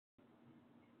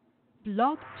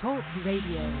Blog Talk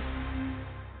Radio.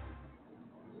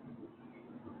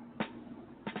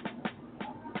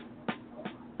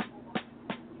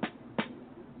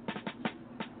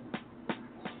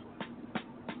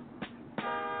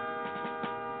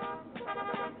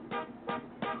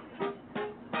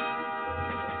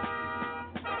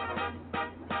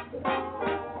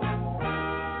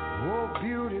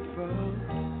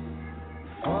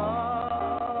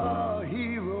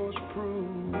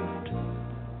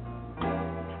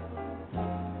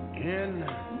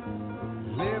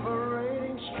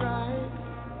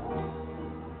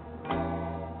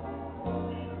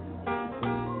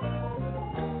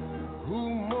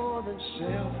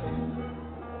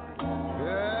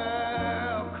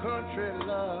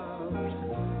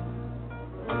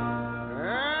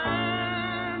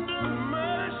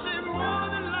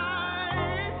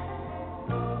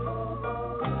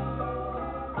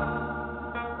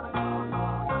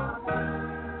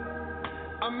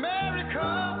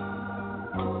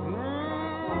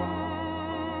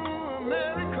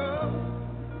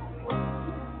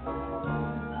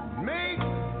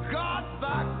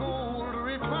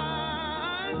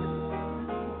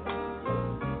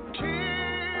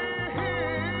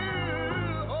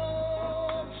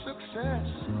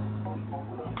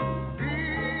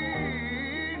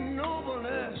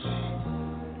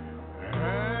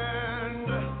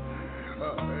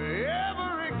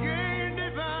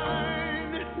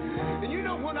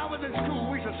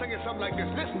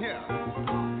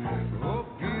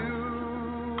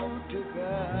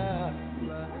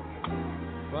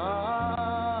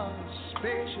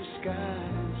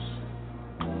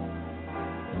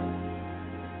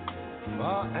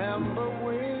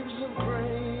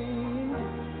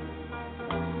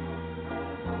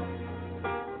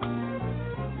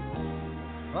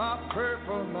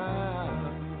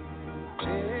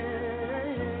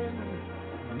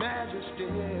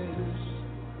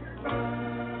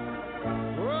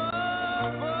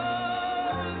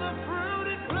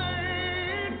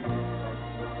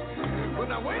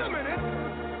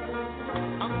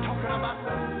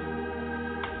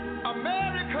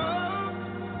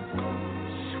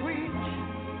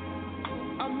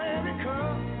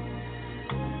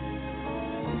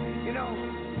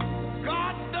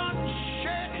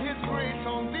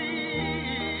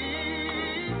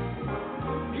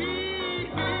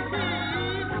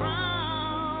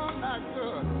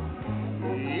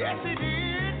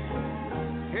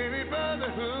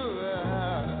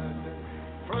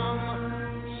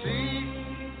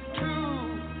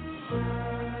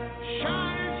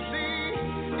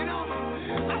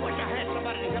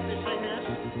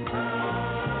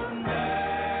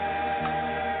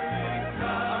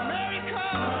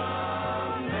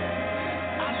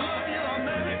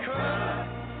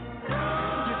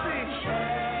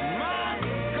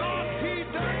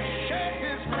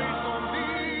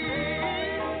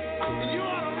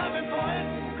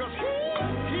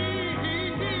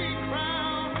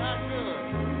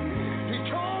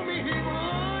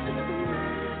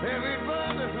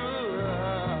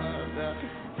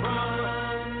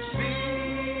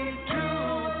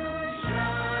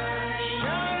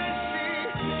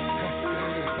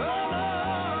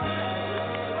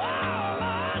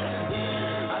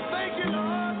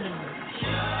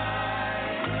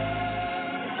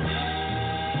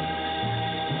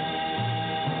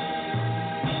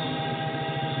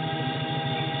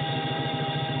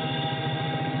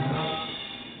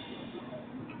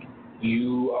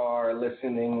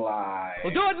 Listening live.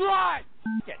 We'll do it live.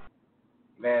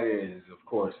 That is, of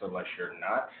course, unless you're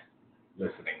not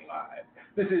listening live.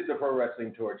 This is the Pro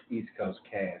Wrestling Torch East Coast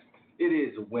Cast. It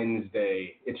is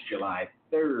Wednesday. It's July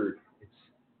 3rd. It's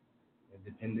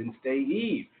Independence Day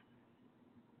Eve.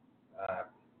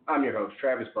 I'm your host,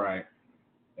 Travis Bryant,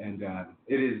 and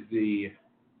it is the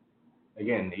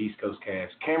East Coast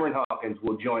Cast. Cameron Hawkins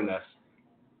will join us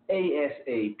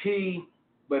ASAP.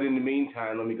 But in the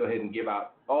meantime, let me go ahead and give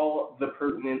out all the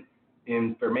pertinent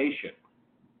information.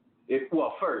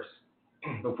 First,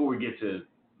 before we get to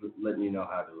letting you know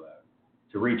how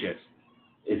to reach us,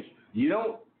 if you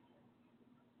don't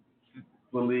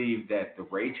believe that the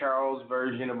Ray Charles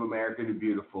version of America the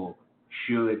Beautiful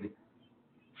should,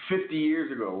 50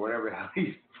 years ago, whenever the hell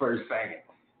he first sang it,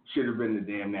 should have been the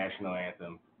damn national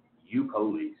anthem, you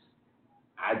police,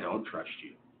 I don't trust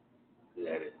you.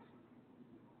 That is.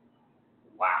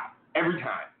 Wow. Every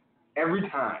time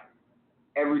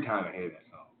I hear that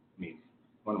song, I mean,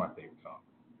 it's one of my favorite songs.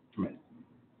 Tremendous.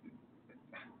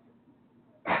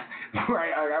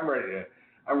 Right, I'm ready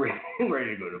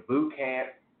to go to boot camp,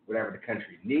 whatever the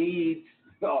country needs,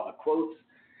 all the quotes,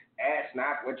 ask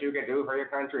not what you can do for your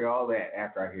country, all that,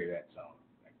 after I hear that song.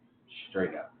 Like,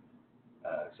 straight up.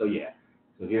 So yeah.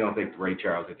 So if you don't think the Ray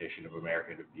Charles edition of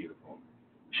America the Beautiful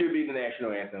should be the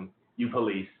national anthem, you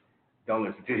police don't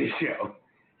listen to this show.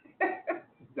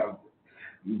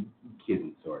 I'm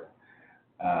kidding, sort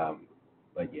of.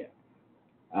 But yeah.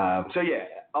 So yeah,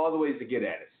 all the ways to get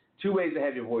at us. 2 ways to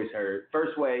have your voice heard.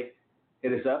 First way,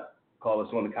 hit us up. Call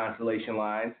us on the Constellation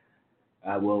lines.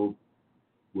 We'll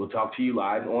talk to you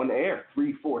live on the air.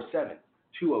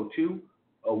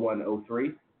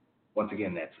 347-202-0103. Once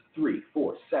again, that's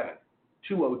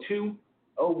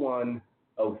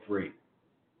 347-202-0103.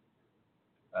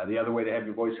 The other way to have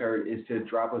your voice heard is to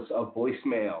drop us a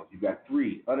voicemail. You've got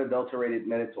 3 unadulterated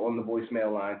minutes on the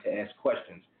voicemail line to ask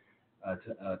questions,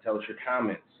 tell us your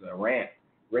comments, rant,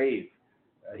 rave,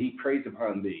 heap praise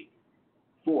upon thee.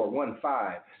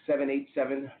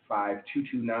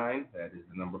 415-787-5229. That is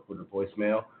the number for the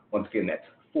voicemail. Once again, that's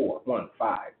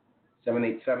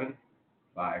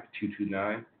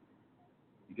 415-787-5229.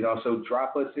 You can also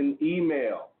drop us an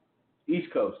email,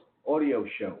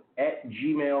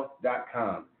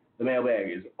 eastcoastaudioshow@gmail.com. The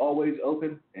mailbag is always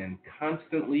open and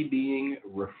constantly being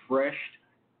refreshed.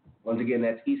 Once again,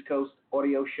 that's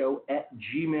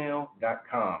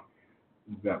eastcoastaudioshow@gmail.com.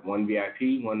 We've got 1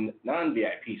 VIP, 1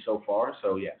 non-VIP so far,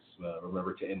 so yes,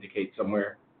 remember to indicate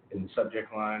somewhere in the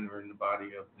subject line or in the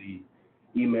body of the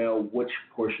email which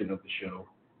portion of the show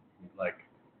you'd like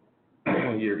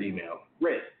your email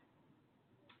read.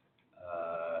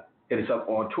 Hit us up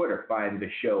on Twitter. Find the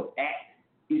show at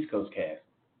East Coast Cast.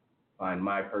 Find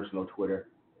my personal Twitter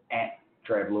at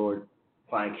Travlord.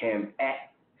 Find Cam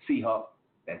at Seahawk.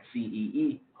 That's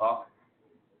CEE Hawk.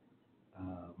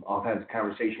 All kinds of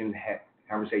conversations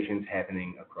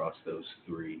happening across those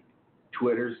 3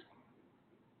 Twitters.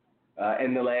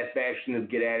 And the last bastion of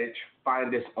Get At It,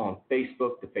 find us on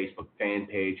Facebook. The Facebook fan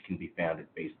page can be found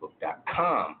at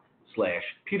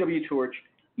facebook.com/PWTorch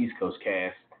East Coast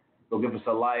Cast. Go give us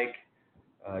a like,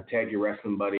 tag your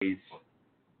wrestling buddies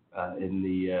in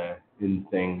the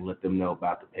thing, let them know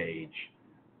about the page,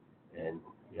 and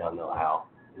y'all know how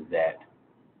that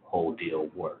whole deal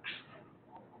works.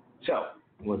 So,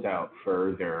 without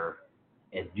further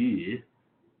ado,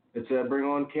 let's bring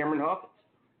on Cameron Hawkins,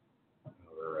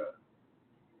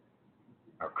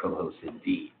 our co-host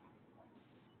indeed.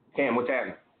 Cam, what's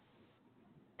happening?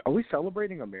 Are we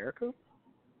celebrating America?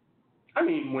 I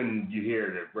mean, when you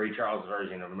hear the Ray Charles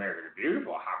version of America the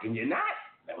Beautiful, how can you not?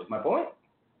 That was my point.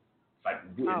 It's like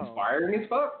inspiring as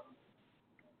fuck.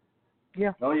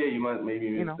 Yeah. Oh yeah, you might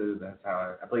maybe that's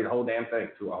how I played the whole damn thing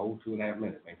to a whole 2.5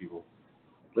 minutes. Make people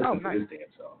listen to this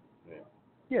damn song.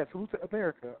 Yeah, salute to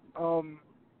America.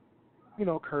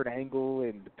 Kurt Angle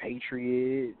and the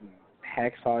Patriot and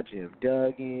Hacksaw Jim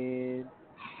Duggan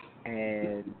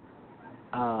and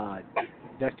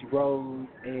Dusty Rhodes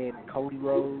and Cody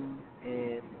Rhodes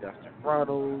and Dustin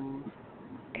Runnels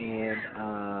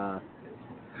and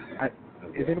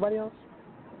is anybody else?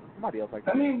 Somebody else like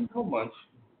that. I mean, a whole bunch.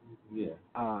 Yeah.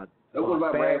 What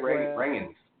about Brad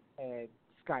Rangans? And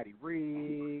Scotty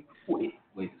Riggs. Wait.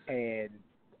 And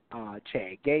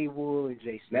Chad Gable and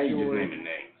Jason Now you're Jordan. just naming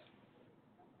names.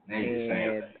 Now you're just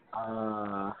saying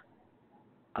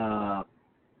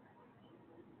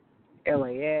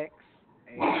LAX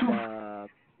and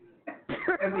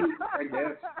I mean, I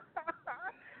guess.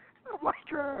 Oh my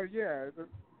God, yeah.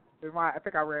 I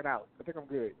think I ran out. I think I'm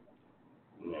good.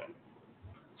 Yeah.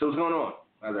 So what's going on?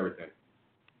 How's everything?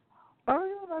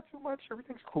 Not too much.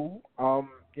 Everything's cool.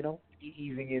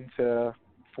 Easing into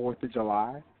 4th of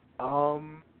July.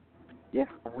 Yeah,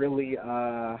 really.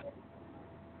 I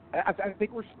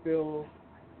think we're still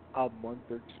a month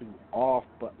or 2 off,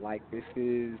 but this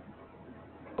is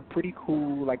a pretty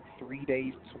cool 3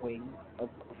 days swing of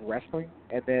wrestling,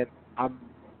 and then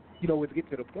it's getting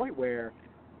to the point where,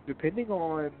 depending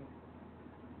on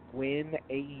when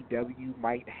AEW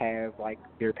might have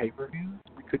their pay-per-views,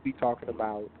 we could be talking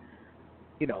about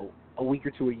a week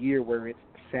or 2 a year where it's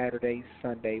Saturday,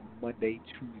 Sunday, Monday,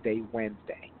 Tuesday,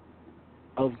 Wednesday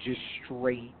of just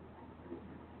straight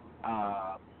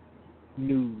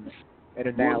news and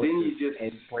analysis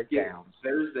and breakdowns.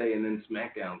 Thursday and then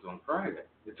SmackDown's on Friday.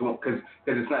 Because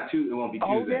it's not Tuesday. It won't be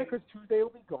Tuesday. Oh yeah, because Tuesday will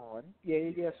be gone.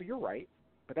 Yeah. So you're right.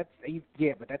 But that's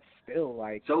still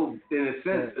So in a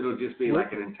sense, it'll just be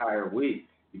an entire week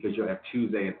because you'll have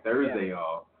Tuesday and Thursday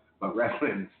off. But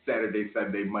wrestling Saturday,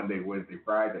 Sunday, Monday, Wednesday,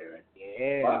 Friday, right?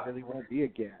 Yeah, wow. It really won't be a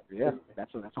gap. Yeah,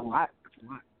 that's a lot.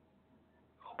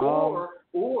 Or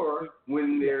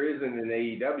when there isn't an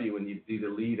AEW and you do the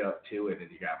lead up to it and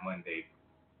you got Monday,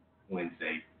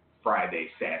 Wednesday,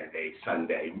 Friday, Saturday,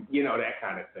 Sunday, that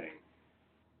kind of thing.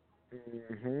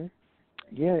 Mhm.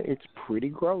 Yeah, it's pretty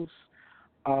gross.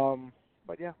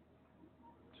 But yeah.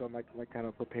 so I'm like kind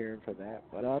of preparing for that.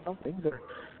 But no, things are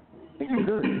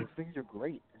good. Things are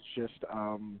great. It's just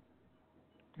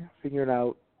figuring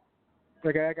out.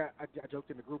 Like I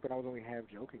joked in the group, and I was only half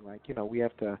joking. Like, you know, we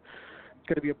have to. It's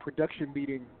going to be a production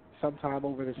meeting sometime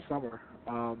over this summer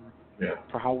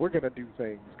for how we're going to do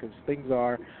things, because things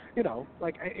are, you know,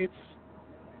 like it's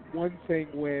one thing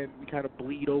when we kind of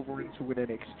bleed over into an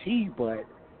NXT, but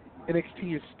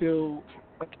NXT is still,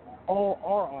 like, all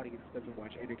our audience doesn't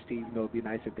watch NXT, even though it'd be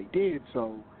nice if they did.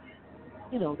 So,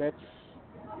 you know, that's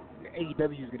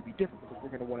AEW is going to be different, because we're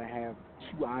going to want to have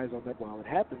two eyes on that while it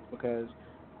happens, because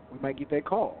we might get that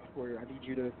call where I need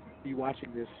you to be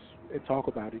watching this and talk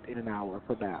about it in an hour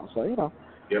from now. So, you know.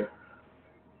 Yep.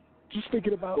 Just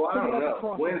thinking about. Well, I don't know.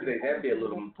 Process. Wednesday, that'd be a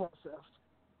little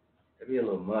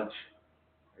much.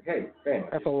 Okay, thanks.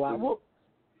 That's a lot. Well,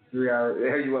 3 hours.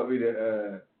 How you want me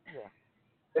to?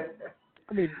 Yeah.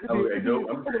 I mean,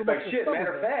 matter of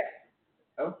fact,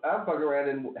 I'm fucking around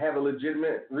and have a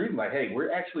legitimate reading. Like, hey,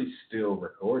 we're actually still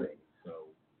recording. So.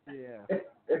 Yeah.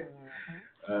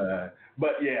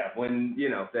 But yeah, when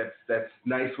that's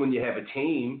nice when you have a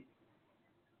team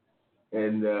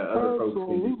and other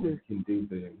folks can do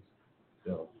things.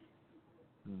 So.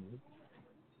 Mm-hmm.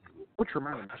 Which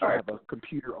reminds me, I should have a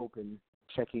computer open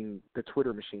checking the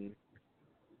Twitter machine.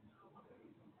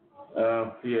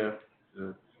 Yeah.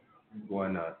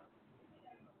 Why not?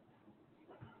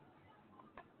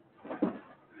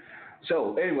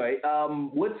 So anyway,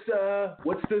 what's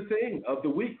the thing of the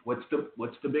week? What's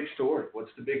the big story?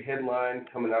 What's the big headline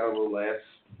coming out of the last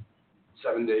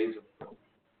 7 days of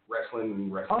wrestling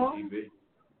and wrestling TV?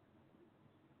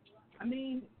 I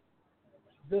mean,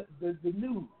 the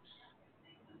news.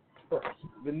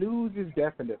 The news is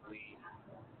definitely,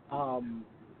 because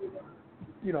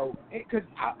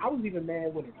I was even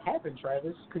mad when it happened,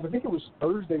 Travis, because I think it was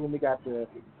Thursday when we got the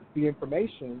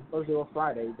information, Thursday or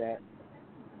Friday, that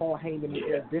Paul Heyman and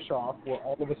Eric Bischoff were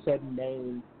all of a sudden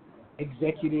named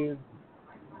executive,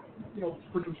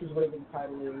 producers, whatever the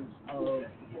title is.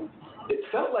 It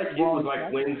felt like it was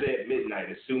like Wednesday at midnight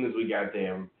as soon as we got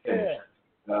there and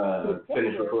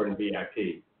finished recording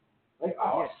VIP. Like,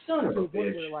 son of a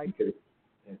bitch. Like,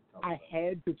 I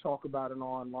had to talk about it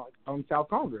on South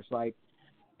Congress. Like,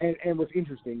 and what's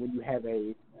interesting, when you have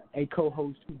a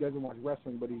co-host who doesn't watch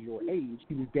wrestling but is your age,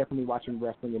 he was definitely watching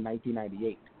wrestling in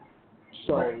 1998.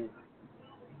 So,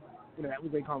 that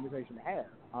was a conversation to have.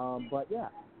 But yeah,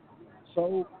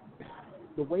 so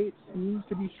the way it seems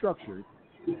to be structured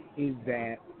is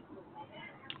that,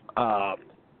 Paul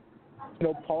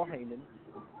Heyman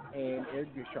and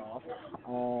Eric Bischoff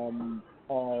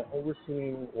are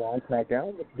overseeing Raw and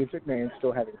SmackDown, with Vince McMahon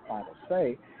still having final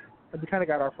say. And we kind of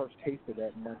got our first taste of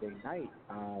that Monday night,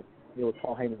 with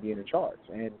Paul Heyman being in charge.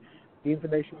 And the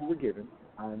information we were given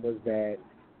was that,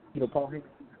 Paul Heyman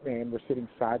and McMahon were sitting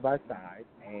side by side,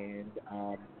 and,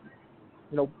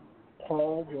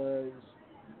 Paul was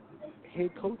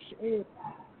head coach, and,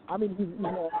 I mean, he's an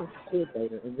offensive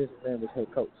coordinator, and Vince McMahon was head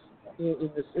coach.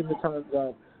 In the terms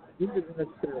of, he didn't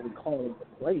necessarily call him the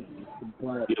plays, but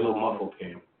a little muffled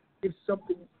came. If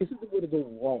something were to go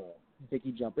wrong, I think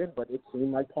he'd jump in, but it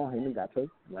seemed like Paul Heyman got to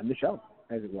run the show,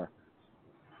 as it were.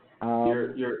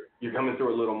 You're coming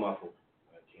through a little muffled.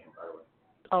 I can't, by the way.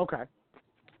 Okay.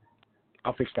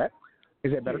 I'll fix that.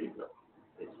 Is that better? There you go.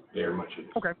 It's very much it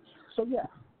is. Okay. So yeah,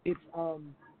 it's Paul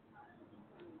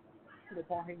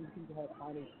Heyman seems to have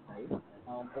final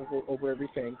say over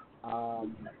everything.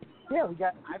 Yeah, we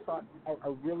got, I thought,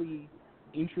 a really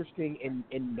interesting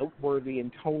and noteworthy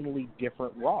and tonally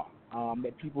different Raw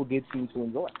that people did seem to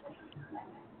enjoy.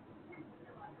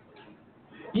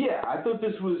 Yeah, I thought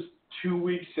this was 2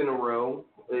 weeks in a row,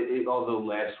 although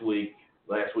last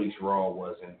week's Raw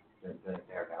wasn't, the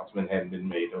announcement hadn't been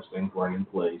made, those things weren't in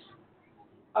place.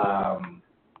 And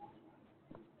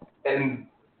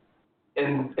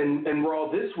Raw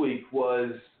this week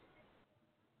was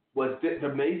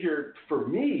the major, for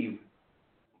me,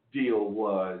 deal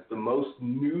was the most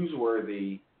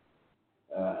newsworthy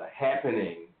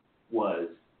happening was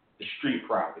the Street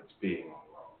Profits being on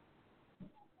Raw.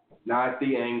 Not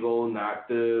the angle, not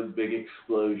the big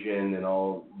explosion and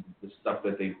all the stuff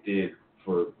that they did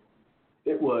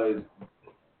it was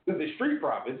the Street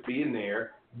Profits being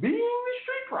there, being the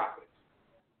Street Profits.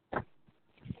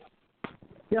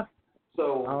 Yeah.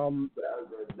 So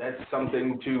that's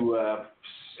something to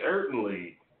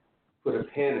certainly put a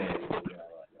pin in.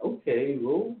 Okay,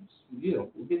 we'll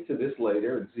get to this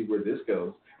later and see where this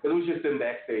goes. Because it was just them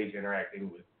backstage interacting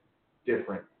with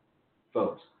different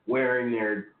folks, wearing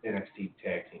their NXT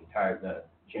tag team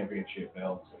championship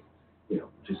belts, and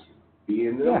just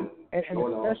being them, and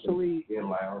especially being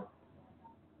loud.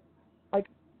 Like,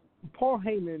 Paul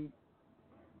Heyman,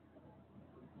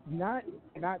 not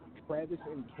Travis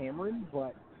and Cameron,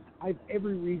 but I have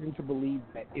every reason to believe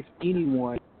that if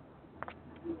anyone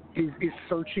is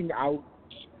searching out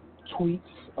tweets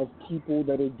of people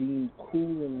that are deemed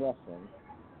cool in wrestling,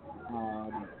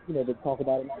 they talk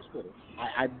about it on Twitter.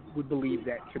 I would believe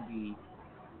that to be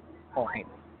Paul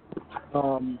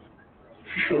Heyman.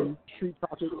 And Street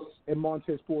Profits and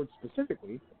Montez Ford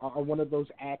specifically are one of those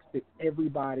acts that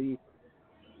everybody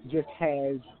just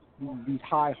has these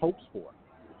high hopes for.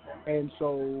 And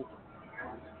so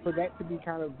for that to be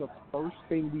kind of the first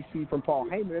thing we see from Paul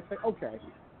Heyman, it's like, okay,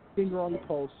 finger on the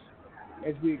pulse,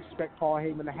 as we expect Paul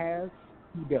Heyman to have,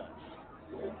 he does.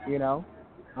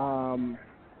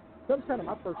 That's kind of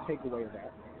my first takeaway of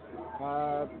that.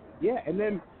 And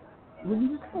then when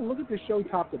you just kind of look at the show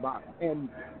top to bottom, and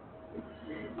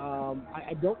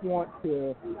I don't want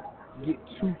to get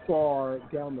too far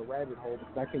down the rabbit hole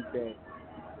because I think that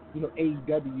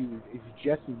AEW is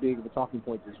just as big of a talking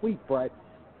point this week. But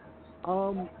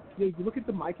you look at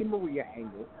the Mike and Maria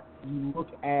angle, you look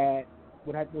at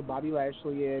what happened with Bobby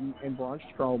Lashley and Braun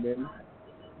Strowman,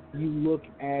 you look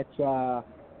at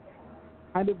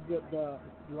kind of the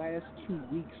last 2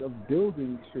 weeks of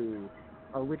building to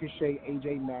a Ricochet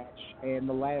AJ match, and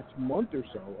the last month or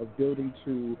so of building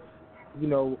to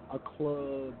a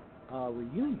club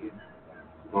reunion.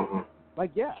 Mm-hmm.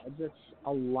 That's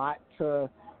a lot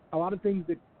of things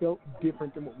that felt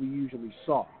different than what we usually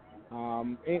saw,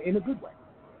 in a good way.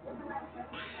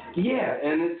 Yeah,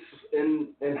 and it's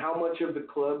and how much of the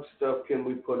club stuff can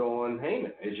we put on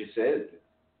Heyman? As you said, it's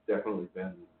definitely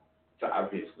been,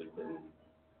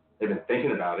 they've been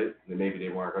thinking about it, and maybe they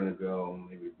weren't going to go.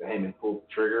 Maybe Heyman pulled the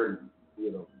trigger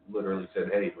and literally said,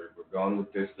 "Hey, we're going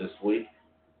with this week."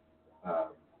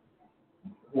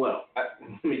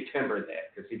 Let me temper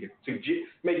that because he could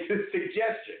make this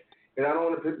suggestion, and I don't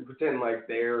want to pretend like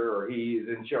they're or he's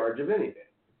in charge of anything.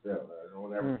 So I don't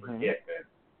want to ever forget that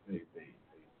they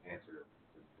answer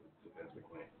to Vince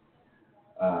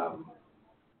McMahon.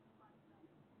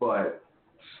 But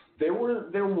there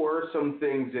were some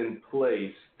things in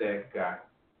place that got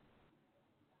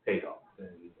paid off,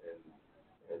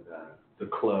 and the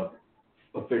club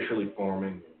officially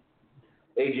forming,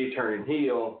 AJ turning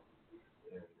heel,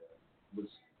 and was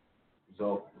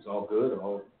all good,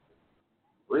 all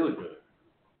really good.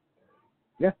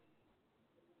 Yeah.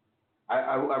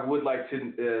 I would like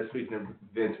to, speaking of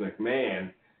Vince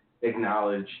McMahon,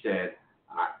 acknowledge that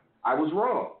I was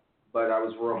wrong, but I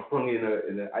was wrong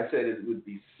I said it would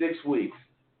be 6 weeks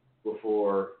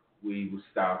before we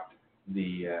stopped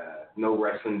the no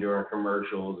wrestling during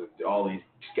commercials and all these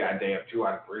goddamn 2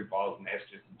 out of 3 falls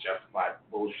matches and justified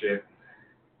bullshit.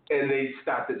 And they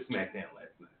stopped at SmackDown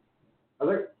last night. I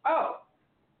was like, oh.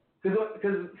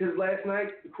 Because last night,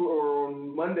 or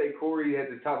on Monday, Corey had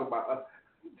to talk about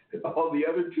all the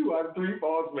other 2 out of 3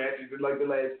 falls matches in like the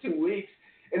last 2 weeks.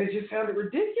 And it just sounded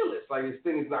ridiculous. Like, this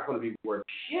thing is not going to be worth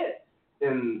shit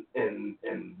in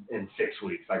 6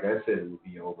 weeks. Like I said, it would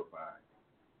be over by.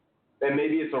 And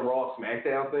maybe it's a Raw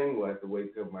SmackDown thing. We'll have to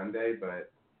wait till Monday.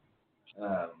 But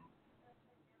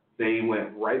they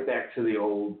went right back to the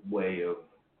old way of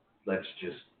let's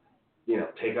just,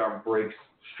 take our breaks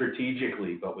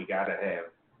strategically, but we got to have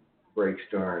breaks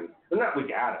during. Well, not we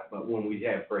got to, but when we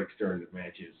have breaks during the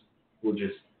matches, we'll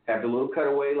just have the little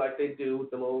cutaway like they do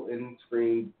with the little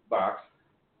in-screen box,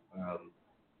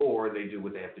 or they do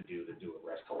what they have to do a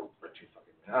rest hold for 2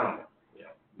 fucking minutes. I don't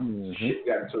know. Shit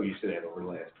got so used to that over the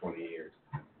last 20 years.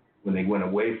 When they went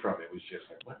away from it, it was just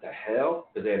like, what the hell?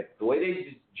 Because the way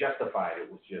they justified it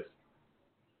was just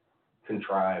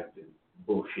contrived and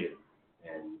bullshit,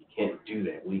 and you can't do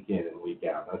that week in and week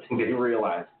out. I think they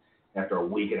realized after a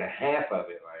week and a half of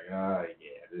it, like, oh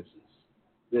yeah, this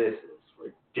is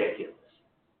ridiculous.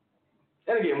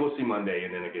 And again, we'll see Monday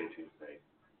and then again Tuesday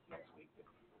next week if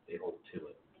they hold to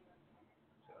it.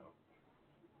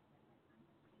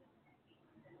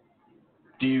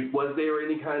 Was there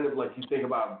any kind of, like, you think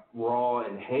about Raw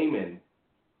and Heyman,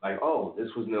 like, oh, this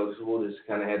was noticeable, this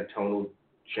kind of had a tonal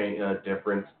change,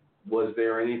 difference. Was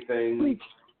there anything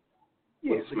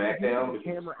with SmackDown?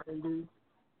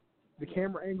 The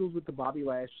camera angles with the Bobby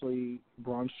Lashley,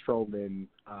 Braun Strowman.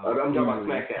 I'm talking about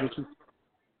SmackDown.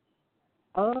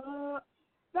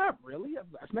 Not really.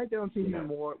 SmackDown seemed to be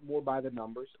more by the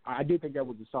numbers. I did think that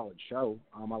was a solid show.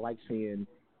 I like seeing,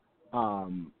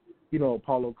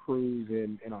 Apollo Crews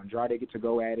and Andrade get to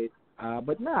go at it.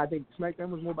 But no, I think SmackDown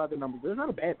was more by the numbers. It was not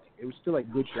a bad thing. It was still a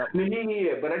good show.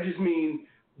 Yeah, but I just mean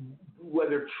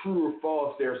whether true or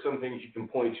false, there are some things you can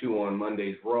point to on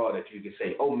Monday's Raw that you could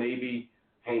say, oh, maybe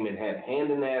Heyman had a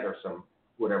hand in that or some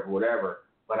whatever.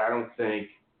 But I don't think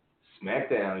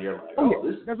SmackDown, you're like, Oh, yeah,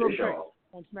 this is that's what I'm saying. Bischoff.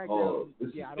 On SmackDown, Oh, this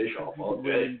is I don't Bischoff think you all could day.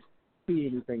 really see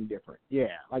anything different.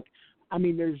 Yeah, like, I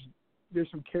mean, there's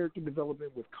some character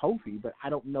development with Kofi, but I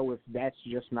don't know if that's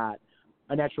just not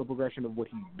a natural progression of what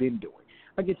he's been doing.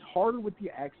 Like, it's harder with the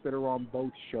acts that are on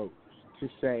both shows to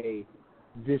say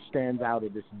this stands out or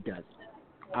this doesn't.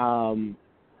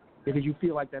 Because you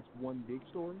feel like that's one big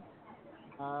story.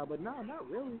 But no, not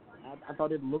really. I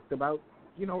thought it looked about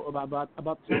the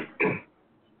same.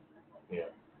 Yeah.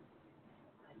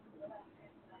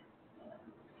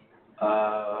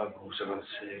 What was I going to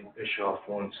say? Bischoff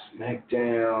on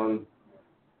SmackDown.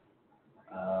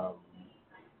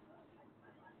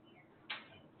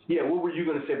 Yeah, what were you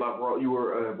going to say about Raw? You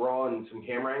were Raw and some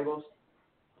camera angles?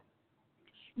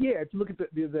 Yeah, if you look at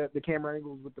the camera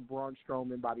angles with the Braun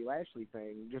Strowman Bobby Lashley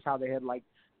thing, just how they had like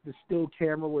the still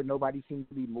camera where nobody seemed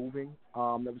to be moving. That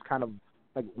was kind of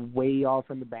like way off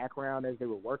in the background as they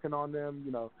were working on them.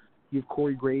 You know, you have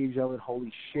Corey Graves yelling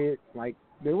 "Holy shit!" Like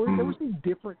there were some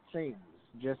different things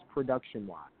just production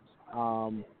wise.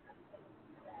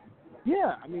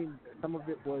 Yeah, I mean some of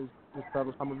it was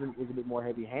subtle, some of it was a bit more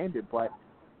heavy handed, but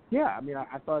yeah, I mean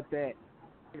I thought that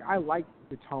I liked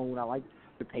the tone, I liked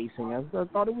the pacing. I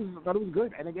thought it was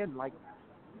good. And again, like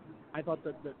I thought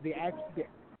that the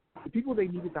people they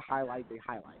needed to highlight, they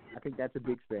highlight. I think that's a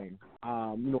big thing.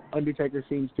 Undertaker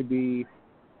seems to be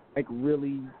like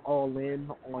really all in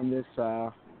on this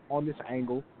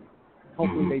angle.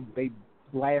 Hopefully they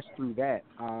blast through that.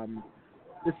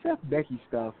 The Seth Becky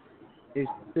stuff is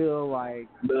still like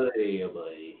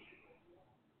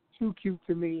too cute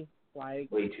to me.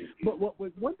 Like way too cute. But what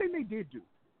one thing they did do,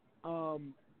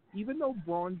 even though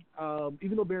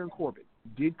Baron Corbin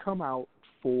did come out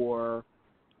for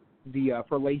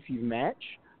for Lacey's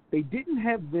match, they didn't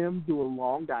have them do a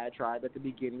long diatribe at the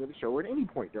beginning of the show or at any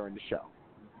point during the show.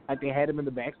 Like they had him in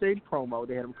the backstage promo,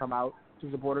 they had him come out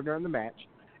to support her during the match,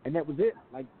 and that was it.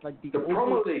 Like the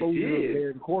promo they did of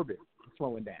Baron Corbin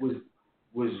slowing down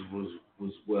was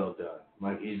well done.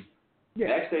 Like he's yeah.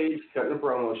 backstage cutting the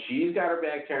promo. She's got her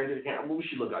back turned to the camera. What would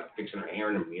she look like? Fixing her hair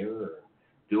in the mirror or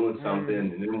doing something.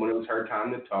 And then when it was her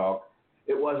time to talk,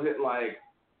 it wasn't like,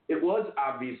 it was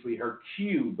obviously her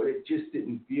cue, but it just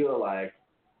didn't feel like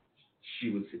she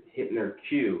was hitting her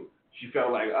cue. She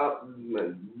felt like, oh,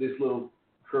 this little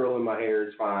curl in my hair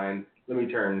is fine. Let me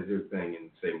turn this thing and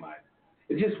say mine.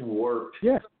 It just worked.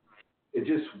 Yeah. It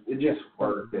just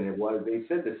worked, and it was. They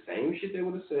said the same shit they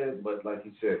would have said, but like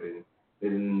you said, they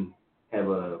didn't have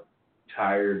a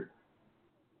tired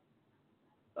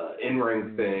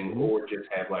in-ring thing, or just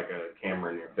have like a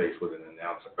camera in your face with an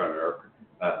announcer or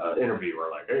interviewer,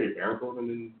 like, hey, Baron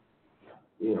Corbin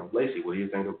and Lacey, what do you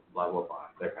think of blah blah blah,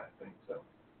 that kind of thing. So,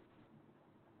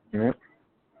 yeah,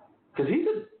 because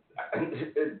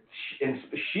and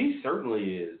she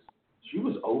certainly is. She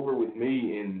was over with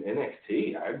me in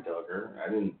NXT. I dug her. I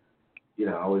didn't,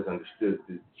 I always understood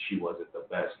that she wasn't the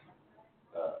best.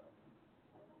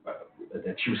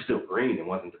 That she was still green and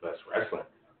wasn't the best wrestler.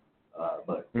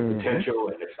 But the potential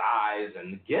and the size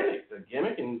and the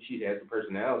gimmick, and she has the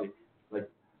personality. Like,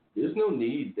 there's no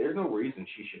reason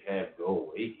she should have go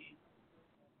away heat.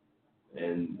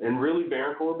 And really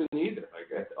Baron Corbin either.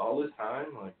 Like, after all this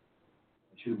time, like,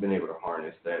 she should have been able to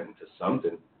harness that into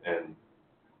something. And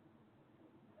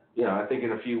I think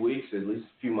in a few weeks, at least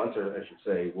a few months, I should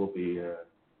say,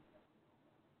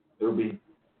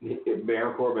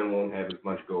 Baron Corbin won't have as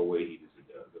much go away heat as he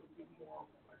does. It'll be more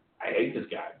like, I hate this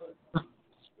guy, but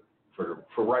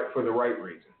for the right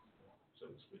reason, so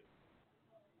to speak.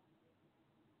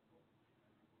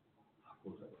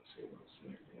 What was I going to say about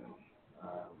SmackDown?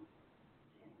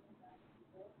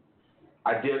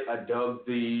 I dug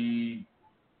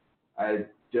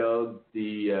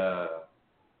the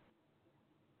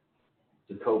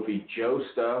Kofi Joe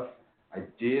stuff. I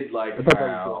did like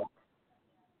how.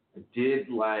 I did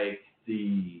like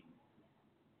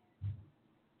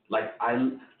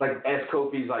as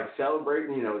Kofi's like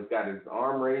celebrating, he's got his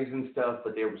arm raised and stuff,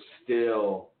 but there was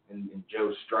still, and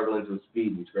Joe's struggling to his feet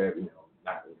and he's grabbing,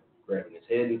 grabbing his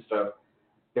head and stuff.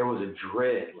 There was a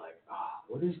dread, like,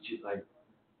 what is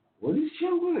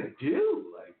Joe gonna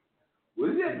do? Like, what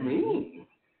does that mean?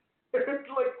 Like,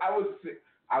 I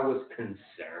was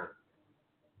concerned,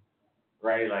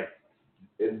 right? Like,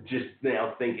 just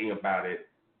now thinking about it.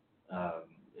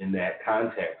 In that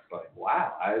context, like,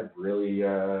 wow, I really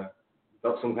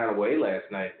felt some kind of way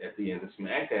last night at the end of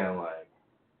SmackDown. Like,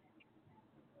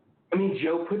 I mean,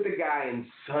 Joe put the guy in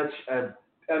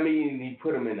he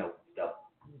put him in a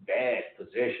bad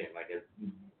position, like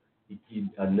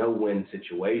a no-win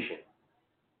situation.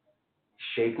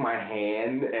 Shake my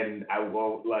hand, and I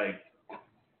won't, like,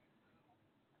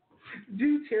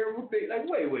 do terrible things. Like,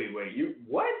 wait, you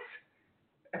what?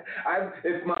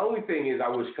 It's my only thing is I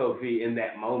wish Kofi in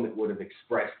that moment would have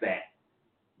expressed that.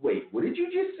 Wait, what did you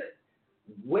just say?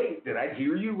 Wait, did I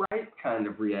hear you right? Kind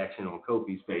of reaction on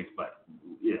Kofi's face, but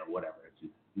whatever. It's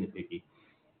just nitpicky.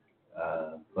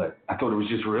 But I thought it was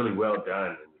just really well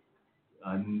done.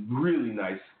 Really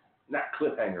nice, not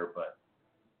cliffhanger, but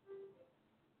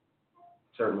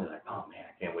certainly like, oh man,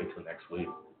 I can't wait till next week.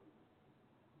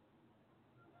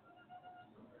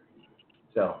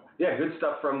 So yeah, good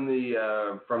stuff from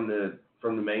the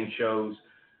main shows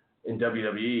in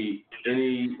WWE.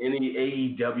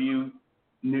 Any AEW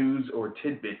news or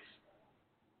tidbits?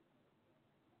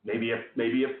 Maybe a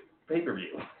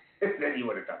pay-per-view that you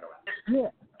want to talk about. Yeah,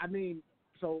 I mean,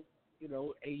 so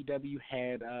AEW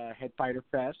had Fyter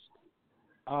Fest.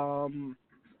 I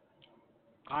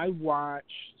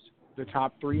watched the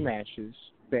top 3 matches,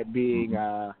 that being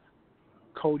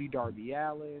Cody Darby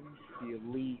Allin, the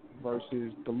Elite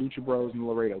versus the Lucha Bros and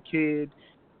Laredo Kid,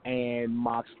 and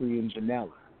Moxley and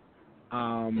Janela.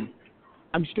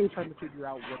 I'm still trying to figure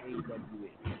out what AEW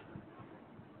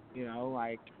is.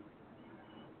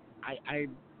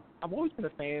 I've always been a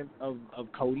fan of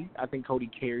Cody. I think Cody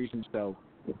carries himself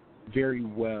very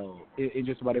well in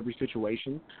just about every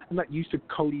situation. I'm not used to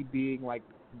Cody being like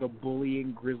the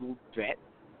bullying grizzled vet,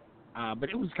 but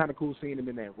it was kind of cool seeing him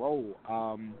in that role.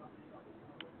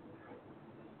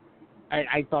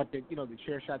 I thought that the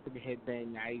chair shot to the head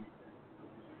thing. I'm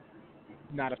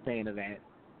not a fan of that.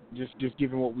 Just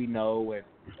given what we know and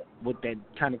what that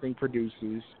kind of thing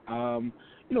produces.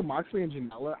 Moxley and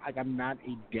Janela. I'm not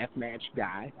a deathmatch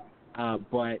guy,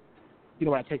 but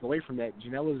what I take away from that,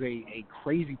 Janela's a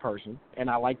crazy person, and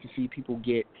I like to see people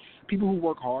who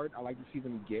work hard. I like to see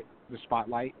them get the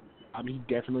spotlight. He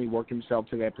definitely worked himself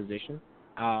to that position,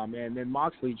 and then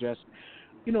Moxley just,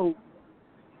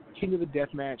 king of the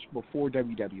deathmatch before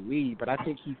WWE, but I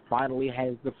think he finally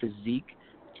has the physique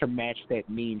to match that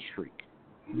mean streak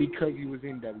because he was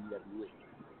in WWE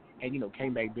and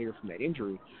came back bigger from that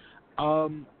injury.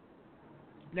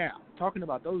 Now, talking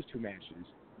about those 2 matches,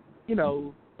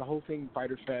 the whole thing,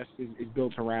 Fyter Fest, is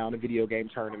built around a video game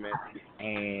tournament,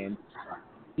 and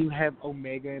you have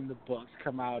Omega and the Bucks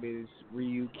come out as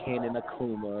Ryu, Ken, and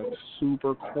Akuma,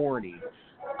 super corny.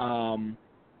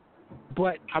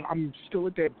 But I'm still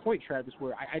at that point, Travis,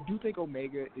 where I do think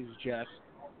Omega is just,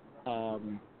 not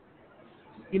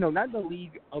in the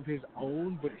league of his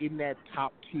own, but in that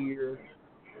top tier,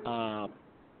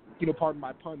 pardon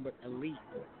my pun, but elite,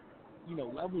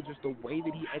 level, just the way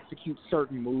that he executes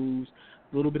certain moves,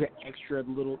 a little bit of extra,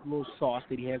 little sauce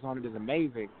that he has on it is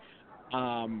amazing.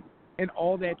 And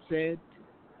all that said,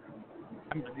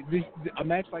 a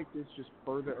match like this just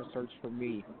further asserts for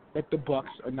me that the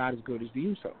Bucks are not as good as the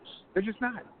Usos. They're just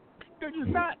not. They're just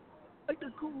not. Like,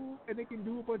 they're cool and they can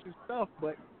do a bunch of stuff,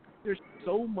 but there's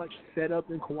so much setup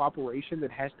and cooperation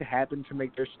that has to happen to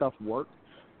make their stuff work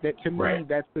that, to me,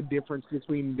 that's the difference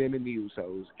between them and the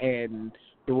Usos and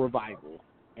the Revival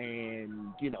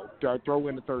and, throw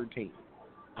in a third team.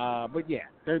 But, yeah,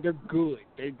 they're good.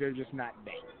 They're just not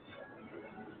bad.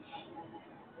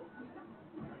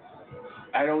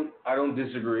 I don't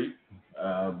disagree.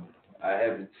 I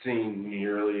haven't seen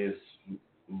nearly as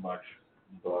much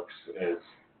Bucks as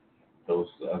those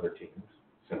other teams,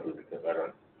 simply because I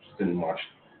just didn't watch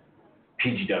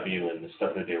PGW and the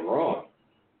stuff that they were on.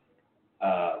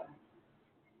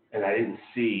 And I didn't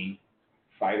see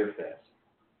Fyter Fest.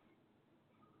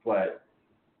 But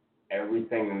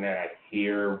everything that I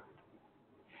hear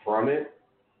from it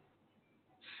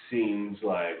seems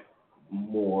like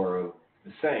more of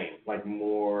the same, like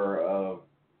more of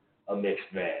a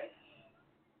mixed bag.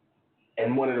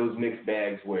 And one of those mixed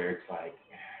bags where it's like,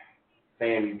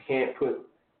 fam, you can't put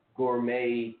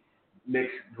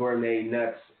mixed gourmet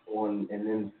nuts on, and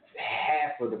then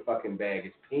half of the fucking bag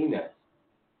is peanuts,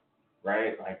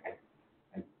 right? Like,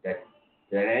 that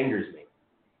angers me.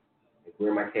 Like,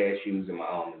 where are my cashews and my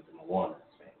almonds and my walnuts,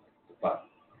 man? Like, the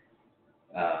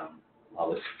fuck? All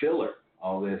this filler,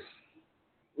 all this.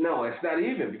 No, it's not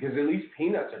even, because at least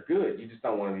peanuts are good. You just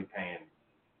don't want to be paying,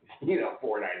 $4.99 a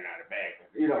bag.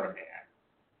 You know what I mean? I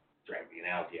drag the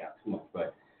analogy out too much,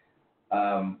 but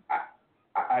I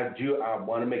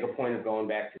want to make a point of going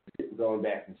back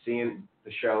and seeing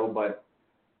the show, but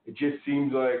it just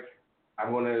seems like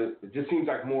it just seems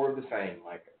like more of the same.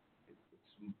 Like,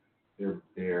 their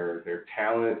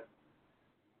talent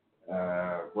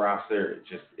roster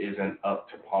just isn't up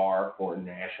to par for a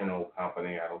national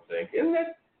company, I don't think, and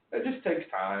that just takes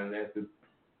time. I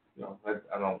don't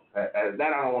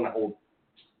want to hold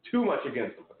too much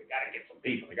against them, but they got to get some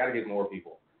people. They got to get more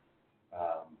people.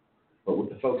 But with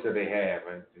the folks that they have.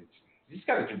 And you just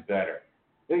got to do better.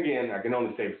 Then again, I can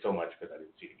only say so much because I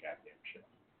didn't see the goddamn show.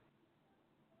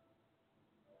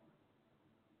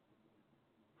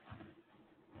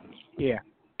 Yeah,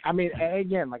 I mean,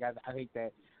 again, like I think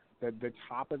that the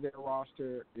top of their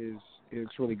roster is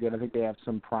really good. I think they have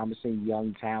some promising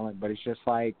young talent, but it's just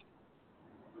like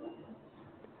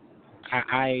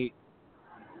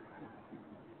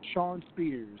Sean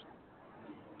Spears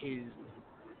is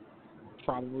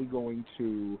probably going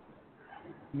to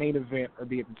main event or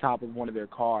be at the top of one of their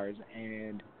cards,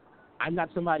 and I'm not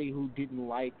somebody who didn't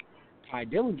like Ty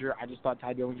Dillinger. I just thought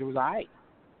Ty Dillinger was alright.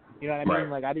 You know what I mean?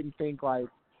 Right. Like I didn't think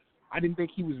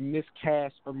he was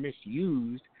miscast or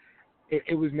misused.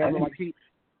 It was never like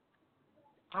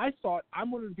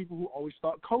I'm one of the people who always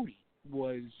thought Cody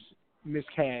was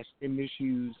miscast and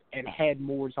misused and had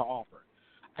more to offer.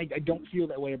 I don't feel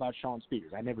that way about Sean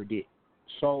Spears. I never did.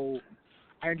 So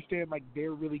I understand, like,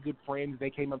 they're really good friends. They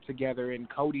came up together, and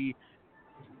Cody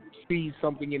sees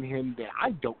something in him that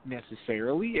I don't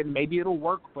necessarily, and maybe it'll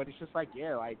work, but it's just like,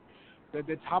 yeah, like,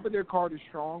 the top of their card is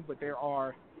strong, but the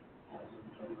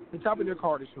top of their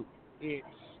card is who? It's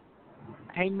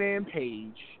Hangman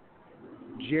Page,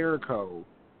 Jericho,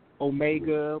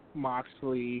 Omega,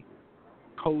 Moxley,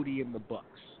 Cody, and the Bucks.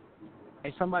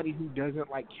 As somebody who doesn't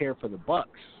care for the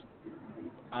Bucks,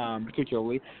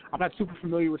 particularly, I'm not super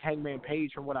familiar with Hangman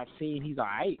Page. From what I've seen, he's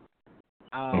alright.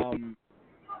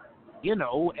 You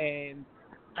know, and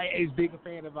as big a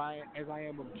fan as I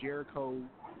am of Jericho,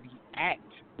 the act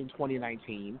in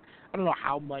 2019, I don't know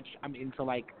how much I'm into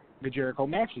the Jericho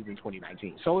matches in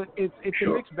 2019. So it's a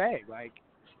mixed bag. Like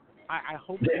I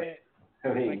hope that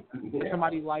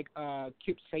somebody like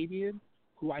Kip Sabian,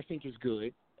 who I think is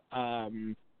good,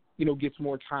 gets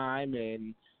more time,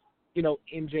 and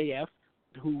MJF,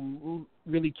 who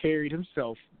really carried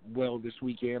himself well this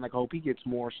weekend. I hope he gets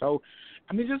more. So,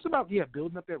 I mean, just about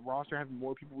building up that roster, having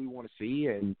more people we want to see,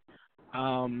 and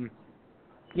I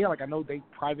know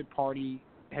Private Party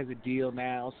has a deal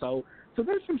now, so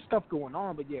there's some stuff going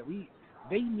on. But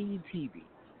they need TV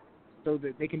so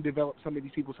that they can develop some of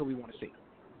these people so we want to see.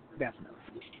 Definitely.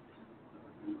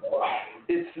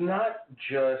 It's not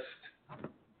just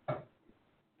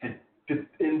the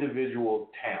individual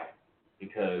talent,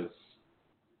 because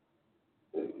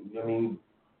I mean,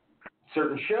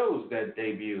 certain shows that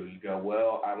debut, you go,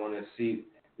 well, I want to see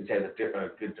this has a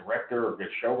good director or good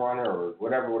showrunner or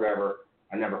whatever.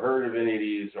 I never heard of any of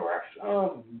these, or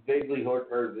I've vaguely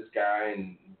heard of this guy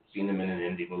and seen him in an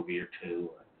indie movie or two,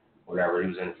 or whatever. He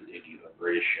was in a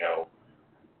British show.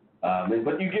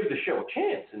 But you give the show a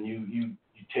chance, and you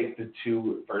take the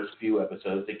first few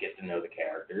episodes to get to know the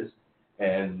characters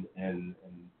and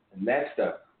that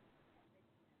stuff.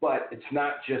 But it's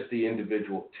not just the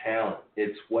individual talent;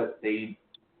 it's what they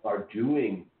are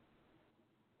doing,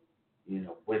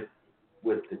 with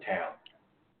the talent.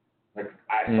 Like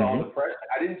I saw the press.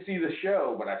 I didn't see the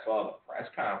show, but I saw the press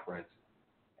conference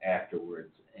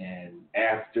afterwards, and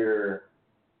after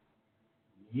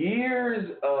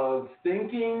years of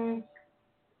thinking,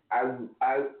 I'm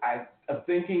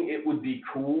thinking it would be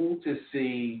cool to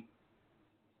see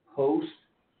post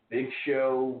Big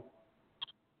Show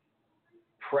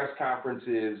press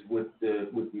conferences with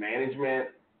management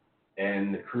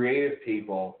and the creative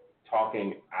people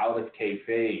talking out of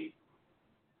kayfabe.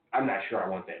 I'm not sure I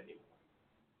want that anymore.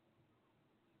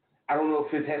 I don't know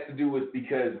if it has to do with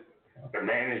because the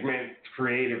management,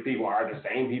 creative people are the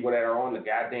same people that are on the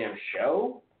goddamn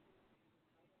show,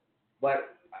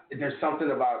 but there's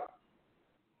something about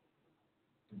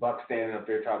Buck standing up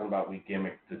there talking about we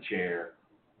gimmicked the chair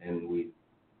and we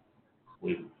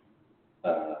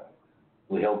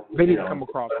helped. They didn't come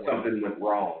across something went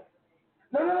wrong.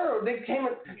 No. They came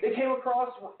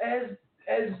across as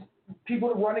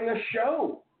people running a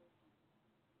show.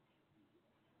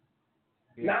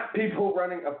 Yeah. Not people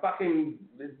running a fucking,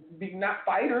 not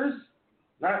fighters,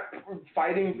 not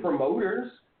fighting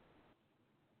promoters.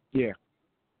 Yeah.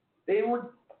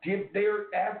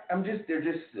 I'm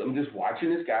just watching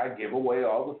this guy give away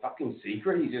all the fucking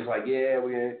secret. He's just like, yeah,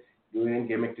 we didn't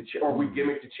gimmick the chair, or we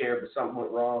gimmicked the chair, but something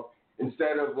went wrong.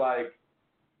 Instead of I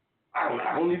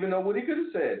don't even know what he could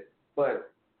have said,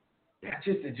 but it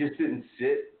just didn't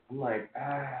sit. I'm like,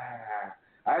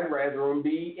 I'd rather him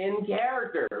be in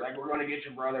character. Like, we're gonna get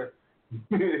your brother.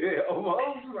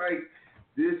 Almost like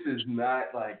this is not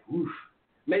oof.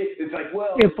 Maybe it's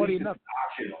well, yeah, funny enough,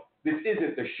 optional. This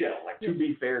isn't the show. To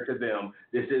be fair to them,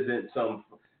 this isn't some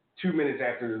 2 minutes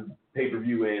after the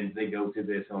pay-per-view ends, they go to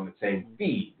this on the same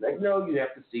feed. No, you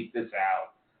have to seek this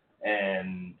out.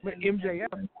 But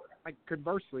MJF,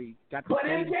 conversely, got the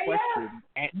same question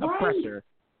at the presser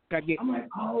I'm like,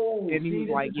 oh, and he was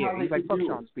like, yeah, he's like, fuck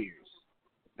Sean Spears.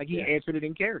 Like he answered it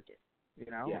in character, you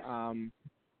know. Yes.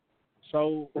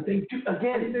 So, but they do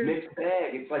again. It's mixed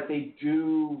bag. It's like they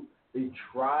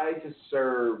try to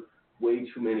serve way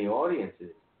too many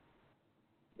audiences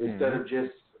instead of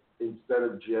just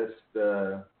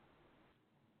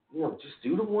just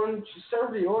do the one. Just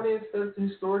serve the audience that's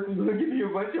historically going to give you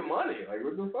a bunch of money. Like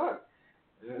what the fuck?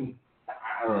 And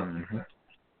I don't know.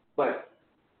 But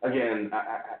again,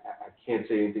 I can't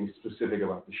say anything specific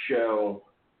about the show,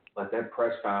 but that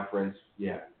press conference,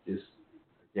 just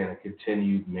again a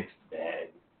continued mixed bag.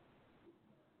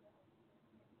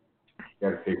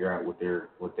 Got to figure out what they're,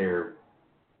 or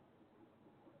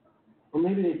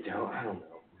maybe they don't. I don't know.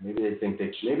 Maybe they think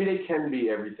maybe they can be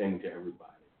everything to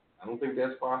everybody. I don't think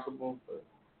that's possible, but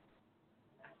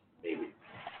maybe.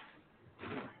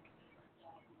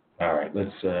 All right,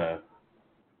 let's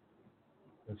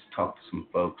talk to some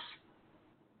folks.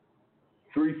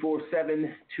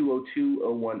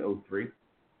 347-202-0103.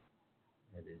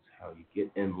 That is how you get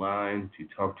in line to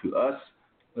talk to us.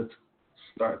 Let's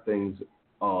start things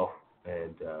off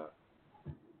and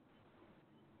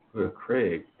go to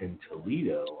Craig in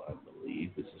Toledo, I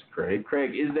believe. This is Craig.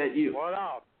 Craig, is that you? What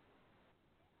up?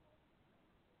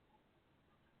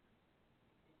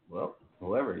 Well,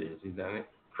 whoever it is, he's on it.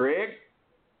 Craig?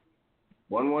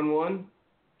 111?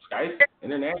 Skype?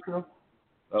 International?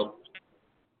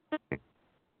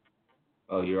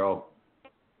 Oh, you're all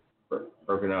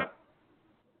broken up.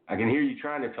 I can hear you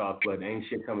trying to talk, but ain't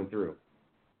shit coming through.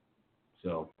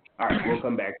 So, all right, we'll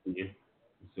come back to you,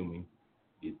 assuming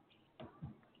the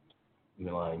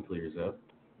line clears up.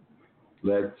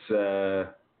 Let's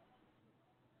go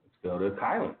to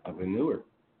Kylan up in Newark.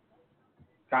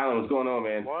 Kylan, what's going on,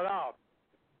 man? What up?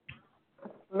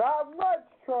 Not much,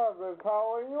 Travis.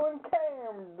 How are you and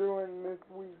Cam doing this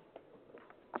week?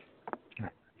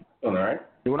 Doing all right.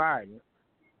 Doing all right.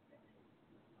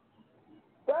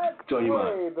 That's great.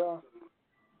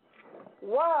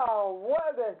 Wow,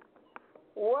 what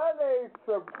a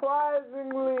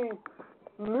surprisingly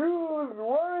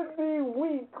newsworthy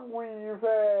week we've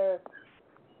had.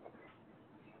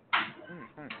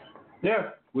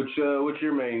 Yeah. What's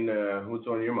your main? What's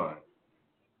on your mind?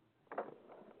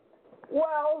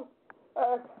 Well,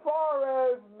 as far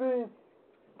as the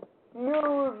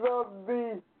news of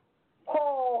the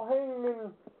Paul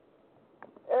Heyman,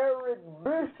 Eric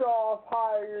Bischoff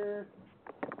hires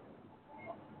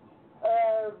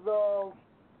as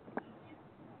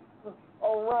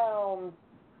around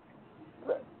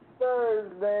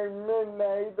Thursday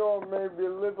midnight or maybe a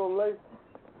little late.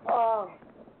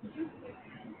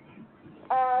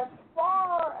 As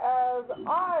far as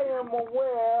I am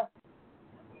aware,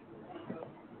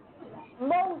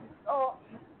 most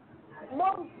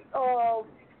of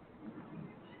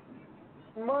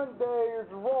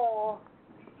Monday's Raw,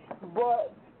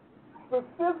 but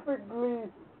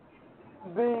specifically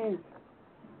the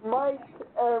Mike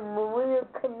and Maria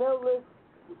Kanellis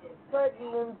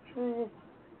pregnancy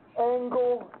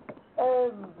angle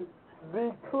and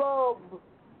the club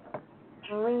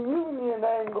reunion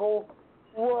angle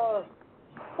were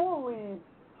fully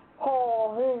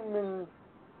Paul Heyman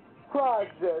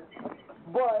projects,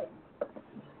 but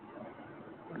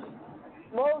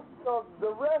most of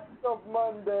the rest of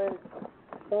Monday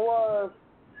was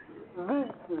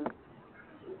Vince's.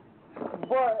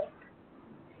 But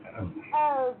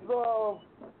as of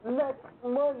next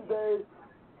Monday,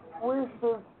 we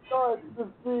should start to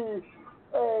see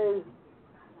a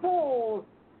full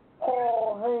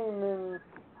Paul Heyman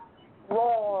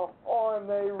Raw on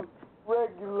a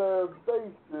regular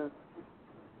basis.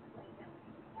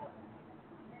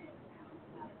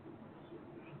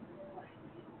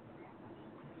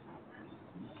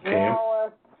 Now,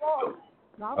 as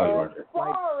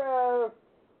far as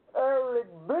Eric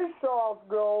Bischoff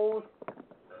goes,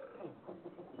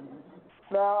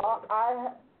 now I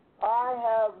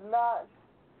have not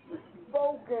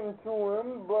spoken to him,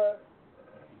 but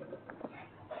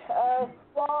as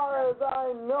far as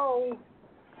I know,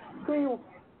 he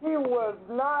was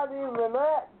not even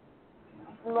at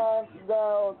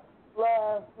SmackDown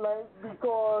last night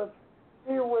because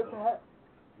he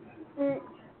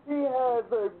has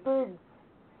a big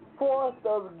 4th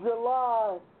of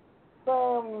July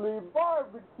family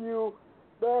barbecue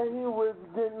that he was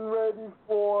getting ready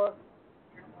for,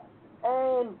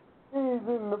 and he's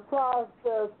in the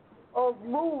process of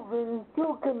moving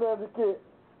to Connecticut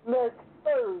next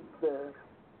Thursday.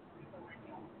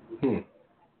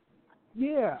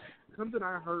 Yeah, something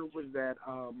I heard was that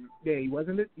he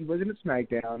wasn't at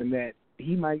SmackDown, and that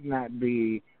he might not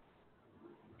be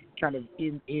kind of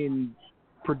in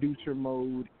producer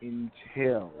mode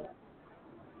until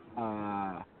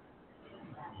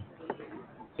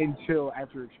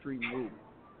after Extreme Rules.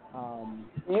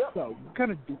 Yep. So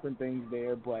kind of different things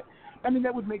there, but I mean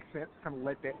that would make sense. Kind of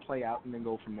let that play out and then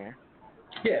go from there.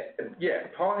 Yeah.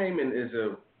 Paul Heyman is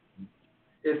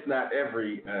it's not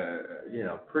every,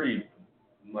 pretty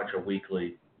much a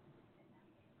weekly,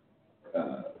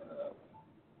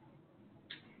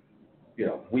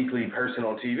 weekly person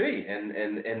on TV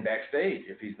and backstage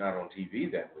if he's not on TV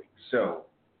that week. So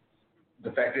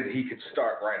the fact that he could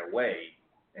start right away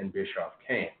and Bischoff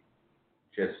can't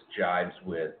just jives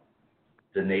with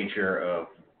the nature of,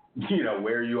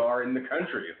 where you are in the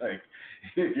country. Like,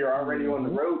 if you're already on the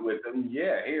road with them,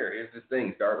 here's this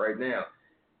thing, start right now.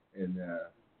 And,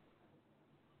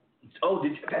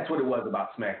 that's what it was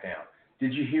about SmackDown.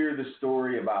 Did you hear the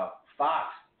story about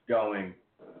Fox going,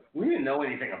 we didn't know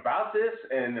anything about this,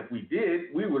 and if we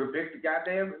did, we would have picked the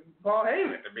goddamn Paul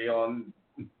Heyman to be on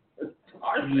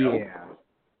our show. Yeah.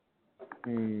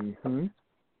 Mm-hmm.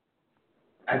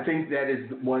 I think that is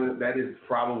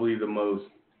probably the most,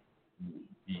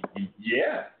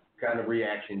 kind of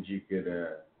reactions you could,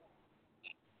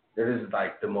 that is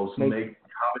like the most make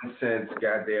common sense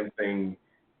goddamn thing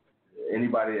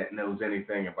anybody that knows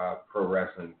anything about pro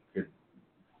wrestling could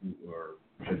or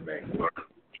should make.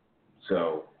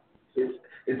 So it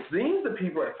seems the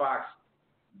people at Fox,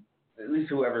 at least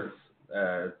whoever's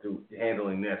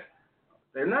handling this,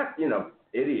 they're not,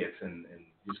 idiots and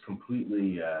just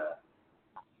completely,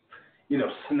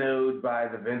 snowed by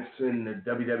the Vince and the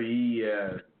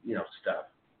WWE, stuff.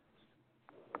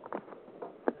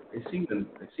 They seem to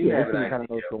have an idea. Kind of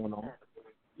know what's going on.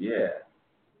 Yeah.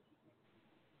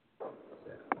 All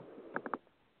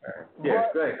right. Yeah,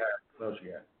 go ahead. What else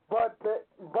you got? But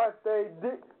they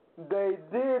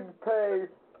did pay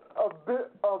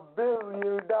 $1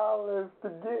 billion to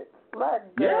get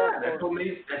SmackDown. Yeah, that's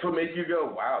what made you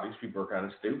go, wow, these people are kind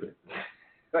of stupid.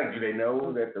 Like, do they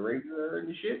know that the ratings are in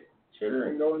the shit? Shit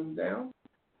ain't going down.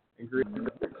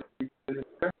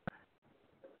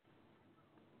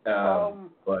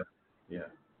 But yeah.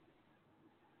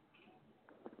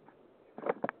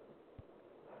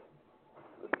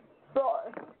 So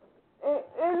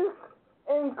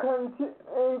in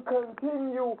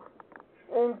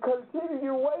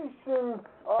continuation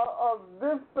of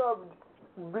this subject,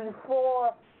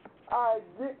 before I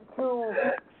get to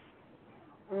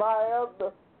my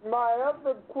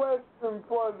other question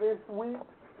for this week,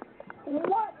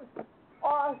 what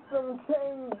are some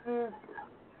changes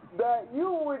that you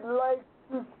would like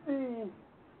to see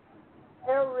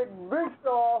Eric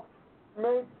Bischoff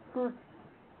make to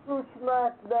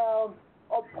SmackDown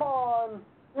upon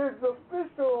his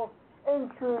official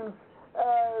entrance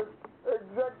as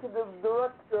executive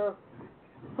director,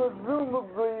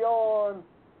 presumably on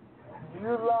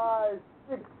July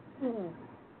 16th?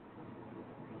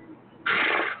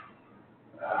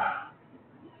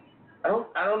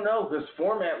 I don't know, because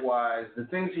format-wise, the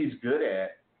things he's good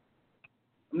at,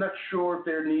 I'm not sure if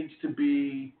there needs to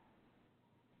be,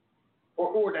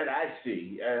 or that I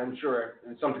see. I'm sure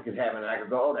something could happen and I could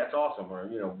go, oh, that's awesome, or,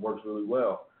 works really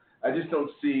well. I just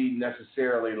don't see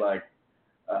necessarily like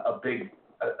a big,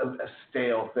 a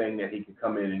stale thing that he could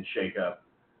come in and shake up.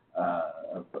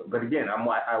 But again,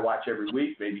 I watch every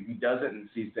week. Maybe he does it and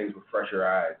sees things with fresher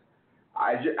eyes.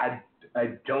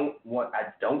 I don't want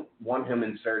him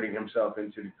inserting himself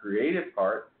into the creative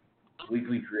part,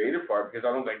 weekly creative part, because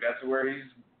I don't think that's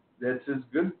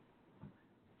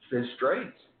his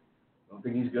strengths. I don't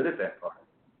think he's good at that part.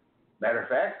 Matter of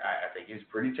fact, I think he's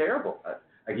pretty terrible.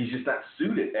 Like, he's just not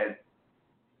suited at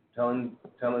telling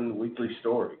weekly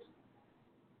stories.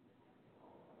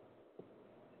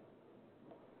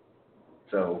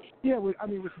 So yeah, I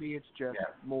mean, with me, it's just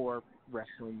more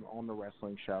wrestling on the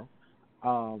wrestling show.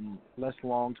 Less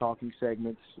long talking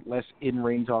segments, less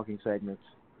in-ring talking segments.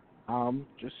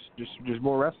 Just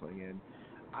more wrestling, and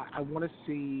I want to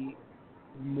see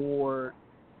a more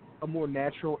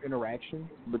natural interaction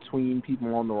between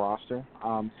people on the roster.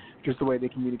 Just the way they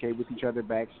communicate with each other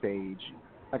backstage.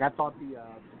 Like, I thought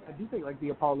I do think like the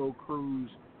Apollo Crews,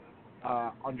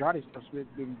 Andrade stuff's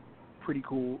been pretty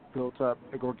cool, built up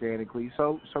like organically.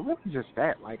 So really just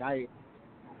that. Like, I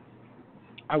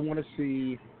want to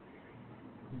see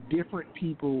different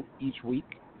people each week.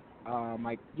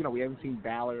 Like, we haven't seen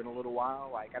Balor in a little while.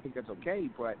 Like, I think that's okay,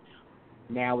 but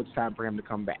now it's time for him to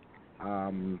come back.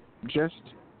 Just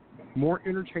more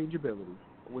interchangeability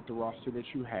with the roster that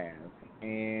you have,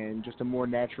 and just a more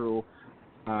natural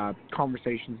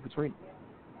conversations between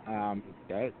them.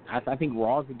 I think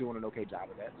Raw's been doing an okay job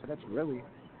of that. So that's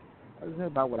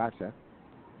about what I said.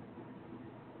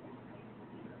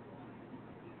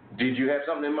 Did you have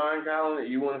something in mind, Colin, that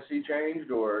you want to see changed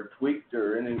or tweaked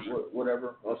or any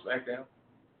whatever on SmackDown?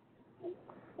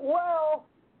 Well,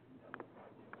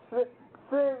 since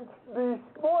the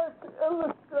Sports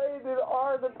Illustrated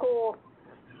article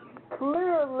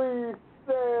clearly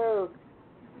says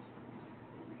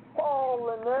Paul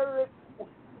and Eric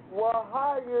were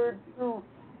hired to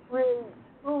create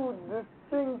two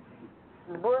distinct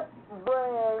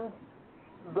brands,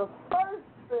 the first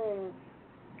thing,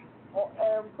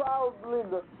 and probably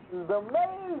the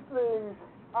main thing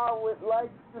I would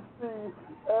like to see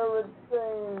Eric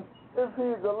change, if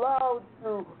he's allowed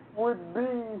to, would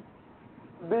be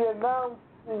the announce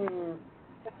team.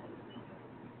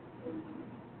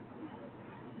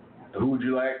 Who would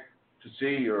you like to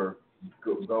see or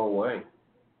go away?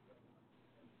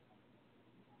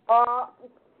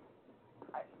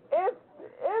 If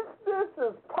this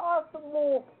is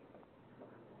possible,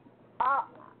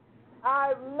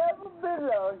 I've never been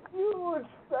a huge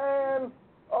fan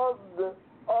of the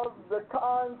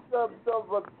concept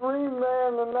of a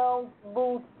three-man announce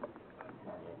booth.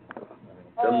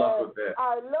 Good luck with that.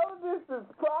 I know this is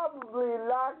probably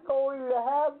not going to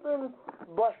happen,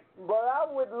 but I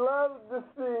would love to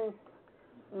see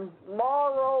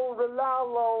Mauro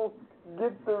Ranallo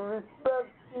get the respect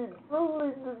he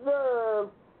truly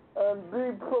deserves and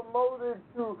be promoted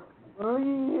to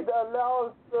lead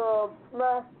announcer of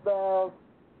SmackDown,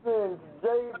 since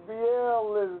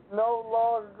JBL is no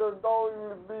longer going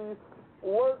to be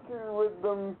working with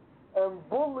them and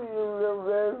bullying them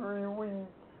every week.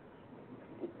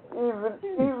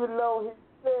 Even though he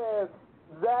said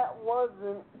that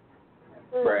wasn't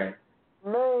his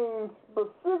main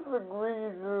specific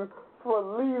reason for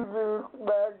leaving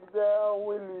SmackDown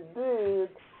when he did.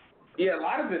 Yeah, a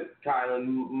lot of it,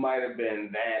 Kylan, might have been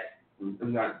that.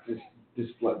 I'm not just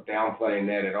downplaying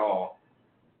that at all,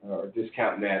 or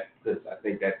discounting that, because I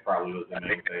think that probably was the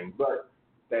main thing. But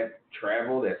that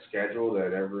travel, that schedule,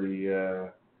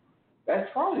 that's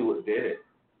probably what did it.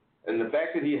 And the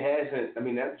fact that he hasn't, I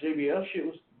mean, that JBL shit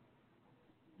was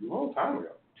a long time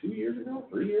ago, 2 years ago,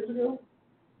 3 years ago.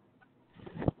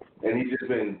 And he's just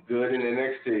been good in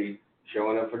NXT,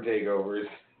 showing up for takeovers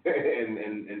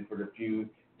and for the few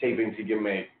tapings he can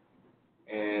make,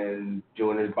 and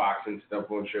doing his boxing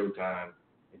stuff on Showtime.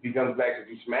 If he comes back to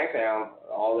do SmackDown,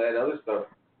 all that other stuff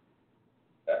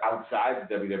outside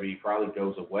the WWE probably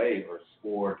goes away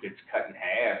or gets cut in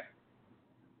half.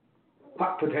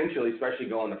 Potentially, especially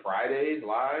going to Fridays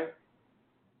live.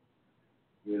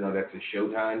 You know, that's the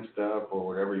Showtime stuff or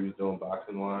whatever he was doing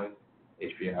boxing-wise.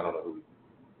 HBO, I don't know who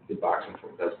he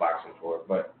does boxing for.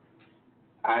 But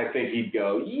I think he'd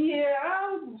go, yeah,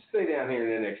 I'll stay down here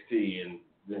in NXT and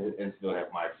still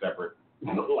have my separate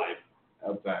life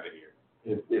outside of here,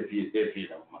 if you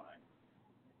don't mind.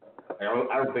 I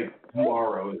don't think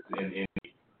tomorrow is in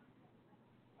any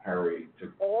hurry to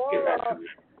get back to this.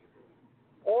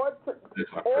 Or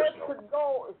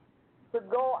to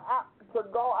go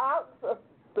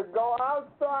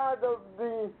outside of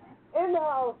the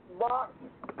in-house box.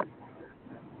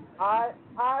 I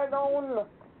don't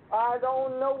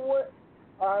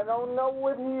know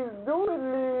what he's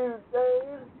doing these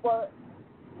days, but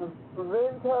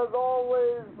Vince has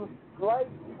always liked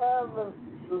having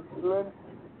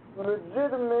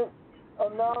legitimate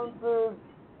announcers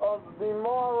of the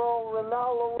Mauro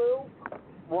Ranallo ilk.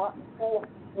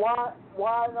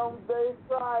 Why don't they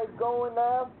try going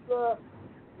after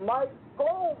Mike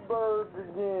Goldberg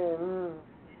again?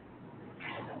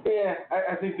 Yeah,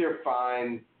 I think they're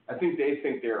fine. I think they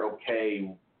think they're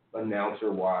okay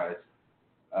announcer-wise.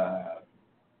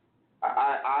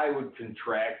 I would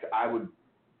contract. I would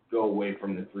go away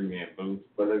from the three-man booth.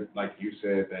 But like you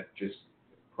said, that just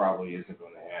probably isn't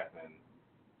going to happen.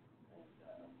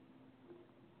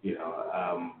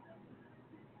 And,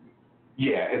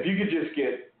 yeah, if you could just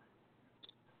get,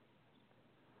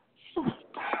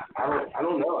 I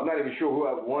don't know. I'm not even sure who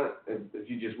I want. If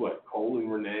you just, Cole and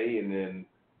Renee, and then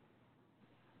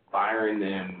Byron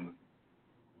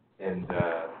and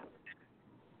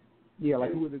yeah,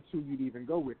 like who are the two you'd even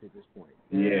go with at this point?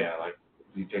 Yeah, like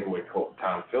do you take away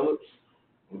Tom Phillips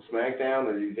from SmackDown,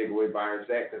 or do you take away Byron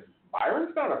Saxton? Because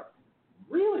Byron's not a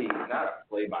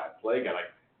play-by-play guy.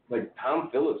 Like Tom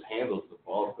Phillips handles the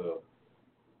bulk of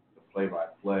the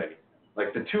play-by-play.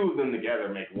 Like the two of them together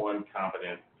make one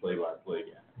competent play-by-play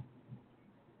guy.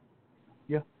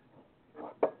 Yeah.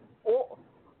 Or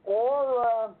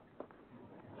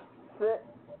since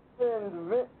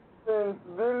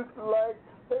Vince likes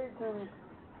taking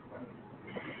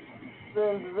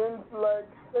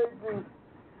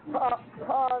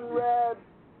Conrad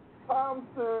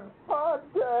Thompson's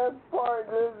podcast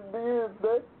partners these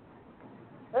days.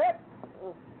 Heck,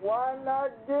 why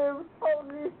not give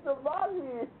Tony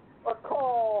Savali a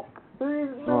call?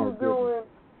 He's been doing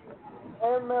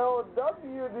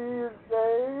MLW these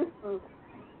days.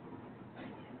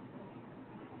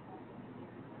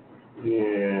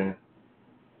 Yeah.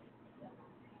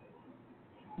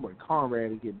 Boy,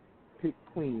 Conrad is getting picked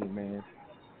clean, man.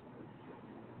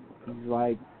 He's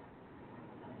like,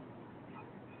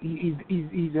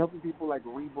 he's helping people like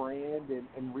rebrand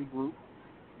and regroup,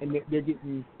 and they're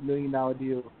getting $1 million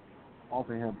deals off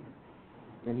of him.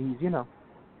 And he's, not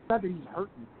that he's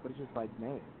hurting, but it's just like,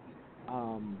 man,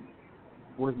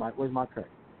 where's my cut?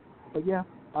 But yeah,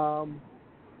 I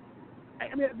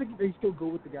mean, I think they still go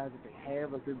with the guys that they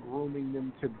have, like they're grooming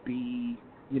them to be,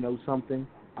 something.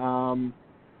 I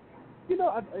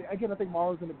think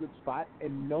Marlo's in a good spot,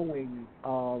 and knowing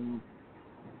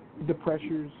the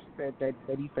pressures that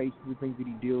he faces, the things that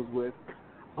he deals with,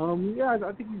 I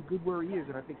think he's good where he is,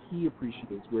 and I think he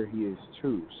appreciates where he is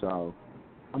too. So,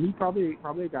 he's probably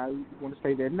a guy who want to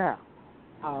stay there now.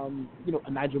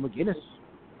 Nigel McGuinness,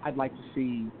 I'd like to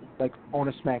see like on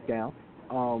a SmackDown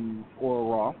or a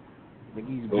Raw. I think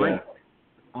he's great.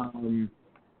 And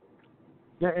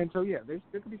so there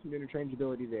could be some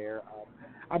interchangeability there.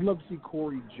 I'd love to see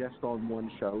Corey just on one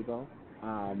show though.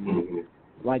 I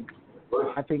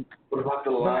think. What about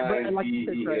the line like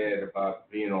he had about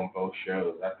being on both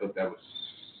shows? I thought that was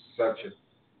such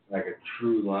a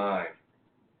true line.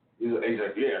 He's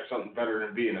like, yeah, something better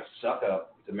than being a suck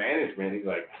up to management. He's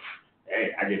like,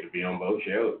 hey, I get to be on both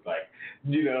shows.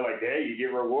 Hey, you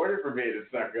get rewarded for being a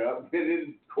suck up. And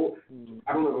then Cole,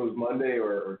 I don't know if it was Monday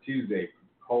or Tuesday,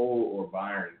 Cole or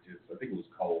Byron, I think it was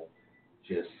Cole,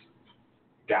 just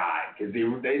died because they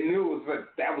knew it was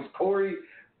that was Corey,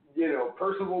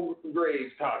 Percival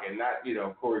Graves talking, not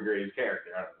Corey Graves'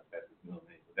 character. I don't know if that's his middle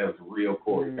name, but that was real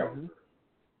Corey coming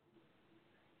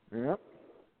through. Yep.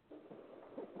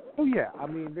 Oh yeah, I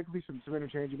mean there could be some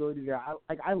interchangeability there.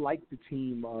 I like the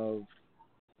team of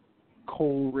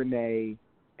Cole, Renee,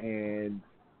 and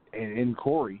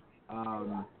Corey.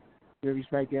 Every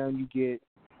SmackDown you get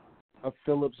a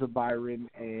Phillips, a Byron,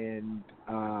 and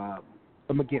a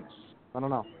McGuinness. I don't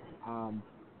know,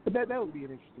 but that would be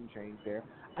an interesting change there.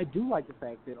 I do like the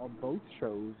fact that on both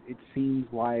shows it seems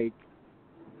like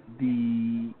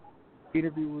the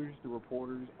interviewers, the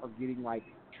reporters, are getting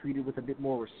treated with a bit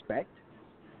more respect.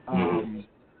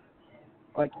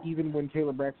 Even when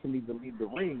Taylor Braxton needs to leave the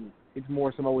ring, it's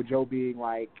more Samoa Joe being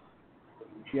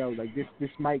this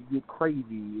might get crazy,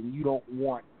 and you don't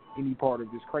want any part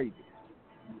of this crazy.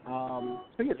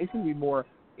 They seem to be more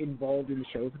involved in the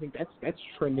shows. I think that's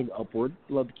trending upward.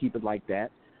 Love to keep it like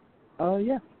that.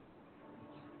 Yeah.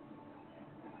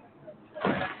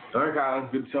 All right, Colin.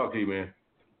 Good to talk to you, man.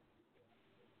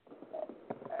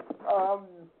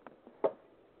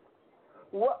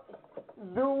 What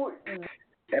do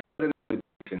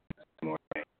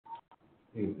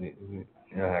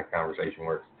how that conversation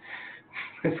works.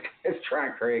 Let's try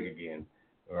Craig again,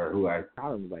 or who I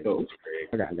was like, thought was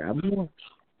Craig. I got more.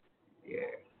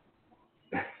 Yeah.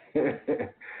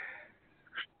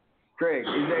 Craig,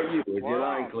 is that you? Is your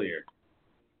line clear?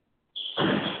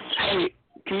 Hey,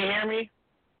 can you hear me?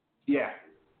 Yeah.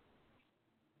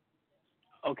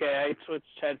 Okay, I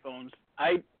switched headphones.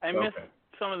 I missed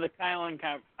some of the Kylan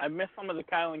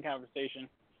conversation.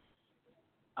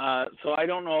 So I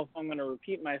don't know if I'm going to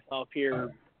repeat myself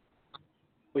here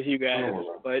with you guys,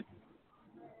 but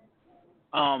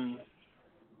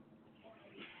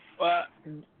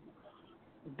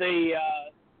the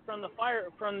from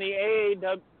the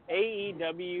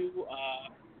AEW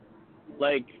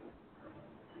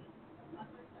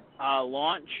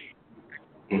launch.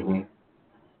 Mm-hmm.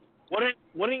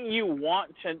 Wouldn't you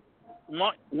want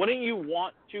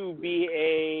to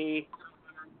be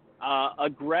a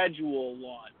gradual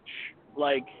launch?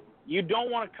 You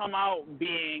don't want to come out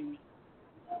being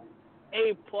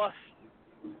A+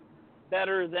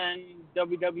 better than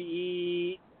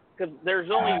WWE, because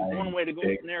there's only one way to go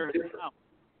from there.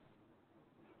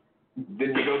 Then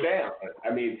you go down.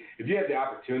 I mean, if you have the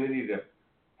opportunity to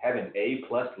have an A+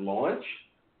 launch,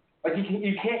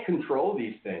 you can't control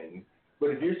these things. But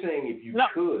if you're saying if you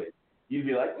could, you'd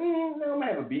be like, no, I'm gonna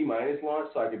have a B-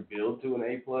 launch so I could build to an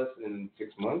A+ in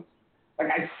 6 months.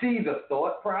 I see the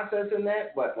thought process in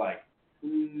that, but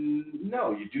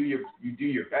no, you do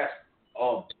your best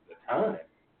all the time,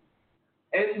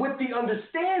 and with the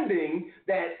understanding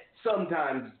that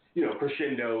sometimes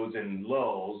crescendos and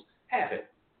lulls happen.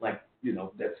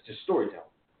 That's just storytelling.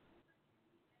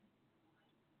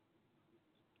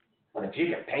 But if you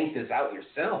can paint this out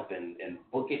yourself and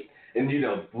book it, and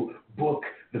book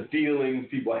the feelings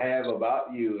people have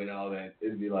about you and all that,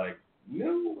 it'd be like,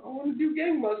 No, I want to do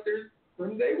gangbusters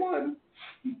from day one.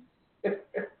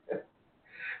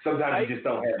 Sometimes you just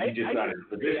don't have. You're just not in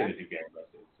a position to do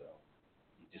gangbusters, so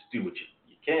you just do what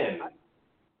you can.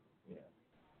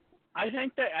 I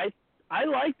think that I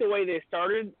like the way they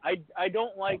started. I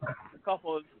don't like a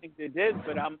couple of things they did,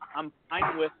 but I'm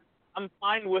fine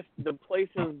with the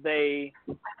places they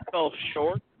fell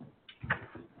short.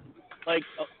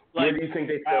 Where do you think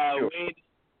they fell short?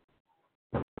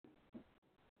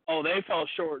 They fell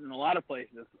short in a lot of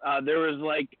places. There was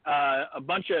a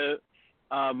bunch of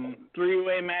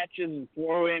 3-way matches and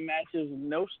 4-way matches,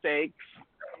 no stakes.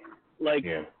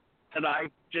 That I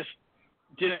just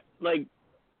didn't like.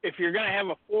 If you're gonna have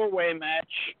a 4-way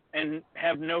match and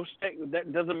have no stake,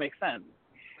 that doesn't make sense.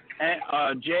 And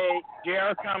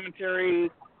JR commentary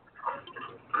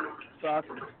sucked.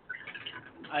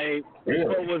 It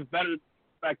was better than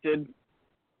expected.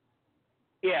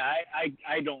 Yeah,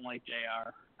 I don't like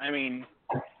JR. I mean,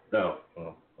 no.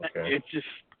 Oh, okay. It's just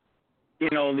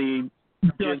he's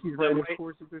ready of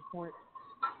course at this point.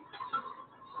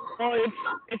 Well,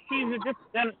 he's a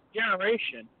different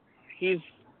generation. He's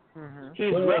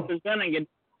representing a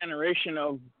generation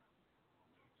of.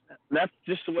 That's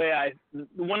just the way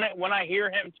when I hear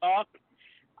him talk,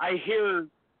 I hear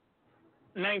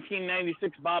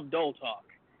 1996 Bob Dole talk.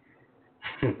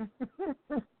 They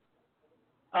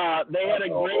had a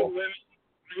great women's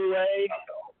three-way,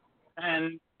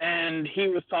 and he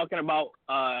was talking about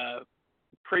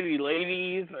pretty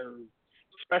ladies or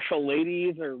special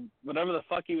ladies or whatever the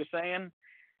fuck he was saying.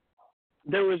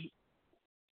 There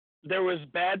was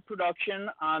bad production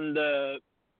on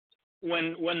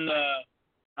when the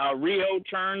Rio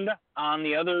turned on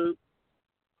the other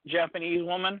Japanese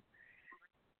woman.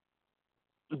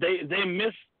 They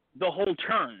missed the whole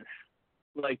turn,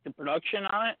 like the production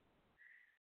on it.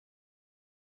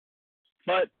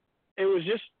 But it was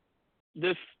just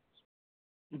this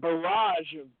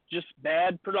barrage of just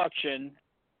bad production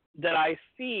that I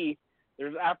see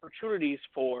there's opportunities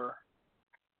for.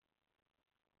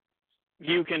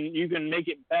 You can make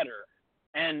it better.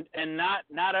 And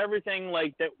not everything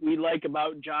like that we like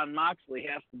about Jon Moxley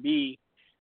has to be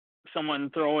someone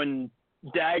throwing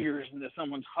daggers into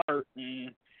someone's heart,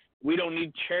 and we don't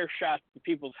need chair shots to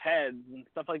people's heads and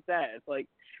stuff like that. It's like,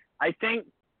 I think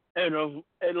it'll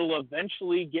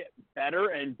eventually get better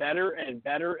and better and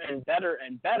better and better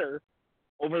and better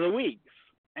over the weeks.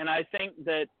 And I think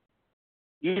that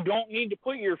you don't need to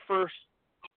put your first.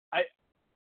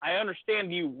 I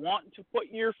understand you want to put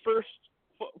your first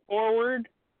foot forward,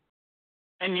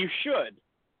 and you should,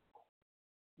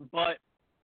 but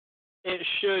it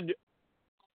should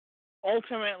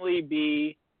ultimately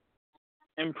be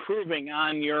improving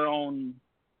on your own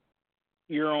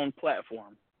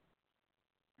platform.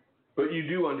 But you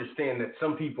do understand that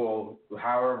some people,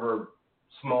 however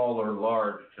small or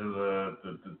large the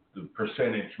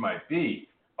percentage might be,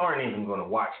 aren't even going to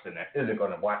watch isn't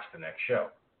going to watch the next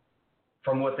show.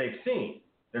 From what they've seen,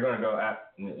 they're going to go, I'm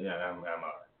all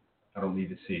right. I don't need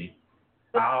to see.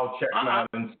 I'll check them out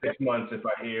in 6 months if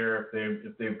I hear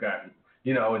if they've gotten,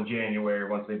 in January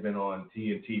once they've been on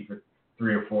TNT for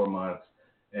 3 or 4 months.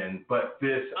 But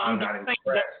this, I'm not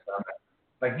impressed.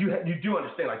 You do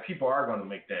understand, people are going to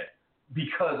make that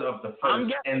because of the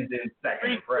first and then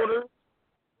second impression.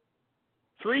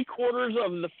 3/4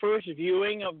 of the first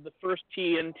viewing of the first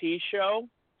TNT show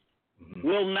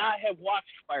will not have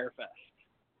watched Fyre Fest.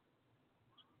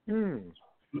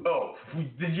 Oh,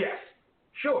 yes,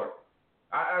 sure.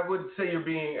 I would say you're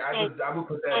being. I would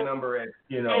put that number at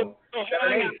So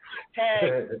having a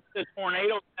tag, the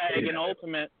tornado tag in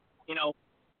Ultimate,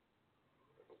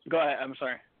 Go ahead. I'm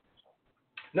sorry.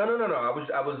 No.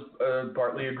 I was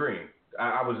partly agreeing.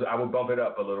 I would bump it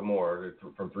up a little more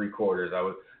from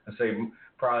 3/4. I'd say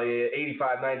probably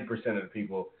 85-90% of the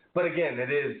people. But again,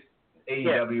 it is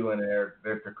AEW and their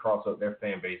crossover, their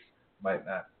fan base might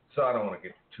not. So I don't want to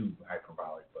get too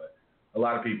hyperbolic, but a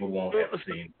lot of people won't have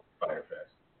seen Fyre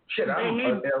Fest. Shit, I'm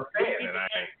a fan and I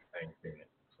ain't seen it.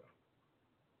 So.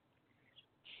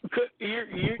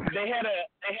 They had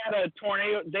a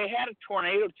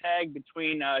tornado tag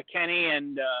between Kenny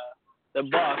and the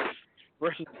Bucks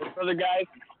versus the other guys,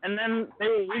 and then they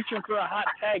were reaching for a hot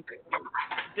tag. It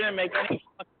didn't make any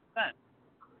fucking sense.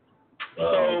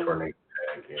 Tornado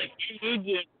tag, yeah. You need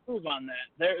to improve on that.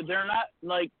 They're not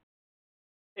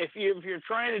if you're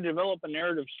trying to develop a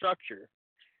narrative structure,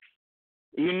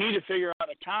 you need to figure out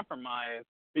a compromise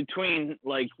between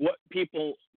what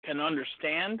people can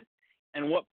understand and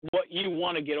what you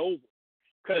want to get over.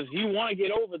 Because you want to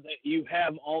get over that you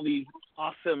have all these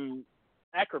awesome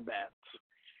acrobats,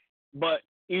 but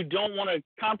you don't want to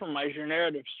compromise your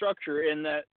narrative structure in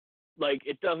that like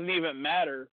it doesn't even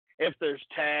matter if there's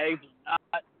tags or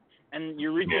not, and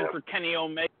you're reaching for Kenny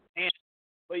Omega's hand,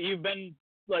 but you've been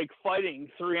like fighting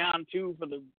 3-on-2 for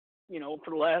the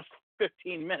for the last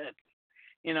 15 minutes,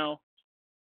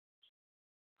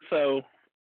 so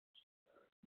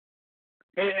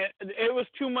it was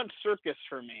too much circus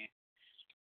for me.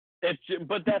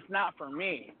 But that's not for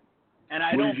me, and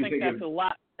I don't think that's a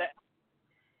lot.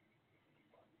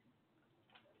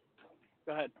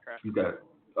 Go ahead, Chris. You got it.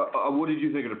 What did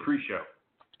you think of the pre-show?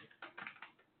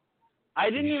 I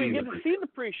didn't even get to see the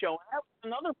pre-show. And that was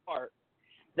another part.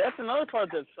 That's another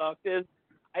part that sucked is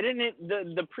I didn't.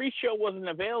 The pre-show wasn't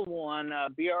available on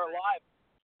BR Live.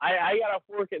 I got off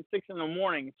work at 6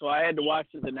 a.m, so I had to watch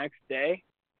it the next day.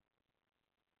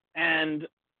 And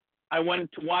I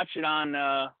went to watch it on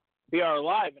BR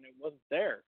Live, and it wasn't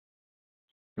there.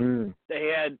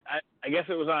 They had, I guess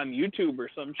it was on YouTube or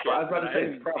some shit. Well, I was about to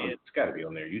say, it's got to be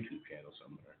on their YouTube channel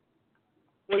somewhere.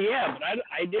 Well, yeah, but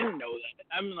I didn't know that.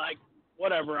 I'm like,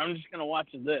 whatever, I'm just going to watch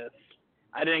this.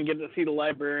 I didn't get to see the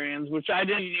Librarians, which I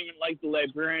didn't even like the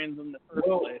Librarians in the first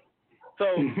place. So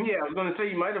yeah, I was going to say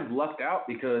you might have lucked out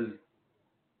because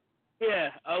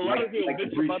a lot of people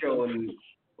bitch about the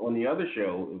on the other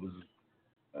show, it was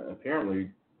apparently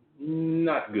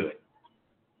not good.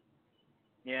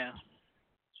 Yeah.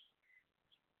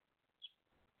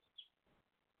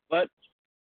 But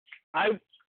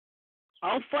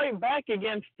I'll fight back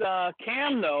against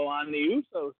Cam, though, on the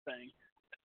Usos thing.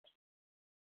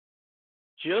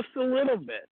 Just a little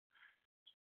bit.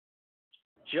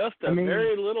 Just a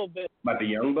very little bit. About the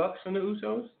Young Bucks and the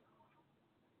Usos?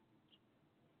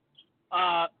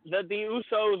 That the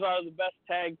Usos are the best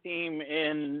tag team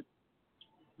in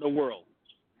the world.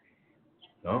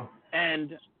 No.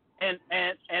 And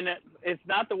it's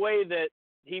not the way that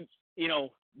that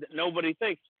nobody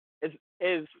thinks.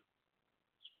 Is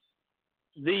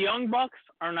the Young Bucks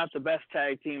are not the best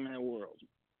tag team in the world.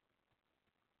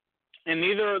 And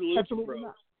neither are the Lucha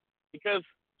Bros. Because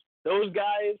those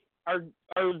guys are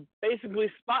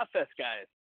basically spot fest guys.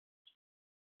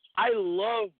 I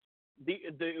love the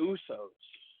Usos.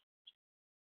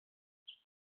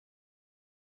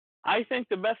 I think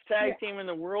the best tag team in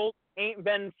the world ain't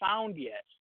been found yet.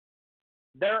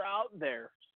 They're out there.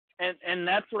 And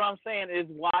that's what I'm saying is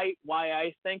why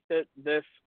I think that this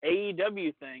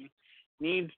AEW thing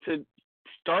needs to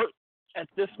start at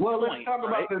this point. Well, let's talk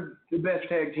about the best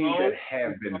tag teams that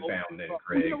have been found then,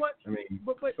 Craig. You know what? I mean,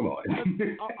 but come on.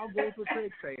 I'll go with what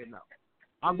Craig's saying now.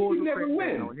 I'll go with what Craig's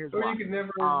saying now, and here's why. You can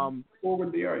never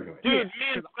forward the argument. Dude,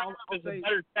 man, is a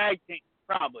better tag team,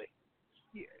 probably.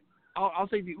 Yeah, I'll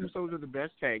say the Usos are the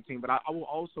best tag team, but I will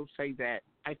also say that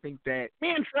I think that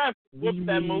me and Travis whooped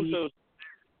them Usos.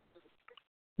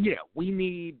 Yeah, we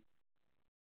need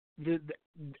the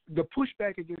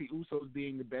pushback against the Usos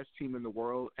being the best team in the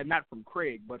world, and not from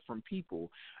Craig, but from people,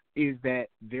 is that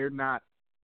they're not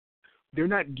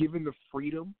given the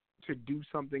freedom to do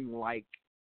something like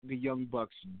the Young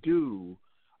Bucks do,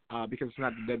 because it's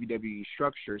not the WWE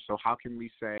structure. So how can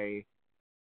we say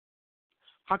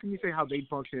how they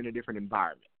function in a different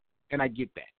environment? And I get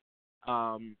that.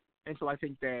 And so I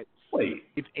think that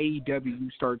if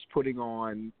AEW starts putting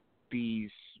on these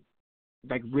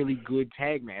like really good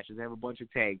tag matches, they have a bunch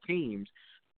of tag teams,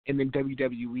 and then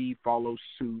WWE follows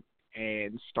suit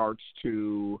and starts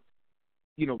to,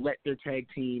 let their tag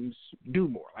teams do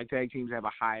more. Like tag teams have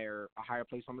a higher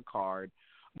place on the card,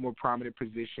 a more prominent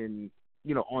position,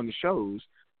 on the shows.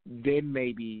 Then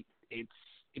maybe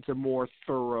it's a more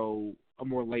thorough, a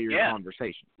more layered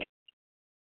conversation.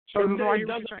 So it doesn't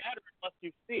matter unless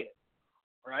you see it,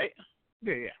 right?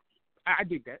 Yeah. I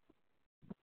dig that.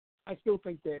 I still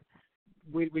think that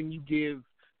when you give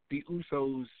the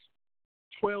Usos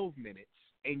 12 minutes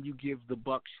and you give the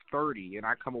Bucks 30, and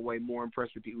I come away more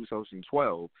impressed with the Usos in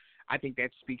 12, I think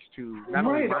that speaks to not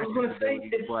only my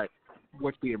sensibilities, but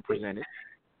what's being presented.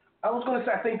 I was going to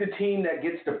say, I think the team that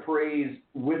gets the praise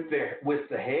with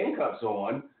the handcuffs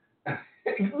on wins.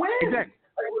 Exactly.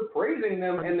 Like, we're praising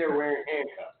them and they're wearing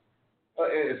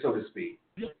handcuffs, so to speak.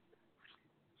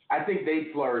 I think they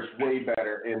flourish way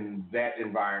better in that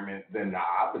environment than the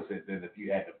opposite, than if you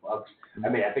had the Bucks. I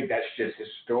mean, I think that's just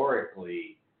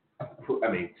historically. I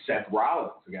mean, Seth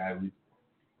Rollins, the guy who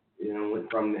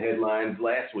went from the headlines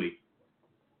last week,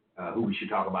 who we should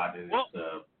talk about in his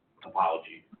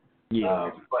apology. Yeah,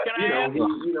 but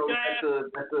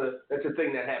that's a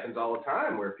thing that happens all the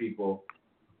time where people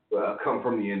come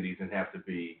from the indies and have to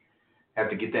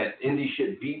get that indie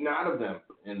shit beaten out of them,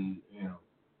 and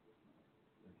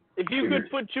If you could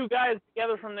put two guys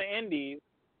together from the indies,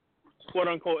 quote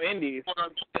unquote indies,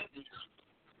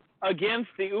 against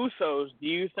the Usos, do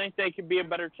you think they could be a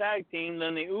better tag team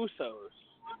than the Usos?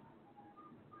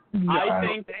 No, I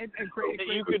think and Craig, that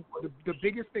you could. The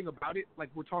biggest thing about it, like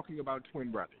we're talking about twin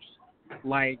brothers,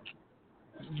 like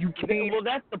you can't. Well,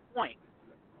 that's the point.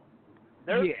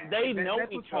 They know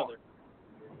each other.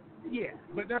 Yeah,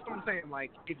 but that's what I'm saying.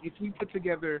 Like, if we put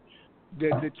together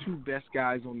the two best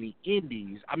guys on the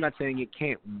Indies, I'm not saying it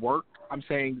can't work. I'm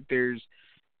saying that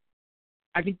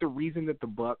I think the reason that the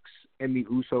Bucks and the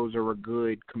Usos are a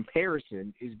good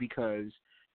comparison is because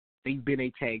they've been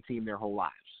a tag team their whole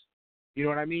lives. You know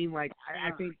what I mean? Like,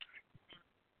 I think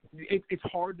it's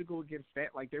hard to go against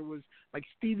that. Like, there was, like,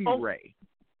 Stevie Ray,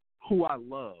 who I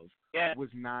love, was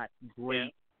not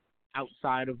great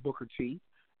outside of Booker T,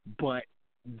 but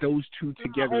those two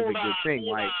together is a good thing.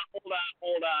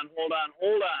 Hold on.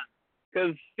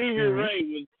 Because Stevie Ray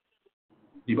was.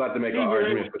 You about to make an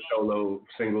argument for solo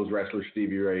singles wrestler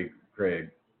Stevie Ray,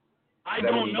 Craig? I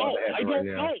don't know.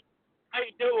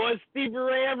 Was Stevie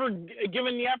Ray ever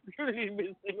given the opportunity to be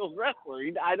a singles wrestler?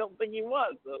 I don't think he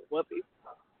was. Was he?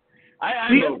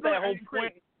 I missed that whole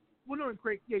point. Well, no,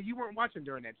 Craig, you weren't watching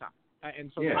during that time.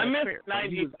 And so I missed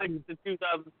 96 to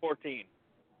 2014.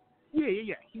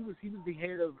 Yeah. He was the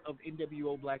head of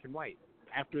NWO Black and White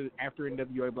after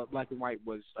NWO Black and White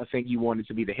was a thing he wanted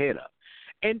to be the head of,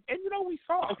 and we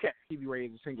saw Stevie Ray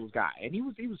as a singles guy, and he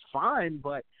was fine,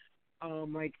 but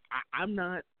I'm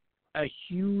not a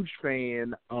huge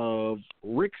fan of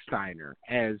Rick Steiner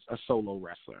as a solo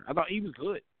wrestler. I thought he was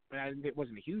good, but I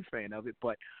wasn't a huge fan of it.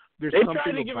 But there's something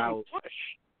tried to give about him a push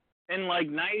in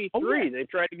 '93. They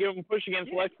tried to give him a push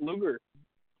against Lex Luger.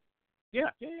 Yeah,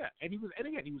 and he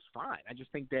was fine. I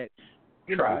just think that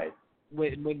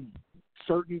when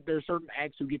there's certain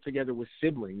acts who get together with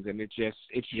siblings, and it's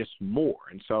just more.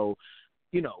 And so,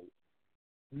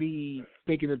 me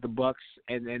thinking that the Bucks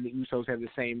and the Usos have the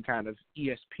same kind of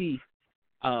ESP,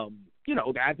 I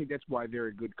think that's why they're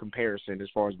a good comparison as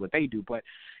far as what they do. But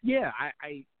yeah,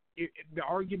 the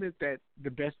argument that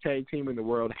the best tag team in the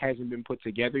world hasn't been put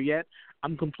together yet,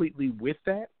 I'm completely with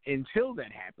that until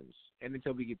that happens. And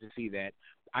until we get to see that,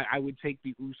 I would take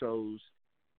the Usos.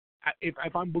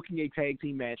 If I'm booking a tag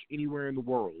team match anywhere in the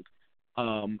world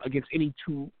against any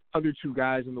other two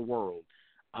guys in the world,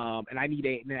 and I need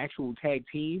an actual tag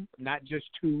team, not just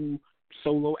two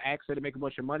solo acts that make a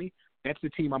bunch of money, that's the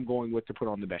team I'm going with to put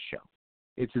on the best show.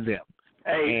 It's them.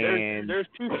 Hey, there's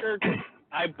two shirts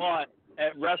I bought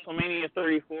at WrestleMania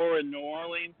 34 in New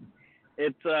Orleans.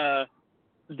 It's the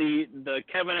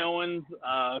Kevin Owens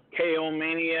KO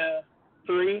Mania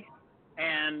 3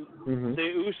 and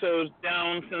the Usos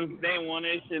down since day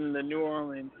one-ish in the New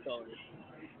Orleans colors.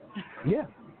 Yeah.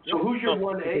 So who's your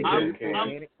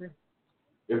 1A?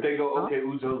 If they go,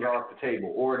 Usos are off the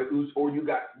table, or you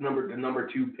got the number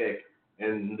 2 pick,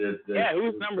 and the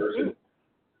who's number 2?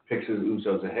 Picks the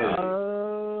Usos ahead.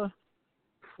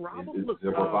 Probably. Is it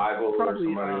Revival or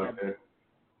somebody like that?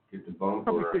 Get the bump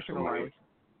probably or Fish and somebody? O'Reilly.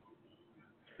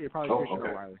 Yeah, probably Fish and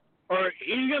O'Reilly. Or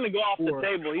he's gonna go off the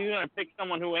table. He's gonna pick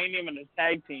someone who ain't even a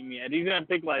tag team yet. He's gonna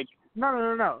pick like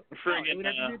no. Friggin' It would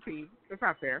have to be a team. That's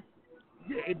not fair.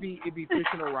 Yeah, it'd be Fish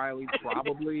and O'Reilly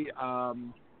probably.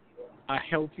 A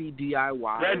healthy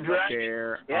DIY Red Dragon.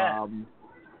 there. Yeah.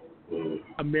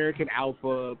 American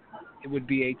Alpha. It would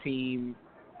be a team.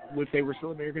 If they were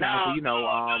still American Alpha, No.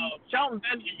 Shelton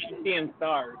Benjamin seeing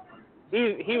stars.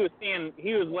 He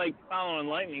was like following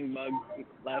lightning bugs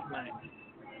last night.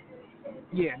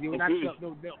 Yeah, the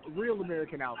real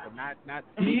American Alpha, not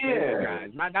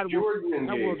guys, not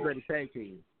world's greatest tag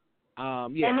team.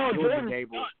 Jordan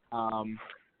Gable.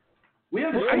 We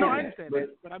have I understand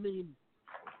that, but I mean,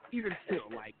 even still,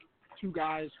 like two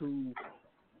guys who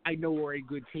I know are a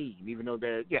good team, even though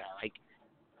they're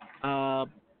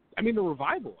I mean, the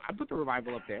Revival. I put the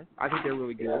Revival up there. I think they're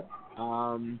really good.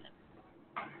 And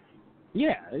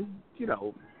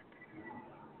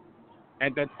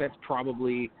that's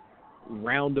probably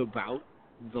roundabout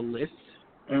the list.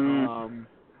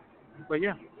 But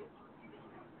yeah,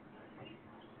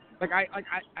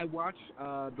 I watch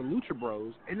the Lucha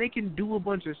Bros, and they can do a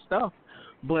bunch of stuff,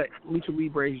 but Lucha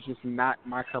Libre is just not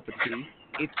my cup of tea.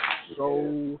 It's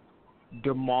so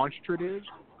demonstrative,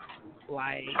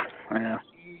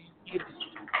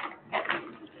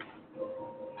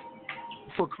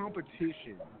 for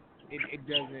competition, it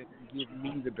doesn't give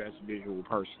me the best visual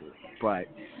personally. But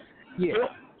yeah,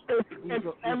 if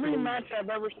every match I've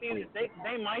ever seen,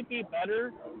 they might be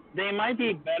better. They might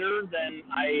be better than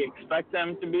I expect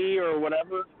them to be, or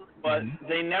whatever. But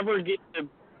they never get to.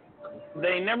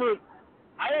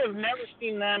 I have never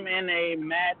seen them in a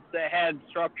match that had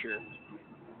structure.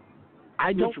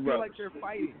 I don't feel like they're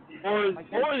fighting. Or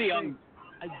the Young.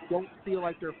 I don't feel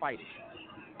like they're fighting.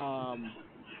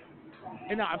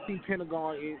 And now I've seen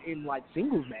Pentagon in like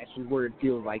singles matches where it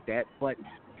feels like that, but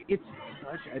it's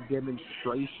such a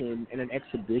demonstration and an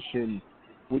exhibition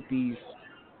with these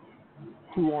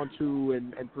 2-on-2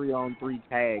 and 3-on-3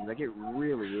 tags. Like, it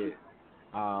really is.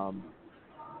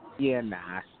 Yeah,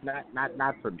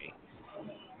 not for me.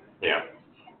 Yeah.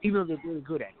 Even though they're really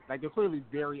good at it. Like, they're clearly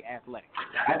very athletic.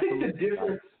 I think the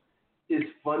difference is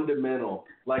fundamental.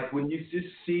 Like, when you just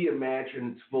see a match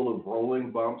and it's full of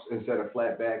rolling bumps instead of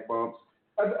flat back bumps,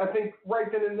 I think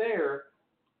right then and there,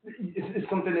 it's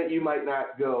something that you might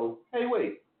not go, hey,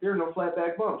 wait, there are no flat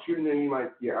back bumps. You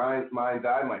might, your mind's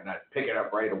eye might not pick it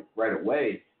up right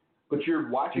away, but you're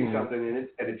watching something and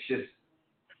it's just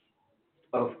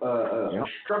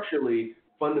structurally,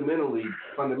 fundamentally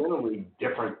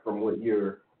different from what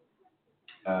you're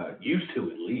used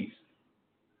to, at least.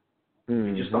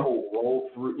 Just the whole roll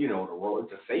through, the roll.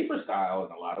 It's a safer style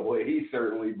in a lot of ways,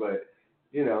 certainly, but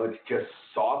it's just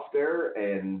softer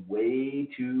and way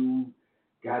too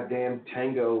goddamn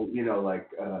tango,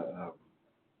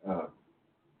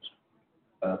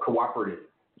 cooperative.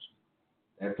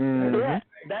 That's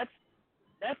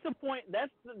the point.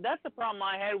 That's the problem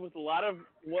I had with a lot of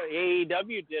what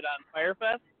AEW did on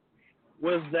Firefest,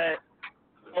 was that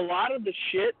a lot of the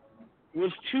shit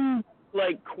was too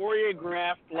like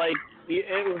choreographed. Like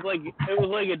it was like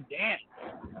a dance.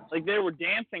 Like they were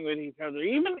dancing with each other.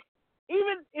 Even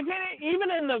in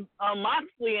the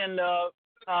Moxley and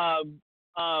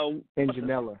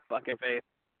Janela. Fucking face.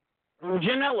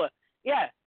 Janela. Yeah.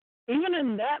 Even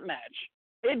in that match,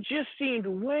 it just seemed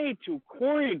way too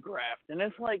choreographed, and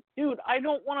it's like, dude, I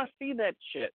don't want to see that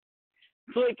shit.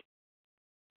 It's like,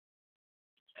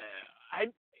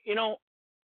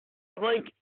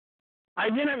 I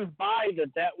didn't buy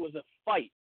that was a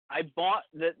fight. I bought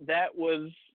that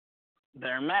was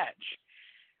their match.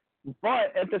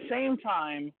 But at the same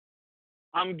time,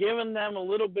 I'm giving them a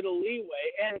little bit of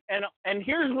leeway. And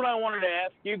here's what I wanted to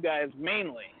ask you guys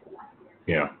mainly.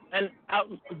 Yeah. And I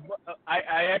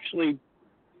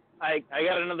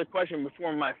got another question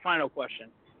before my final question.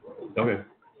 Okay.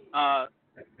 I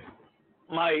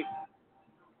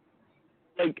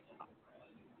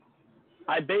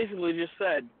basically just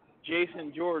said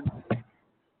Jason Jordan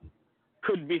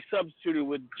could be substituted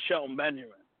with Shelton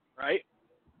Benjamin, right?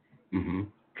 Mm-hmm.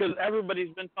 Because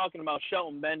everybody's been talking about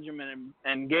Shelton Benjamin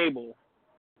and Gable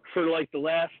for like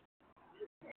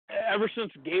ever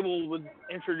since Gable was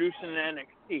introduced in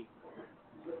NXT.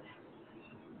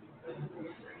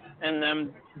 And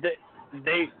then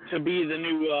they to be the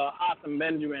new Hatham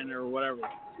Benjamin or whatever.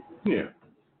 Yeah.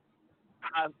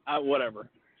 Whatever.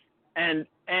 And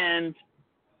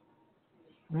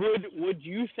would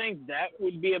you think that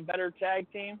would be a better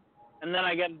tag team? And then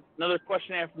I got another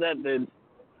question after that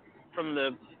from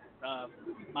the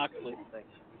Moxley thing.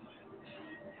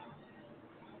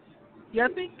 Yeah,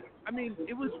 I mean,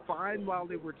 it was fine while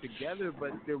they were together,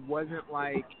 but there wasn't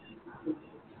like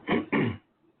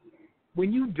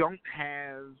when you don't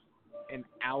have an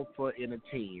alpha in a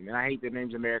team, and I hate the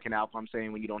name's American Alpha, I'm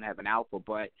saying when you don't have an alpha,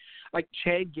 but like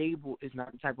Chad Gable is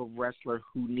not the type of wrestler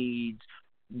who needs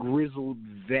grizzled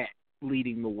vet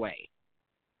leading the way.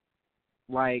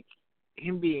 Like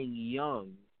him being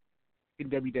young in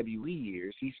WWE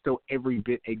years, he's still every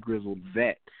bit a grizzled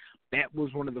vet. That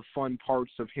was one of the fun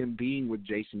parts of him being with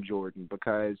Jason Jordan,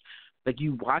 because like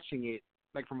you watching it,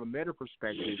 like from a meta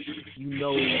perspective,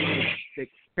 that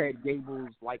Chad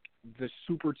Gable's like the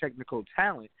super technical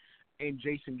talent, and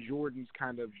Jason Jordan's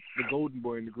kind of the golden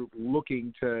boy in the group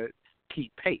looking to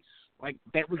keep pace. Like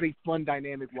that was a fun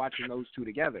dynamic watching those two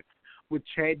together. With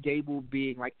Chad Gable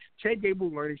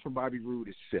learning from Bobby Roode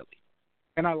is silly,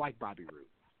 and I like Bobby Roode.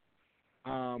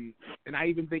 And I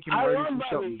even think him learning from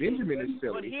Shelton Benjamin is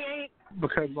silly,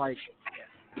 because like,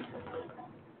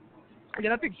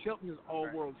 again, I think Shelton is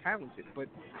all-world talented, but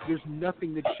there's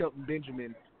nothing that Shelton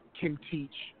Benjamin can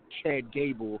teach Chad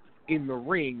Gable in the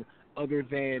ring other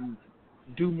than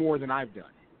do more than I've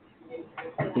done.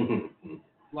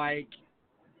 Like,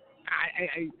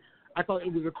 I thought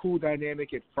it was a cool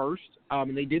dynamic at first,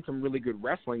 and they did some really good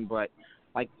wrestling, but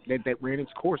like that ran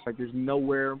its course. Like, there's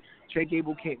nowhere Chad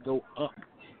Gable can't go up,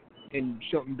 and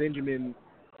Shelton Benjamin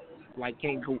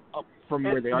can't go up from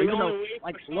where they are. Even though,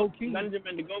 low key,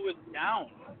 Benjamin to go is down.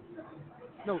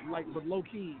 No, but low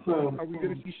key, are we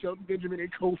going to see Shelton Benjamin and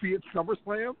Kofi at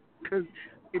SummerSlam? Because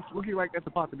it's looking like that's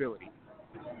a possibility.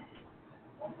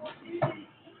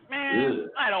 Man,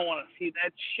 I don't want to see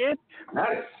that shit.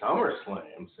 Not at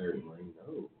SummerSlam, certainly,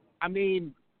 no. I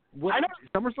mean,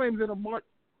 SummerSlam's in a month.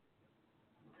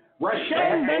 Right,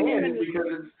 Shelton Benjamin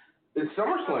because it's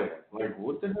SummerSlam. Like,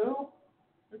 what the hell?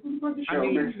 What the show?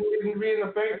 They're going to be in the main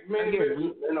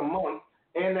event in a month,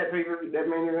 and that main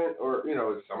event, or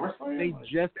SummerSlam. They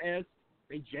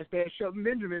just asked Shelton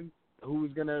Benjamin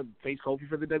who's gonna face Kofi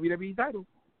for the WWE title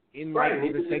in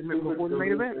the segment before the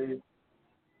main event.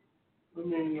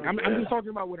 I'm just talking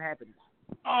about what happened.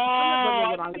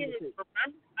 Oh, I didn't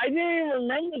even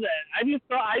remember that.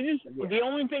 The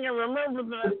only thing I remember from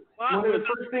that one of the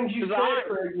first things you said,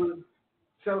 Craig, was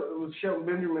Shelton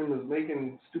Benjamin was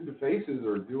making stupid faces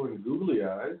or doing googly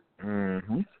eyes.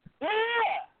 Mm-hmm. Yeah,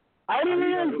 I didn't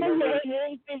even think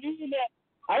that.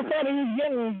 I thought he was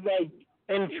getting like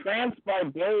entranced by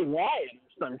Bray Wyatt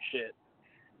or some shit.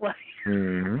 Like,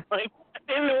 like I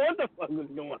didn't know what the fuck was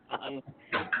going on.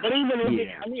 But even if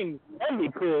I mean, that'd be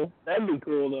cool. That'd be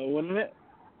cool though, wouldn't it?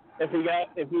 If he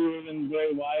was in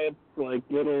Bray Wyatt's like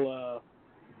little,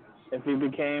 if he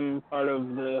became part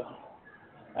of the,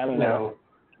 I don't know.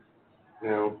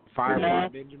 No. Firefly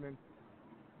Benjamin.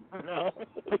 No.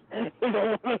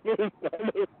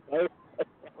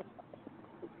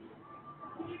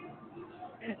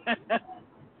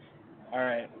 All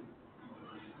right.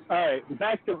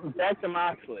 Back to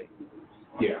Moxley.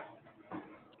 Yeah.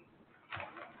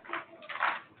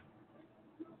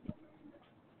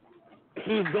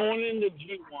 He's going into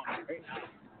G1 right now.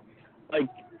 Like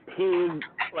he's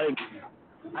like,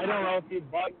 I don't know if you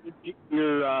bought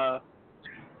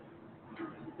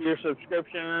your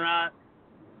subscription or not.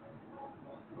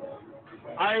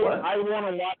 I want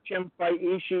to watch him fight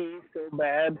Ishii so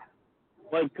bad,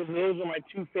 like, because those are my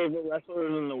two favorite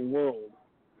wrestlers in the world.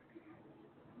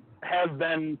 Have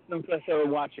been since I started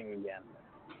watching again.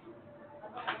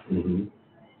 Mm-hmm.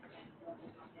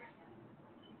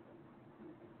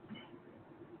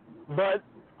 But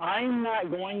I'm not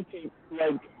going to,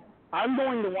 like, I'm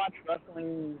going to watch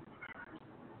wrestling.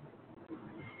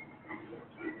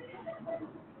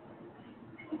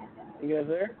 You guys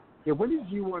there? Yeah, when does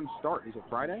G1 start? Is it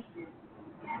Friday?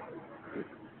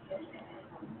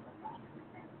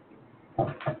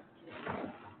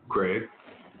 Craig?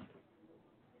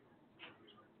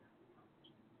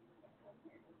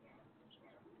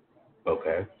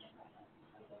 Okay.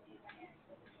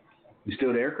 You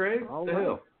still there, Craig? Oh, what the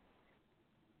hell?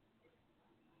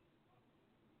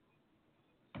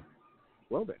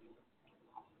 Well then.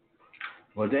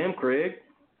 Well, damn, Craig.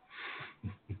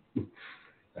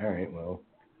 All right, well,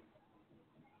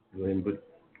 go ahead and put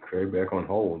Craig back on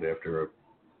hold after a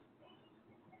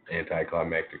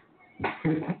anticlimactic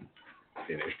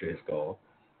finish to his call.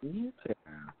 Yeah.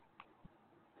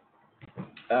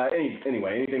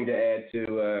 Anyway, anything to add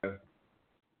to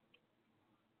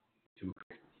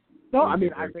No, I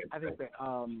mean, I think that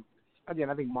again,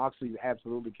 I think Moxley's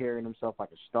absolutely carrying himself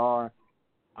like a star.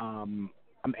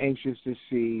 I'm anxious to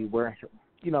see where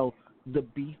the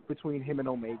beef between him and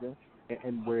Omega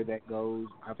and where that goes.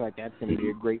 I feel like that's going to be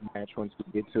a great match once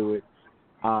we get to it.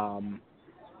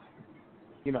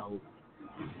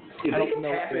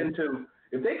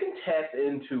 If they can tap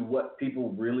into what the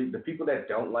people that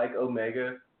don't like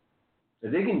Omega,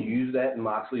 if they can use that in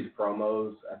Moxley's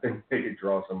promos, I think they could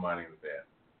draw some money with that.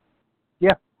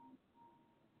 Yeah.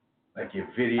 Like your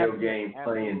video game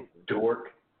playing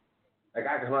dork. Like,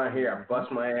 I come out here, I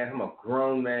bust my ass, I'm a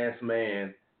grown-ass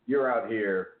man. You're out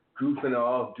here goofing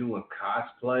off, doing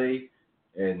cosplay,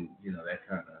 and,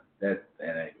 that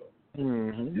angle.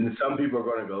 Mm-hmm. And some people are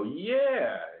going to go,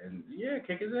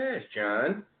 kick his ass,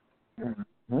 John.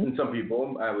 Mm-hmm. And some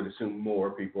people, I would assume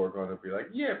more people are going to be like,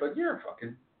 yeah, but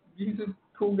he's a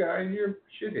cool guy, and you're a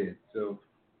shithead. So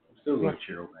I'm still going to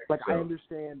cheer him back. Like, so I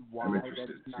understand why I'm interested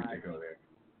that's to see not. they go there.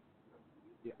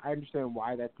 Yeah, I understand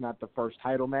why that's not the first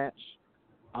title match.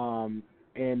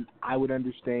 And I would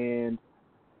understand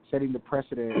setting the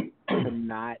precedent to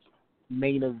not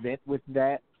main event with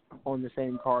that on the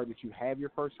same card that you have your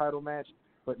first title match.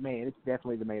 But, man, it's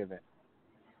definitely the main event.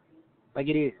 Like,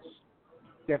 it is.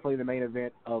 Definitely the main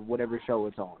event of whatever show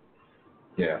it's on.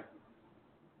 Yeah.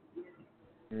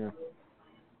 Yeah.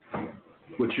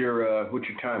 What's your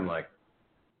time like?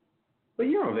 But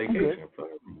you're on vacation.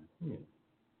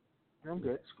 I'm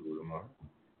good. School tomorrow.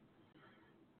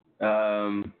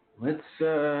 Let's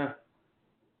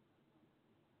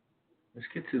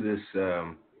get to this.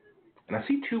 And I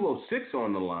see 206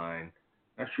 on the line.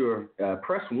 Not sure.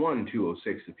 Press 1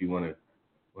 206 if you want to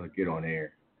get on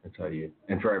air. That's how you.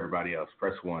 And for everybody else,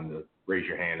 press 1 to raise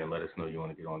your hand and let us know you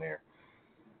want to get on air.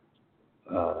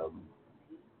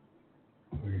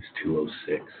 Where's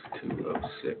 206?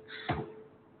 206.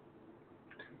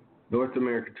 North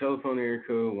America telephone area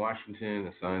code,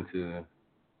 Washington, assigned to.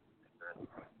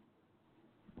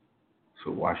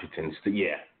 So Washington,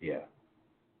 yeah.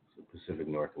 So Pacific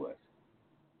Northwest.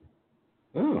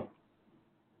 Oh.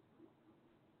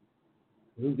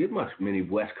 We don't get much many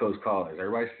West Coast callers.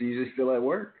 Everybody's usually still at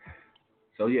work.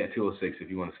 So, yeah, 206 if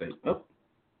you want to say, oh,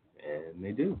 and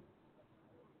they do.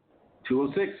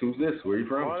 206, who's this? Where are you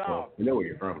from? So, we know where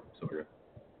you're from, sort of.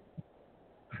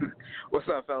 What's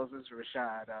up, fellas? This is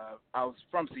Rashad. I was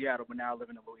from Seattle, but now I live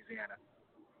in Louisiana.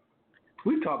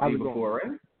 We've talked to you before,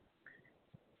 right?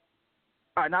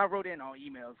 Now I wrote in on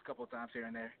emails a couple of times here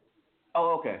and there.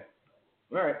 Oh, okay.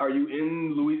 All right. Are you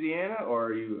in Louisiana, or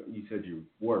are you said you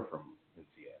were from in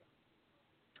Seattle?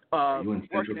 Are you in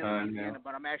Central Time Louisiana, now?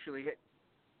 But I'm actually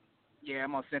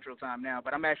I'm on Central Time now,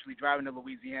 but I'm actually driving to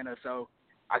Louisiana, so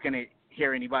I couldn't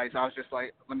hear anybody. So I was just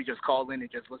like, let me just call in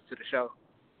and just listen to the show.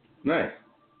 Nice.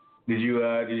 Did you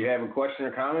have a question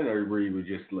or comment, or were you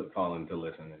just calling to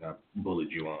listen and I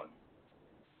bullied you on?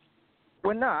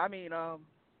 Well, no, I mean, I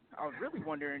was really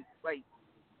wondering, like,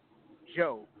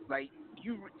 Joe, like,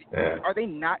 are they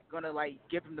not gonna like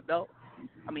give him the belt?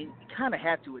 I mean, you kind of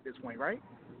have to at this point, right?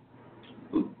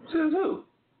 Says who?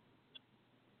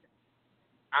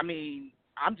 I mean,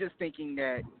 I'm just thinking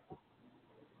that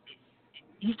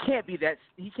he can't be that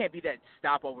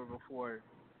stopover before,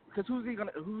 because who's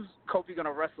Kofi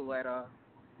gonna wrestle at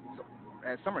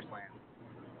SummerSlam?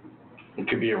 It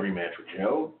could be a rematch with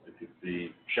Joe. It could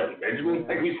be Shelton Benjamin,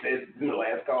 like we said in the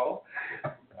last call.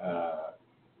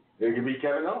 It could be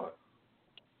Kevin Owens.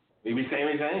 It could be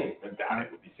Sami Zayn. I doubt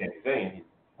it would be Sami Zayn.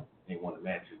 He won a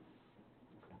match in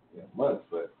months,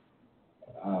 but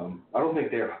I don't think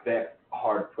they're that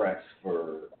hard pressed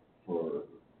for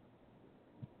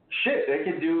shit. They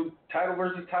could do title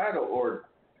versus title or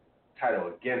title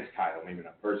against title, maybe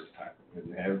not versus title,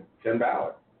 and have Finn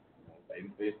Balor.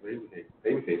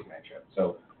 Babyface matchup. So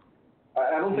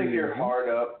I don't think they're hard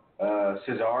up.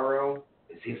 Cesaro,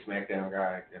 is he a SmackDown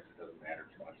guy? I guess it doesn't matter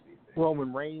too much these days.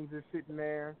 Roman Reigns is sitting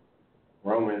there.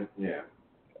 Roman, yeah.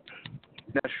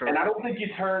 That's true. And I don't think you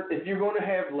turn if you're going to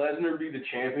have Lesnar be the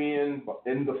champion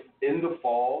in the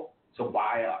fall. So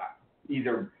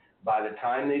either by the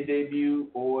time they debut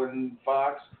on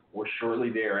Fox or shortly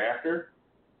thereafter,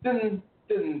 then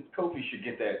Kofi should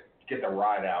get the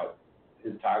ride out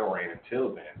his title reign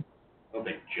until then. I don't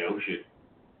think Joe should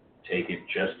take it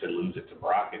just to lose it to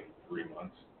Brock in 3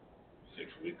 months,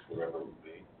 6 weeks, whatever it would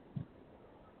be.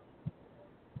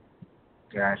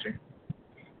 Gotcha.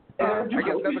 I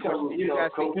guess another question.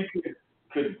 Kofi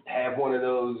could have one of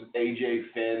those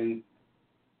AJ Finn,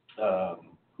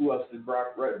 who else did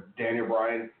Brock? Daniel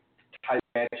Bryan type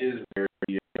matches where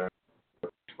he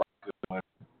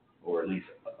or at least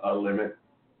a limit.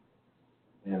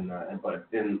 But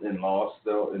in loss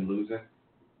though, in losing,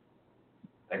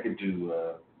 that could do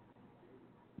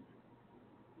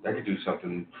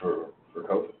something for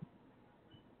Kofi.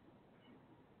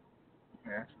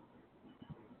 Yeah.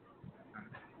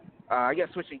 I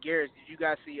guess switching gears. Did you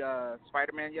guys see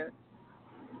Spider-Man yet?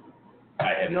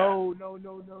 I have No.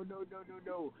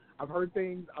 I've heard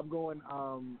things. I'm going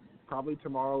probably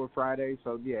tomorrow or Friday.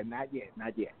 So yeah, not yet.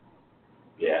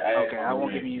 Yeah. I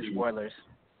won't give you spoilers.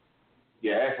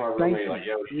 Yeah, I asked my roommate, like,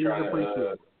 yo, you trying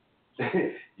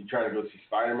to go see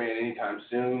Spider-Man anytime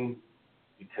soon?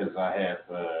 Because I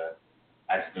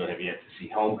still have yet to see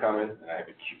Homecoming, and I have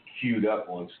it queued up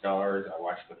on Stars. I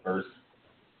watched the first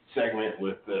segment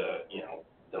with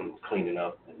them cleaning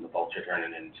up and the Vulture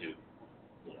turning into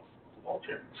the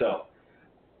Vulture. So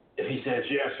if he says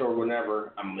yes or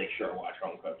whenever, I'm gonna make sure I watch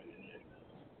Homecoming.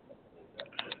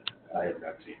 I have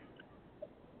not seen it.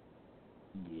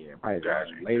 Yeah, probably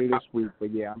later this week.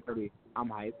 But yeah, I'm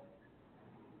hyped.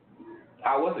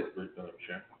 How was it,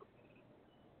 Sure?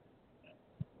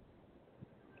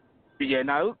 Yeah,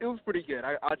 no, it was pretty good.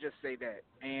 I'll just say that.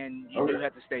 And you do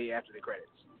have to stay after the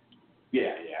credits.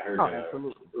 Yeah, I heard.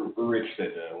 Absolutely. Rich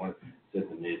said the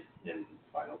mid and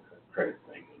final credit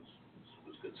thing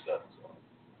was good stuff. So.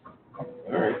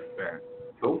 All right. Yeah.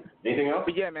 Cool. Anything else?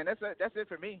 But yeah, man, that's it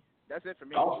for me.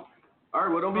 Awesome. All right,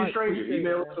 well, don't be a stranger.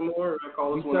 Email us some more or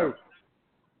call us whenever.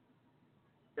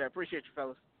 Yeah, appreciate you,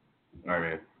 fellas. All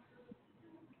right, man.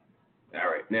 All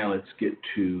right, now let's get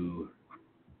to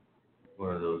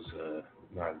one of those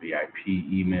non-VIP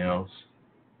emails.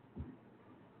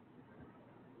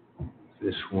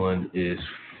 This one is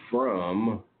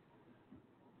from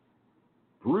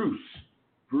Bruce.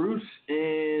 Bruce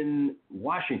in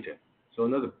Washington. So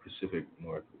another Pacific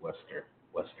Northwesterner.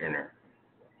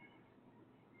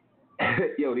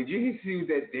 Yo, did you see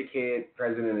that dickhead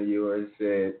president of yours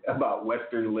said about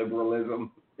Western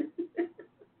liberalism?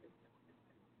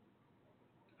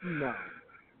 No.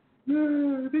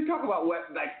 They talk about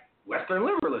Western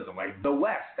liberalism, like the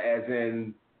West, as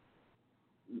in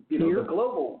the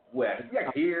global West. Yeah,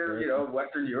 here,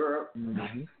 Western Europe.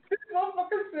 Mm-hmm. This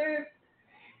motherfucker said,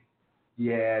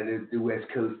 Yeah, the West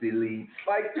Coast elites.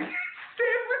 Like San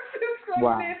Francisco,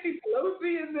 Wow. Nancy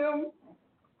Pelosi and them.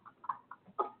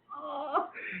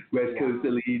 West Coast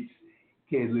elites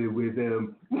can't live with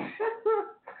them. Like,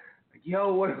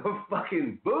 yo, what a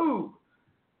fucking boob.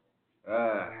 All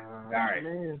right.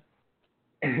 Man.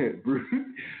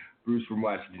 Bruce from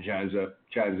Washington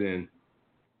chimes in.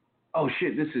 Oh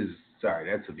shit, that's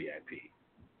a VIP.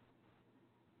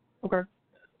 Okay.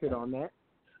 Good on that.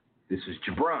 This is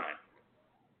Jabron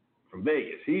from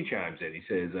Vegas. He chimes in. He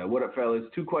says, what up, fellas?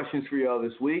 2 questions for y'all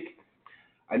this week.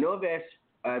 I know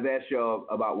I've asked y'all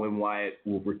about when Wyatt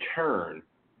will return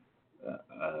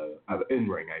in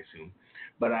ring, I assume.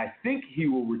 But I think he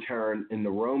will return in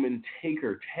the Roman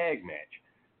Taker tag match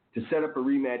to set up a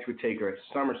rematch with Taker at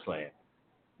SummerSlam.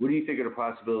 What do you think of the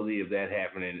possibility of that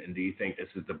happening, and do you think this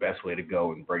is the best way to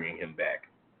go in bringing him back?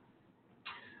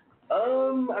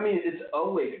 I mean, it's a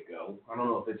way to go. I don't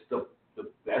know if it's the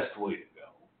best way to go.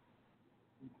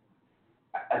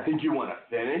 I think you want to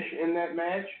finish in that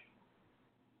match.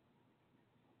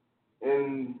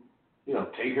 And,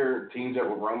 Taker teams up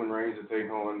with Roman Reigns to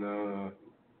take on,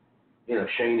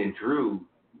 Shane and Drew.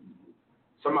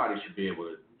 Somebody should be able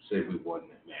to say we won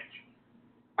that match.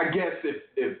 I guess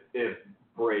if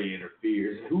Bray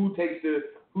interferes, who takes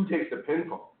the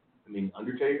pinfall? I mean,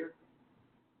 Undertaker?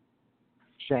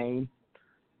 Shane.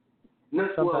 No,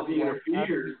 well, he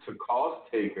interferes to cost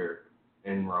Taker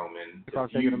and Roman to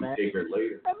feud with Taker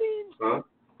later. I mean, huh?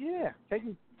 Yeah,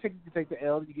 take the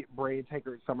L. You get Bray and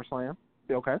Taker at SummerSlam.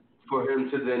 Be okay. For him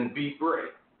to then beat Bray.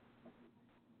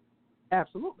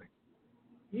 Absolutely.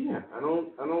 Yeah, I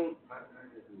don't.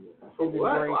 So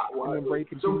Bray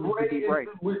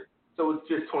so it's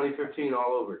just 2015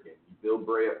 all over again. You build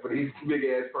Bray up for these big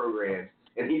ass programs,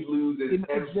 and he loses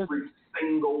every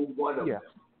single one of them.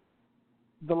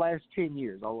 The last 10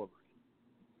 years all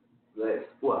over.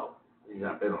 He's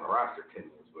not been on the roster 10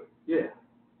 years, but yeah.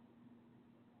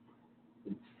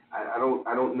 I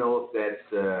don't know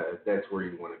if that's where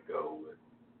you want to go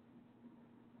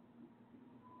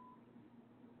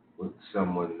with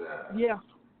someone. Yeah.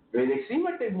 I mean, they seem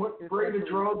like they want Bray to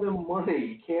draw them money.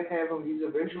 You can't have him. He's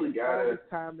eventually got to. All the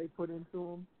time they put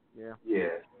into him. Yeah.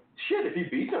 Yeah. Shit, if he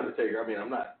beats Undertaker, I mean, I'm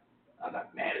not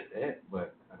mad at that,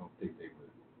 but I don't think they would.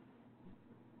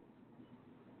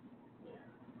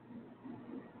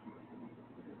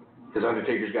 Because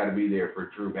Undertaker's got to be there for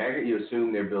Drew back. You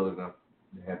assume they're building up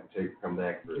to have Taker come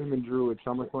back for him and Drew at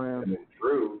SummerSlam. And then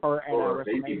Drew, or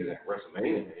maybe even at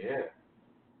WrestleMania. Yeah.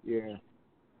 Yeah.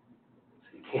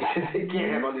 They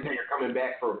can't have Undertaker coming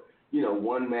back for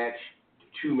one match,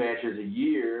 2 matches a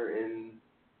year, and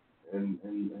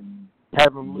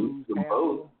have him lose them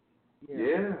both.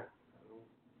 Yeah.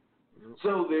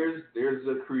 So there's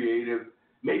a creative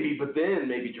maybe, but then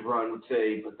maybe Jabron would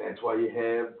say, but that's why you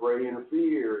have Bray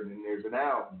interfere, and then there's an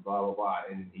out, and blah blah blah,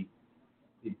 and he'd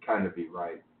kind of be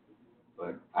right,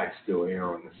 but I'd still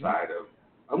err on the side of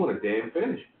I want a damn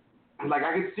finish. Like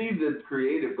I could see the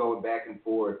creative going back and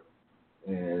forth.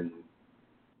 And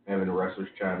having the wrestlers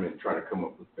chime in, trying to come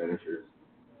up with finishers,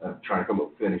 trying to come up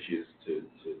with finishes to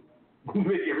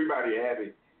make everybody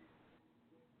happy.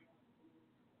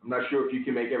 I'm not sure if you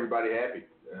can make everybody happy.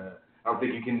 I don't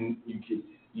think you can.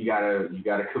 You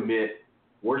gotta commit.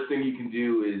 Worst thing you can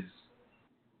do is,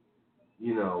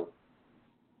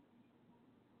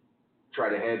 try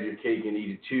to have your cake and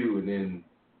eat it too, and then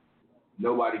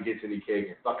nobody gets any cake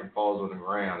and fucking falls on the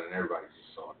ground, and everybody's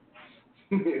just salty.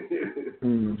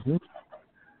 Mm-hmm.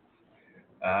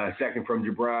 Second from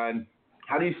Jabron.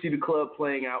 How do you see the club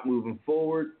playing out moving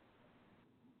forward?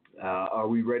 Are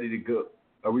we ready to go?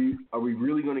 Are we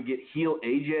really going to get heel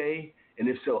AJ? And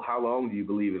if so, how long do you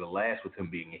believe it'll last with him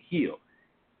being a heel?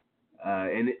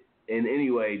 And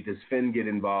anyway, does Finn get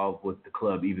involved with the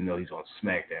club even though he's on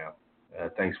SmackDown?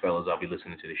 Thanks, fellas. I'll be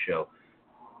listening to the show.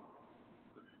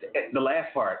 The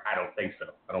last part, I don't think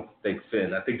so. I don't think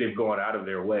Finn. I think they've gone out of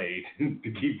their way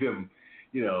to keep them,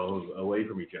 away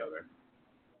from each other.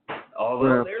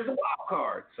 Although there's a wild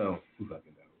card, so who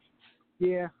fucking knows?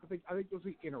 Yeah, I think there'll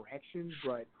be interactions,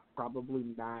 but probably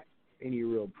not any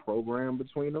real program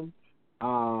between them.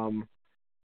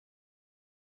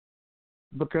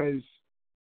 Because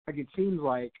it seems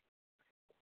like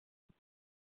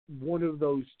one of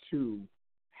those two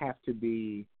have to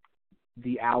be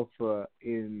the alpha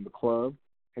in the club,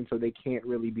 and so they can't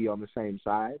really be on the same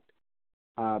side,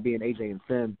 being AJ and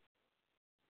Finn.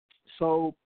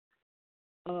 So,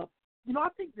 I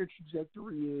think their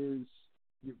trajectory is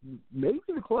maybe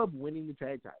the club winning the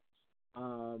tag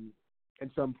titles at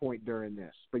some point during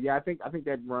this. But yeah, I think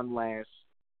that run lasts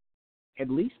at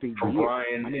least a year.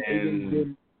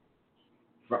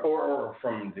 For or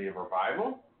from the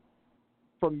revival.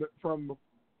 From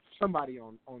somebody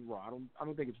on Raw. I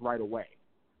don't think it's right away,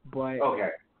 but Okay.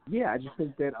 yeah, I just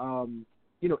think that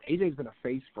AJ's been a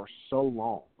face for so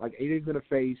long. Like AJ's been a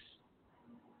face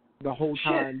the whole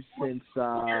time since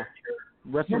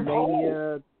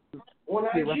WrestleMania.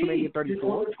 WrestleMania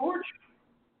 34.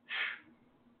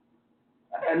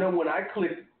 I know when I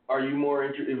clicked, are you more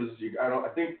interested? It was I don't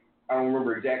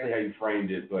remember exactly how you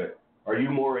framed it, but are you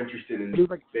more interested in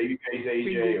like babyface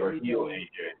AJ or heel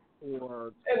AJ? And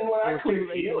when I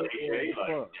clicked heel AJ,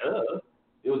 like duh,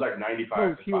 it was like 95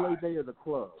 no, to heel 5. AJ or the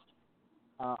club.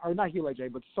 Or not heel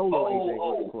AJ, but solo AJ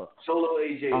was the club. Solo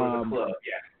AJ was the club.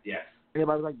 Yes. And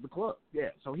everybody was like the club.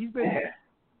 Yeah. So he's been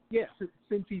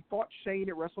since he fought Shane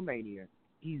at WrestleMania,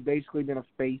 he's basically been a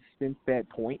face since that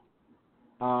point.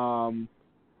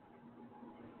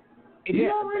 He's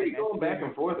already going back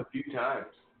and forth a few times.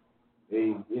 I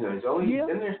mean, he's only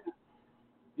been there.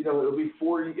 It'll be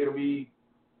 4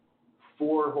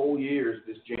 whole years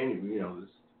this January. This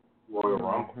Royal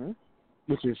Rumble,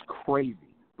 which is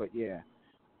crazy. But yeah,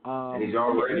 and he's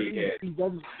already had 3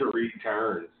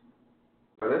 turns.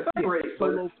 But that's not great.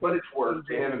 But it's worked.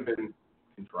 They haven't been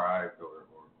contrived or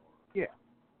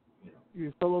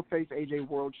He's solo face AJ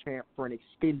World Champ for an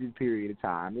extended period of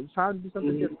time. It's time to do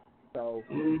something different. So,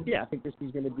 I think this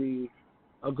is going to be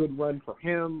a good run for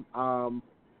him.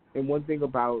 And one thing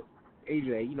about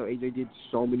AJ, AJ did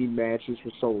so many matches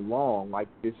for so long. Like,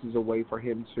 this is a way for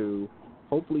him to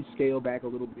hopefully scale back a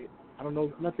little bit. I don't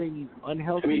know, nothing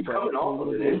unhealthy. I mean, he's coming off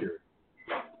of an injury.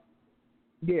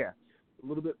 Yeah, a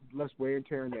little bit less wear and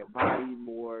tear in that body,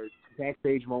 more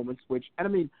backstage moments, I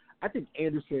think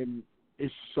Anderson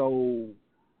is so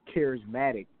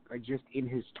charismatic, like just in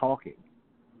his talking,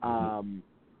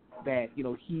 that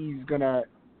he's gonna.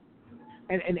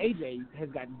 And AJ has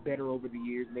gotten better over the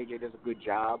years, and AJ does a good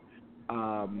job.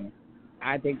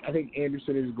 I think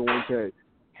Anderson is going to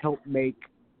help make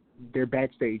their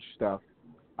backstage stuff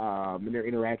and their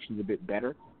interactions a bit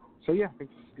better. So yeah, I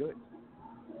think this is good.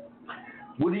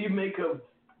 What do you make of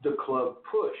the club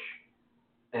push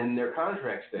and their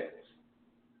contract status?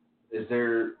 Is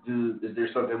there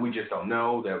something we just don't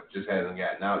know that just hasn't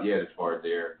gotten out yet as far as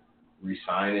their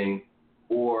re-signing,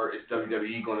 or is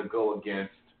WWE going to go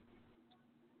against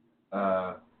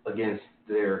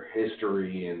their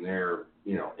history and their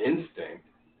instinct?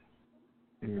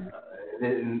 And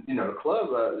the club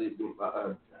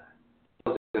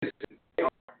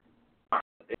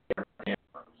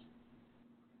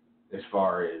as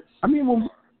far as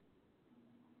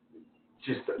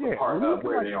just a part of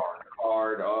where they are on the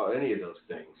card, any of those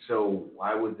things. So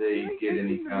why would they get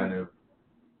any kind of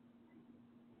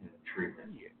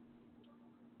treatment?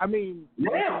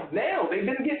 Now they've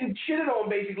been getting shitted on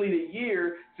basically a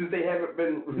year since they haven't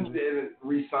been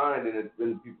re-signed, and it's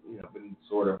been been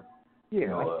sort of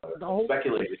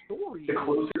speculated. The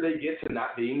closer they get to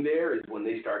not being there is when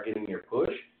they start getting their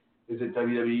push. Is it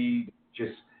WWE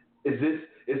just is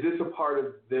this a part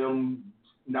of them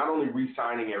not only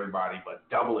re-signing everybody but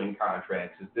doubling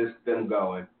contracts? Is this them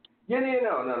going,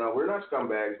 no, we're not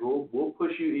scumbags. We'll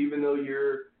push you even though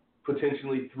you're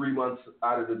potentially 3 months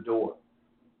out of the door?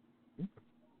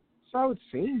 So it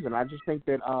seems, and I just think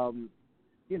that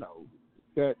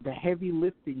the heavy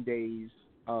lifting days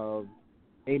of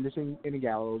Anderson and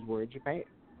Gallows were in Japan,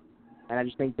 and I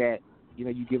just think that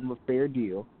you give them a fair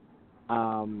deal.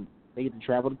 They get to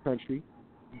travel the country,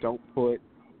 don't put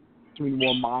too many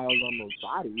more miles on those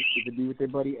bodies. Get to be with their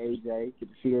buddy AJ, get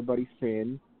to see their buddy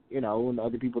Finn, and the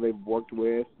other people they've worked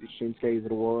with, the Shinsuke's of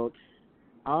the world.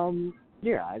 I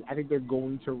think they're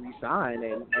going to resign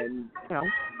and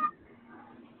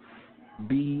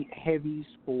be heavies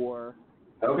for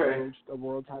a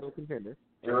world title contender.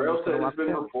 Terrell said it's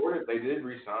been reported they did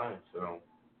resign, so.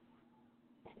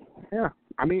 Yeah,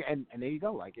 and there you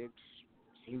go. Like, it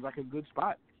seems like a good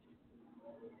spot.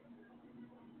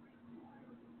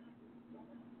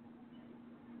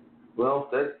 Well,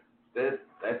 that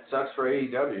sucks for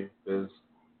AEW because,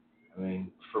 to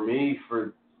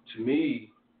me,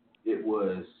 it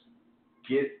was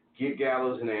get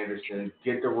Gallows and Anderson,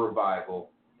 get the revival,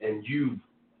 and you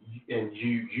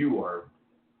are,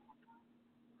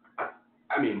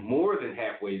 more than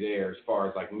halfway there as far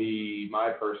as like me, my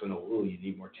personal, you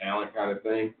need more talent kind of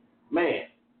thing. Man,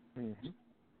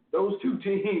 those two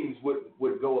teams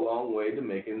would go a long way to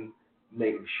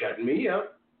shutting me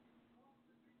up.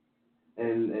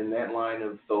 And that line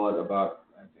of thought about,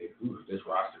 this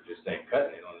roster just ain't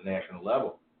cutting it on the national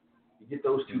level. You get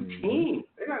those two teams.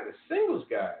 They're not the singles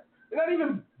guys. They're not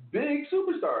even big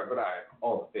superstars, but I have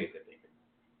all the faith that they can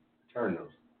turn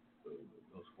those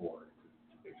 4 into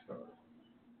big stars.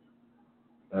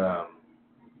 So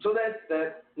that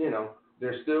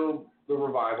there's still the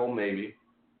revival maybe,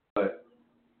 but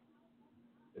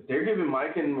if they're giving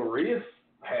Mike and Maria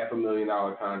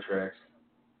 $500,000 contracts,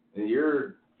 and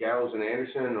you're Gallows and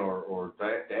Anderson or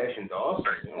Dash and Dawson,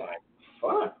 you're like,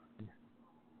 fuck.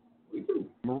 We can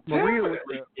Maria with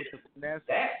the finesse.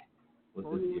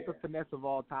 Maria with the finesse of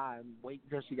all time. Wait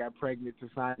until she got pregnant to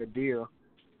sign the deal.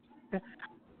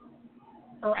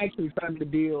 Or actually sign the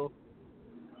deal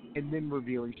and then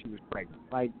revealing she was pregnant.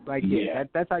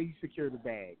 That's how you secure the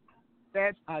bag.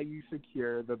 That's how you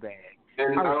secure the bag.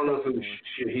 And I don't know if it was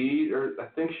Shahid, or I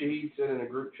think Shahid said in a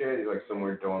group chat, he's like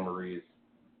somewhere Dawn Marie's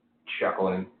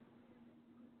chuckling.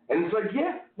 And it's like,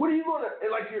 yeah, what are you going to,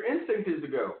 like your instinct is to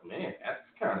go, man, that's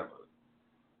kind of a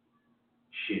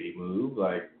shitty move.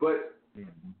 Like, but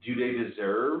do they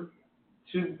deserve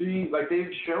to be, like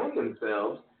they've shown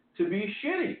themselves to be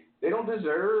shitty. They don't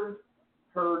deserve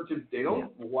her to,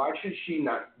 why should she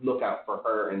not look out for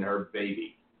her and her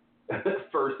baby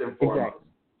first and foremost? Exactly.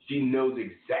 She knows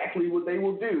exactly what they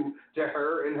will do to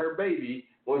her and her baby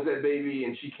once that baby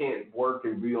and she can't work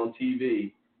and be on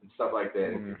TV and stuff like that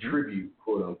and contribute,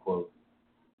 quote unquote.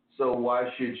 So why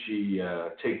should she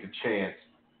take the chance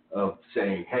of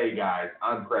saying, hey guys,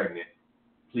 I'm pregnant.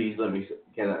 Please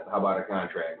how about a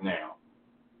contract now?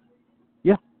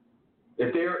 Yeah.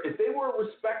 If they were a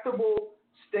respectable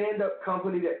stand-up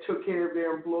company that took care of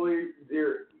their employees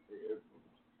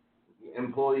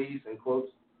and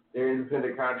quotes, their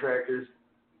independent contractors,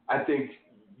 I think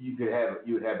you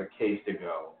would have a case to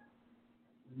go,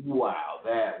 wow,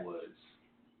 that was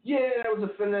a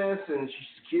finesse, and she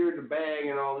secured the bag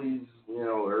and all these,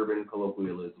 urban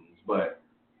colloquialisms. But,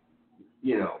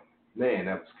 man,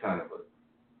 that was kind of a,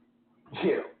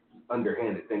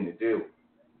 underhanded thing to do.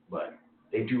 But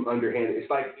they do underhanded. It's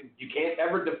like you can't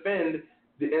ever defend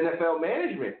the NFL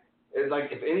management. It's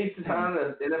like if any time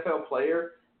an NFL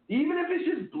player, even if it's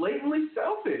just blatantly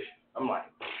selfish, I'm like,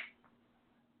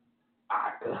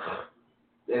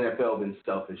 the NFL been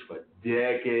selfish for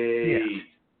decades. Yeah.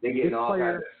 They're getting all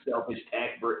kinds of selfish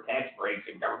tax breaks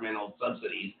and governmental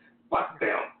subsidies. Fuck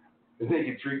them. If they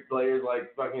can treat players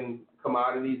like fucking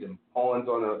commodities and pawns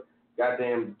on a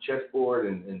goddamn chessboard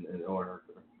or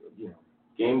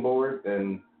game board,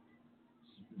 then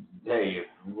hey, if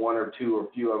one or two or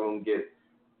a few of them get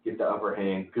the upper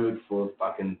hand, good for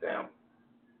fucking them.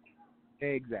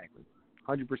 Exactly,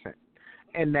 100%.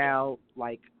 And now,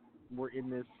 we're in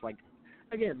this,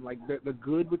 again, the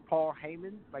good with Paul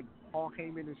Heyman, Paul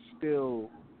Heyman is still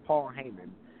Paul Heyman.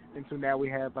 And so now we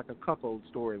have, a cuckold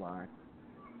storyline.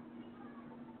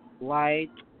 Okay,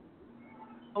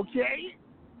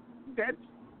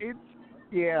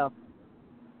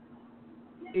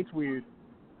 it's weird.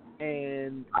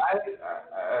 And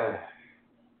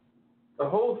the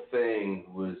whole thing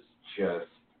was just,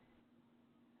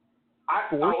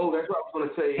 that's what I was going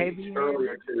to say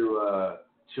earlier to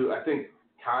I think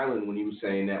Kylan when he was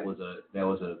saying that was a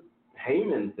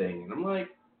Heyman thing, and I'm like,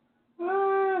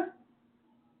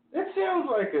 that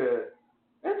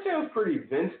sounds pretty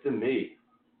Vince to me.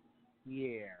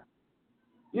 Yeah.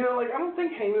 I don't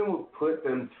think Heyman would put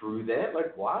them through that.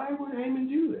 Why would Heyman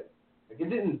do that?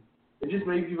 It just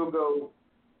made people go,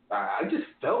 I just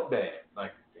felt bad.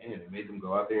 Damn, they made them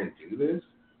go out there and do this.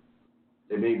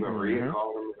 They made Maria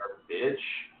call him her bitch,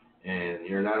 and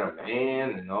you're not a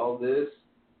man, and all this.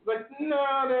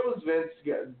 No, that was Vince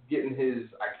getting his,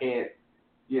 I can't,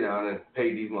 and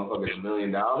pay these motherfuckers $1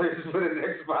 million for the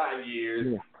next 5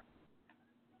 years.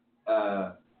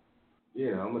 Yeah.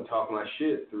 I'm going to talk my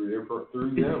shit through them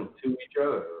to each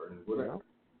other, and whatever.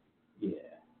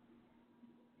 Yeah.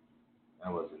 I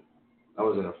wasn't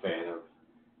a fan of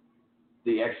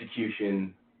the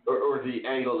execution or the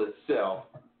angle itself,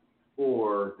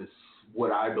 or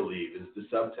what I believe is the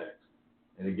subtext.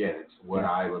 And again, it's what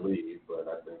I believe, but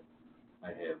I think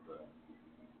I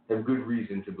have good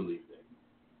reason to believe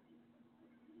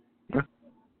that.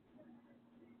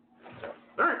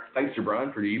 All right. Thanks,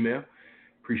 Jabron, for the email.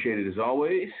 Appreciate it as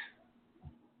always.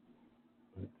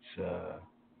 Let's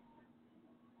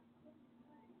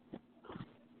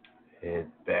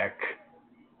head back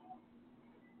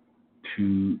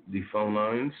to the phone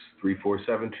lines,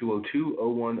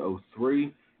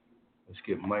 347-202-0103. Let's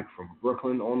get Mike from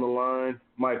Brooklyn on the line.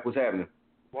 Mike, what's happening?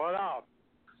 What up?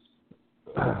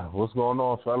 What's going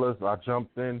on, fellas? I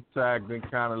jumped in, tagged in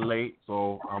kind of late,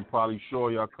 so I'm probably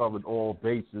sure y'all covered all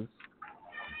bases.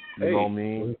 You know what I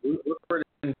mean? Just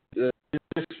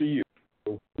for you.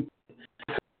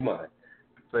 Come on.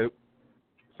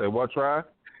 Say what, Try?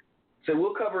 So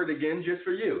we'll cover it again just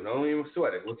for you. Don't even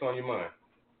sweat it. What's on your mind?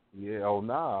 Yeah,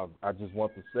 I just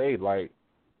want to say,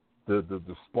 the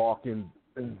sparking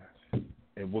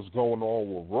and what's going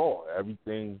on with Raw.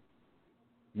 Everything,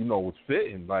 was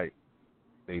fitting. Like,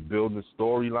 they building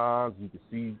storylines. You can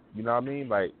see, you know what I mean?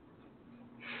 Like,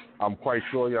 I'm quite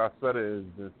sure y'all said it has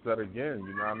been said again.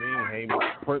 You know what I mean?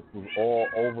 Heyman Prince was all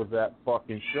over that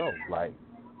fucking show. Like,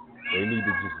 they need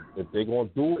to just, if they're going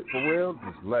to do it for real,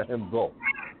 just let him go.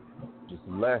 Just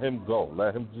let him go.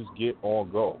 Let him just get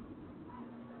on go.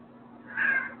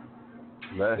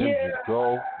 Let him just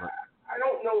go. I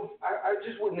don't know. I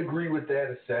just wouldn't agree with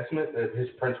that assessment that his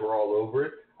prints were all over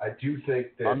it. I do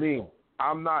think that. I mean,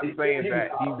 I'm not saying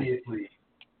that he obviously.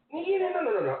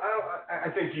 No. I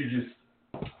think you just,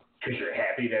 because you're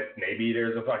happy that maybe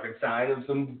there's a fucking sign of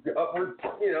some upward,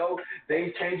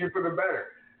 things changing for the better.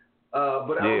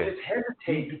 But I would just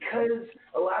hesitate because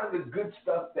a lot of the good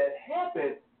stuff that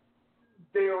happened,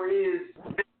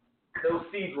 those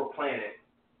seeds were planted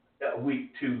a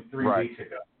week, 2, 3 weeks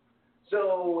ago.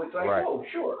 So it's like, oh,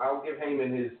 sure, I'll give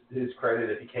Heyman his credit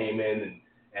if he came in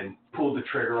and pulled the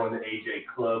trigger on the AJ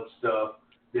Club stuff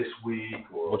this week.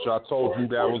 Which I told you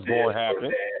that was going to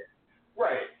happen.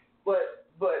 Right.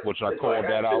 But which I called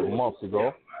that out months ago.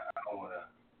 I don't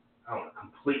want to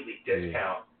completely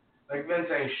discount. Like, Vince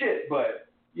ain't shit, but,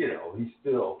 he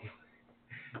still,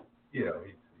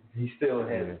 he still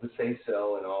has the say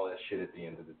so and all that shit at the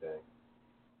end of the day.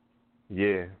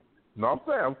 Yeah. No, I'm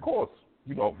saying, of course,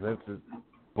 Vince is,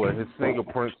 but his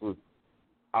fingerprints was,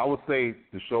 I would say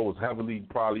the show was heavily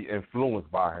probably influenced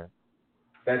by him.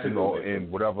 That's in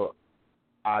whatever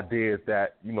ideas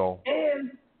that, and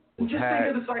just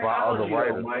think of the psychology,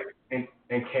 Mike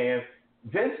and Cam.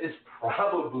 Vince is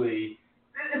probably,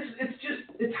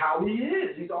 it's how he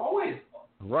is. He's always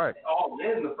all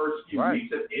in the first few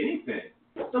weeks of anything.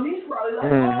 So he's probably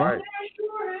like, yeah,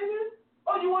 sure, Heyman.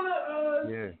 Oh, you want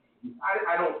to,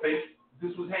 I don't think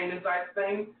this was Heyman's type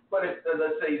thing, but if,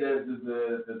 let's say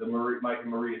the Mike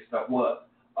and Maria stuff was,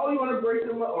 oh, you want to break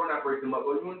them up, or not break them up,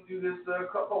 but you want to do this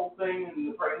couple thing and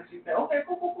the pregnancy thing, okay,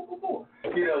 cool.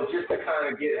 Just to kind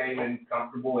of get Heyman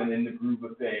comfortable and in the groove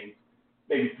of things,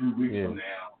 maybe 3 weeks from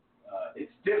now.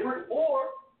 It's different, or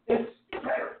it's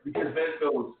better, because Vince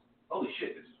goes, holy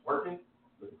shit, this is working,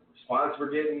 look at the response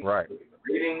we're getting, look at the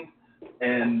ratings,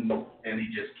 and he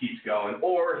just keeps going.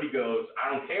 Or he goes,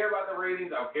 I don't care about the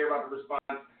ratings, I don't care about the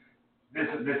response,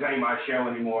 this ain't my show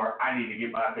anymore, I need to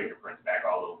get my fingerprints back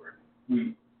all over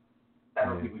it. I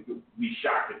don't think we could be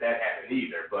shocked if that happened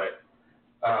either, but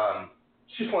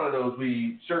it's just one of those,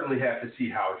 we certainly have to see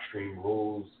how Extreme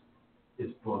Rules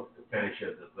is booked, the finish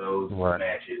of those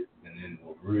matches, and then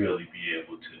we'll really be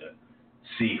able to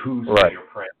see whose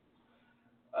fingerprints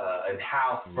and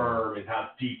how firm and how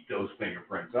deep those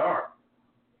fingerprints are.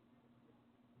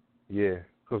 Yeah,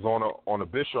 because on the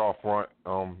Bischoff front,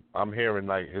 I'm hearing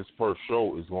like his first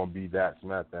show is going to be that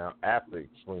SmackDown after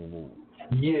Extreme Rules.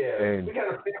 Yeah, and we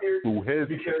kind of figured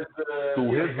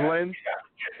through his lens,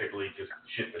 typically just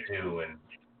shit to do and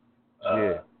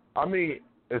I mean,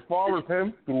 as far as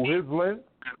him through his lens,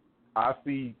 I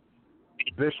see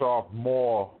Bischoff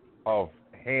more of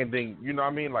handing,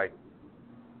 like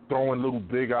throwing little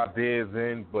big ideas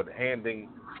in, but handing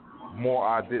more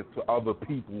ideas to other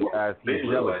people as he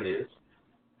delegates.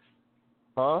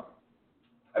 Huh?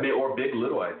 I mean, or big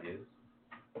little ideas.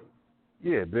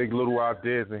 Yeah, big little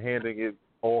ideas and handing it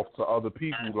off to other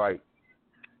people, like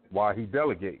while he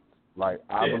delegates. Like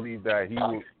I believe that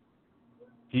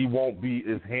he won't be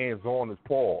as hands-on as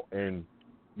Paul, and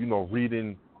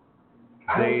reading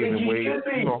Dave and Wade.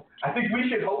 I think we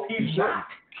should hope he's not.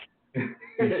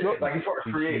 Like as far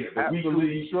as creative, the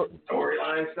weekly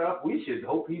storyline stuff, we should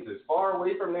hope he's as far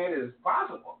away from that as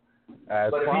possible.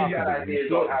 But if he's got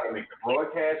ideas on how to make the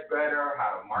broadcast better,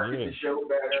 how to market the show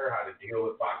better, how to deal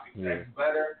with boxing fans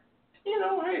better,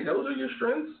 hey, those are your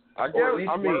strengths. I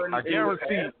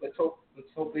guarantee. Let's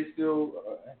hope they still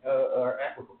are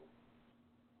applicable.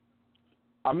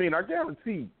 I mean, I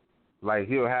guarantee, like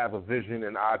he'll have a vision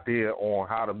and idea on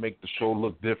how to make the show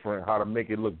look different, how to make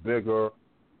it look bigger.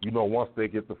 Once they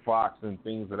get the Fox and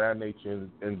things of that nature,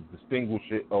 and distinguish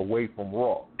it away from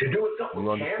Raw. They're doing something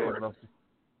with cameras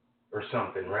or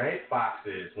something, right? Fox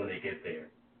is when they get there.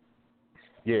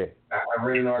 Yeah. I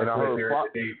read an article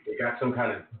that they got some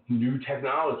kind of new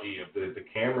technology of the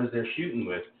cameras they're shooting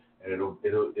with, and it'll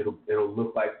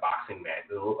look like boxing matches.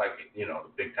 It'll look like the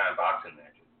big time boxing matches.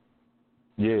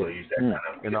 Yeah. So use that kind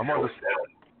of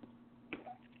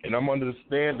And I'm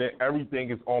understanding everything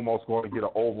is almost going to get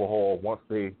an overhaul once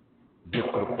they get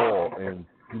to the fall, and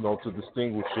to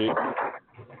distinguish it,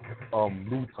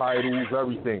 new titles,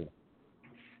 everything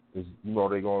is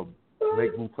they're going to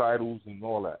make new titles and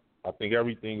all that. I think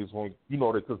everything is going,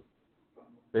 because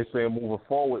they say moving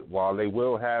forward, while they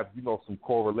will have, some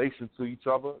correlation to each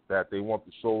other, that they want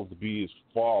the shows to be as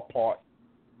far apart,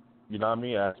 as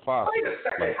possible. Wait a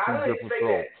second, like how two do they different say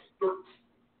shows. that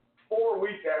 4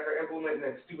 weeks after implementing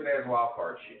that stupid-ass wild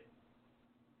card shit?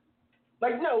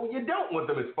 Like, no, you don't want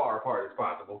them as far apart as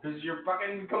possible because you're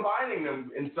fucking combining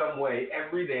them in some way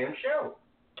every damn show.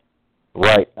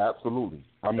 Right, absolutely.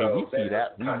 I mean, So we see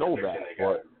that, we know that,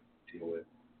 but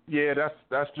yeah,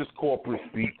 that's just corporate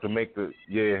speak to make the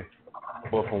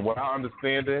But from what I'm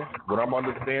understanding,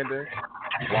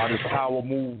 why this power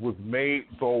move was made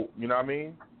so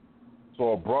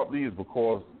so abruptly is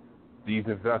because these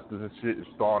investors and shit is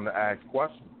starting to ask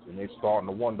questions and they starting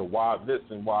to wonder why this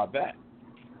and why that.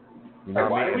 You know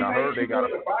what I mean? And I heard they got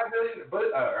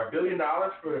 $1 billion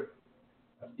for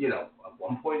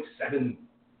 1.7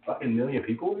 fucking million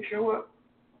people to show up.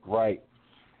 Right.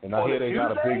 And I hear they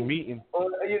got a big meeting.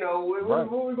 What we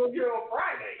gonna get on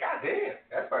Friday? God damn,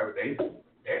 that's probably what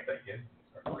they're thinking.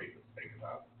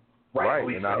 About.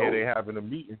 Right. And I hear they having a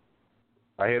meeting.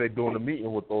 I hear they doing a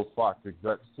meeting with those Fox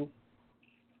execs too.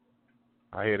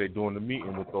 I hear they doing the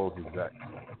meeting with those execs.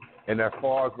 And as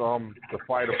far as the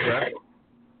Fighter Fest,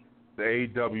 the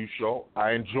AEW show,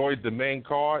 I enjoyed the main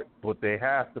card, but they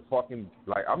have to fucking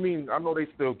I know they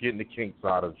still getting the kinks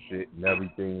out of shit and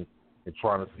everything and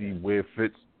trying to see where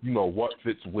fits, what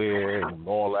fits where and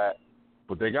all that.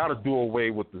 But they got to do away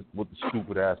with the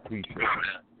stupid ass pre-show.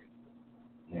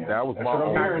 Yeah, that was my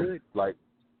only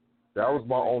that was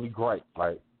my only gripe.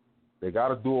 Like, they got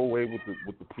to do away with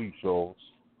the pre-shows.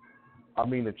 I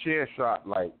mean, the chair shot,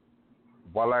 I'm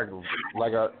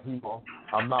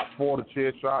not for the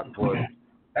chair shot, but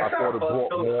I thought it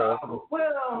brought more.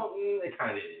 Well, it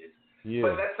kind of is. Yeah.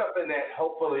 But that's something that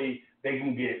hopefully they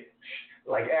can get,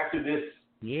 after this.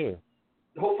 Yeah.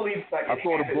 Hopefully, I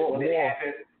thought it brought more.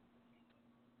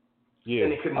 Yeah.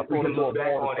 And we can look back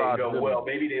on it and go, well,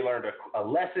 maybe they learned a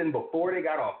lesson before they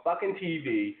got on fucking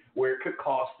TV where it could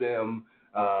cost them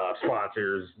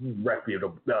sponsors,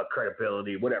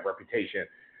 credibility, whatever, reputation.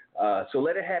 So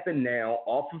let it happen now,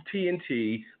 off of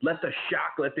TNT. Let the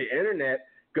shock, let the internet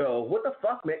go, what the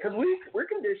fuck, man? Because we're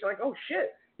conditioned like, oh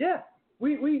shit, yeah.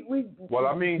 We don't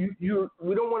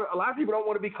want to. A lot of people don't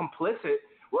want to be complicit.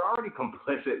 We're already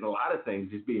complicit in a lot of things,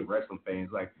 just being wrestling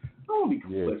fans. Like, I don't want to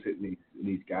be complicit in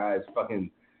these guys fucking,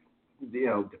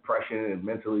 depression and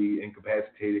mentally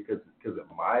incapacitated because of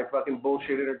my fucking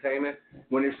bullshit entertainment.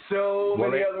 When there's so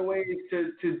many other ways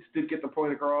to get the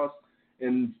point across,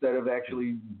 instead of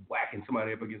actually whacking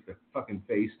somebody up against the fucking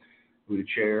face with a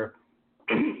chair,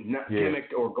 not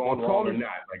gimmicked or going wrong or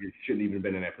not. Like, it shouldn't even have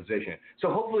been in that position.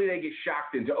 So hopefully they get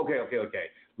shocked into okay.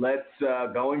 Let's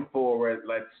going forward.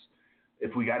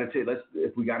 If we got to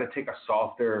take a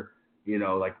softer,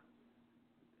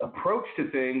 approach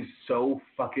to things, so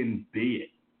fucking be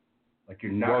it. Like,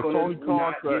 you're not going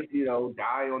to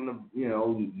die on the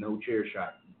no chair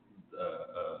shot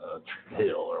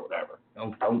hill or whatever.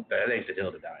 That ain't the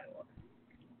hill to die on.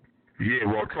 Yeah,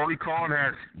 well, Tony Khan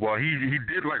he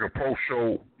did like a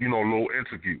post-show, little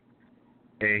interview.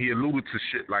 And he alluded to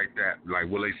shit like that, like,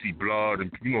 will they see blood?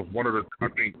 And, one of the, I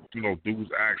think, dudes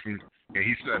asked him, and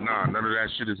he said, nah, none of that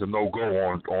shit is a no-go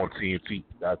on TNT.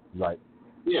 That's like,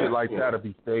 shit like that to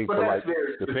be saved for, like,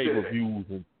 the pay-per-views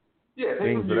and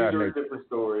things of that nature. That's a different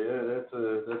story.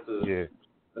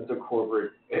 That's a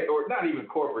corporate, or not even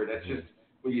corporate, that's just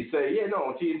when you say,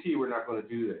 on TNT, we're not going to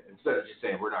do that. Instead of just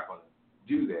saying, we're not going to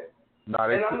do that. Nah,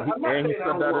 I'm not saying I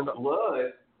don't want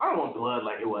blood. I don't want blood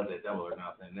like it was at Double or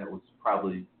Nothing. That was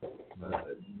probably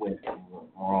went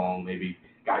wrong. Maybe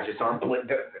guys just aren't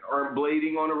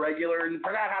blading on a regular and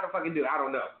forgot how to fucking do it. I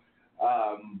don't know.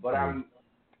 But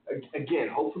again,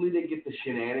 hopefully they get the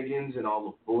shenanigans and all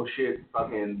the bullshit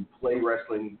fucking play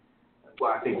wrestling.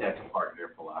 Well, I think that's a part of their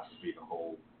philosophy, the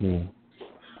whole.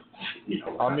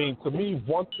 I mean, to me,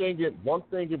 one thing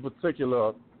in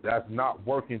particular that's not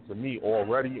working to me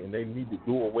already, and they need to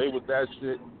do away with that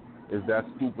shit, is that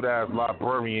stupid ass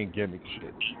librarian gimmick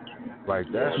shit.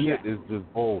 Like, that shit is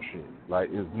just bullshit. Like,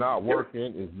 it's not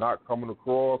working. It's not coming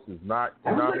across. It's not.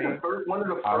 You know what I mean? One of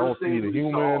the first I don't see the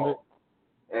humor in it.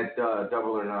 At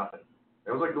Double or Nothing,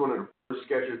 it was like one of the first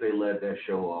sketches they led that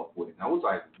show off with. And I was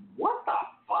like, what the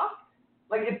fuck?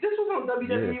 Like, if this was on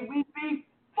WWE, we'd be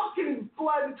fucking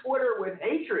flooding Twitter with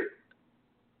hatred.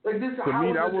 Like, this, how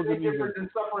is this different than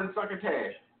Suffer and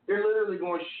Succotash? They're literally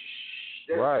going,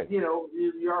 shh. Right.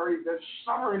 You're already, that's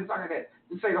Suffer and Succotash.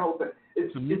 Just say the whole thing.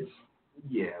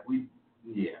 Yeah.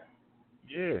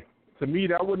 To me,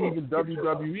 that wasn't even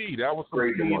WWE. That was some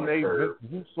TNA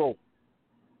Vince Russo.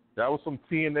 That was some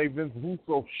TNA Vince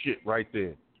Russo shit right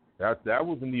there. That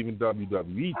wasn't even WWE to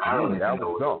me. That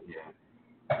was dumb.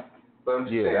 But I'm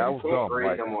just saying, that you was can't dumb. grade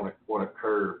Like, him on a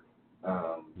curve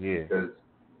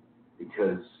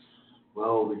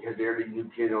because they're the new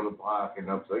kid on the block, and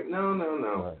I'm like, no.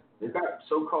 right. They've got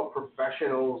so-called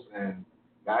professionals and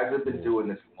guys that have been doing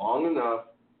this long enough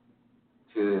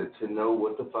to know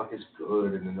what the fuck is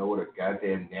good and to know what a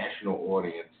goddamn national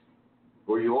audience,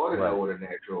 or you ought to know what a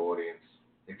national audience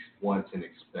wants and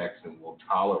expects and will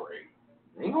tolerate.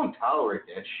 They ain't gonna tolerate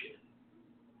that shit.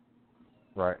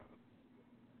 Right.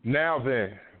 Now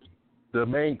then, the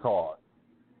main card,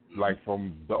 like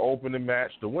from the opening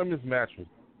match, the women's match was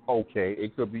okay.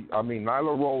 It could be. I mean,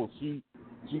 Nyla Rose, she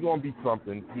gonna be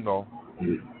something, you know,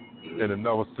 in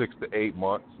another 6 to 8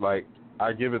 months. Like,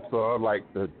 I give it to her, like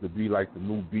to be like the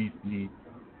new beastie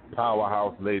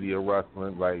powerhouse lady of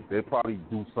wrestling. Like, they probably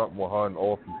do something with her and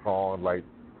Orphy Khan, like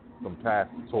some pass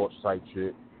the torch type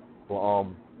shit. But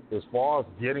as far as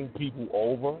getting people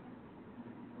over,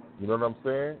 you know what I'm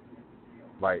saying?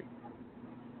 Like,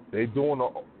 they doing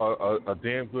a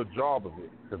damn good job of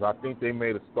it, because I think they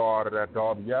made a star out of that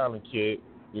Darby Allin kid,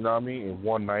 you know what I mean, in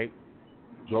one night.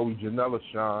 Joey Janela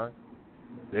shine.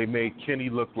 They made Kenny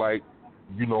look like,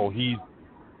 you know, he's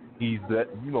that,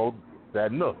 you know,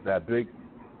 that Nook, that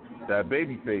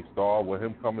babyface star, with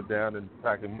him coming down and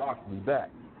attacking Moxley back.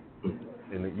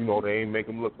 And, you know, they ain't make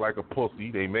him look like a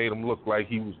pussy. They made him look like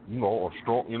he was, you know, a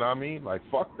strong, you know what I mean? Like,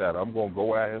 fuck that. I'm going to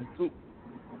go at him, too.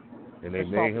 And they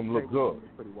made him look good.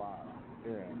 Pretty wild.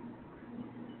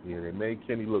 Yeah, they made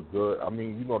Kenny look good. I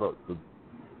mean, you know,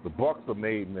 the Bucks are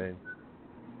made, man.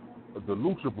 The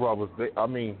Lucha Brothers,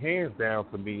 hands down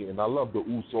to me, and I love the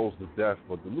Usos to death,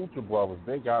 but the Lucha Brothers,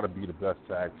 they got to be the best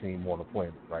tag team on the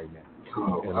planet right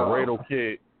now. And Laredo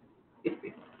Kid,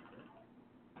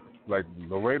 like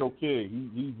Laredo Kid,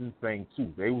 he's insane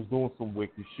too. They was doing some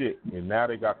wicked shit, and now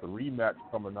they got the rematch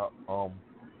coming up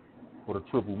for the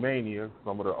Triple Mania.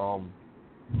 Some of the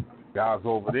guys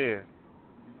over there.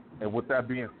 And with that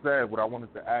being said, what I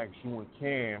wanted to ask you and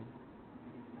Cam,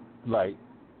 like,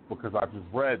 because I just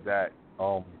read that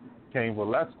Cain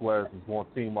Velasquez is going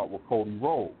to team up with Cody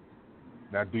Rhodes.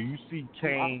 Now, do you see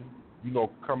Cain, you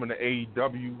know, coming to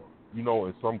AEW, you know,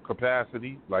 in some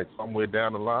capacity, like somewhere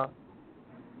down the line?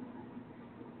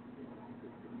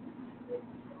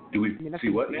 Do we see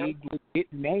what now?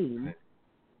 Big name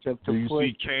to do you put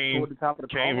see Cain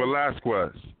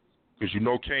Velasquez? Because you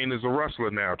know Cain is a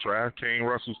wrestler now, Trav. Cain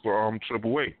wrestles for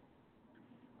Triple A.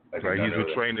 Like, he's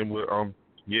been training with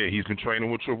he's been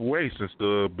training with Triple A since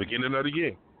the beginning of the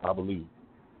year, I believe.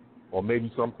 Or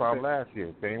maybe sometime last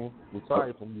year. Cain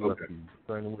retired from UFC. He's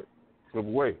training with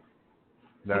Triple A.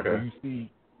 Now, do you see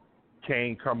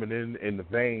Cain coming in the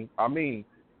vein? I mean,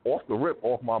 off the rip,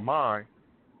 off my mind,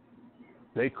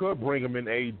 they could bring him in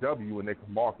AEW and they could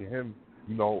market him,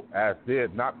 you know, as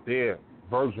not their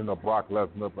version of Brock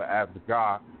Lesnar, but as the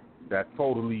guy that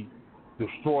totally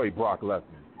destroyed Brock Lesnar,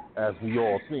 as we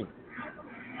all seen.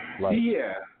 Like,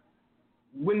 yeah.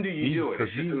 When do you do it?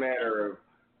 It's just a matter of,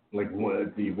 like,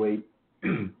 what, do you wait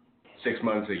 6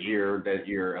 months, a year, that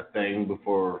you're a thing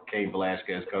before Cain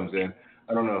Velasquez comes in?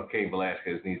 I don't know if Cain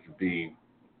Velasquez needs to be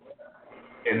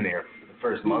in there for the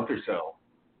first month or so.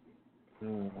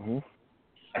 Mm-hmm.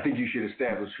 I think you should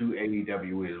establish who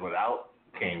AEW is without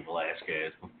Cain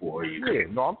Velasquez before you. Yeah,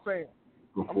 no, I'm saying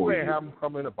have him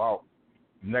come in about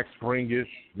next springish,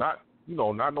 not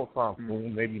no time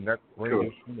soon, maybe next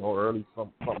springish, you know, early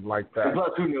something like that.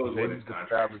 Plus, who knows maybe what his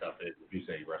contract stuff is if you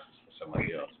say he wrestles for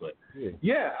somebody else. But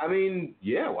I mean,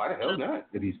 why the hell not?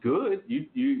 If he's good, is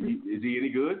he any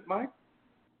good, Mike?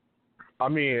 I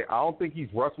mean, I don't think he's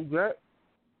wrestled yet.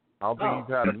 I don't think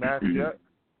he's had a match yet.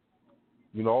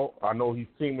 You know, I know he's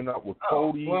teaming up with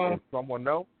Cody and someone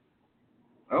else.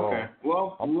 Okay.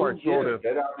 Well, I'm quite sure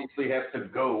that obviously has to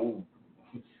go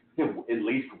at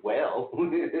least well,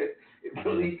 at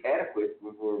least adequate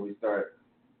before we start.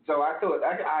 So I thought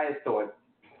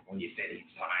when you said he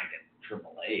signed at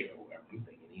AAA or whatever, I'm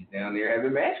thinking he's down there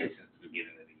having matches since the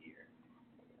beginning of the year.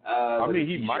 I mean,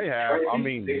 he might have. I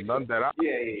mean, none that I.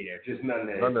 Just none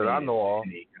that I know of.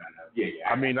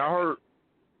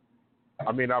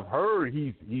 I mean, I've heard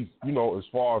he's you know, as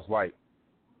far as like,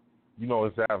 you know,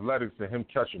 his athletics and him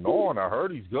catching on, I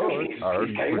heard he's good. I heard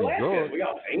he's pretty good. We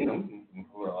all seen him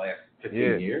for the last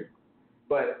 15 years.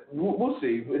 But we'll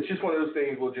see. It's just one of those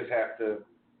things we'll just have to,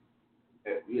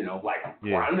 you know, like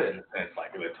Ronda in a sense.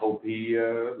 Like, let's hope he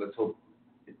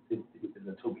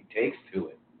takes to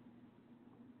it.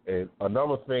 And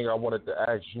another thing I wanted to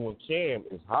ask you and Cam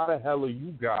is, how the hell are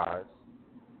you guys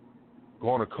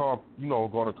going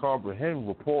to comprehend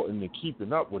reporting and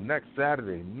keeping up with next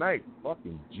Saturday night?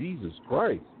 Fucking Jesus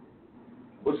Christ!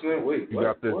 What's that? Wait, you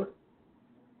got this. What?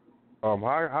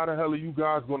 How the hell are you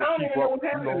guys going to I don't keep even know up? what's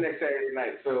happening next Saturday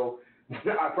night, so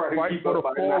I probably Fight keep for up the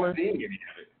by Fallen. not seeing any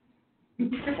of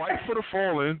it. Fight for the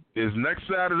Fallen is next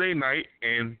Saturday night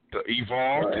and the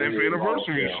Evolve 10th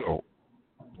anniversary show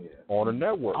on the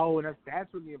network. Oh, and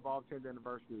that's when the Evolve 10th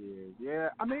anniversary is. Yeah,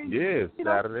 I mean, yeah,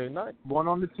 Saturday night. One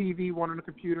on the TV, one on the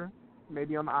computer,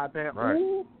 maybe on the iPad. Right.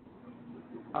 Ooh.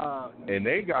 And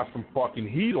they got some fucking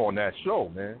heat on that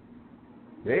show, man.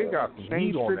 They got some Shane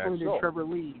heat on that Strickland show. and Trevor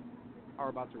Lee are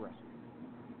about to wrestle.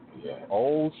 Yeah.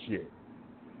 Oh shit.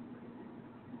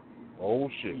 Oh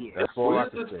shit. Yeah. That's all I Who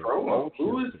can is say. this promo? Oh,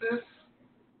 Who shit. is this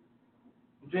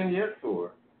vignette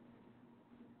for?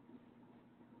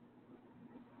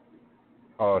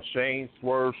 Shane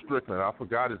Swerve Strickland. I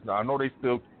forgot his name. I know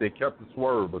they kept the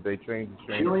Swerve, but they changed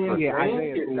the Shane. Killian Yeah, Dane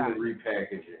Isaiah getting the Scott.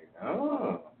 repackaging.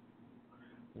 Oh.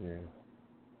 Yeah.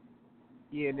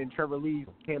 Yeah, and then Trevor Lee,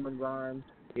 Cameron Grimes.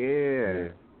 Yeah.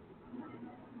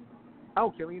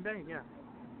 Oh, Killian Dane, yeah.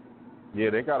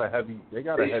 Yeah, they got a heavy. They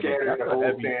scattered that's the a whole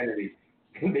heavy. sanity.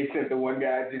 They sent the one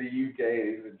guy to the UK.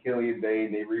 They said Killian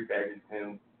Dane. They repackaged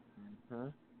him.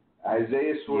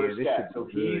 Isaiah Swerve this Scott. should So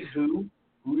be good. he's who?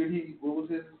 Who did he? What was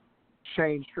his?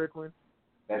 Shane Strickland.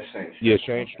 That's Shane. Yeah,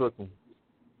 Shane Strickland.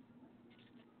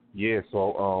 Yeah,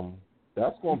 so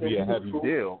that's gonna be a heavy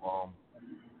deal.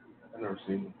 I've never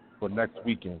seen him. For next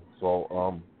weekend.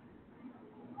 So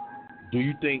do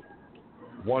you think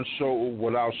one show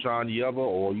will outshine the other,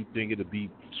 or you think it'll be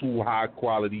two high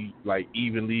quality, like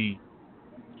evenly,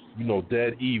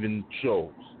 dead even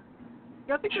shows?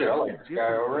 Yeah, I think Shit, I like this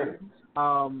guy already.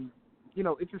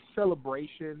 It's a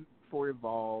celebration for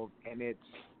Evolve, and it's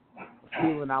a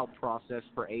feeling out process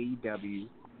for AEW.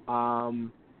 I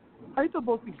think they'll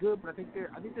both be good, but I think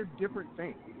they're different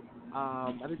things.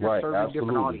 I think they're serving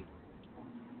different audiences.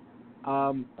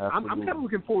 I'm kind of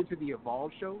looking forward to the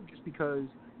Evolve show just because,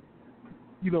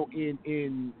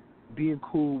 in being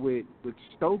cool with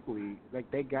Stokely,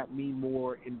 like they got me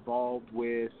more involved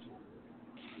with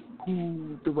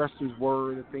who the wrestlers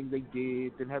were, the things they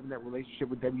did, and having that relationship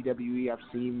with WWE. I've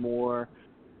seen more.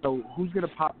 So who's going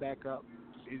to pop back up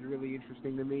is really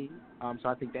interesting to me. So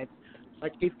I think that's,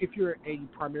 like, if you're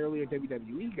primarily a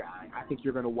WWE guy, I think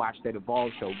you're going to watch that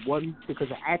Evolve show. One, because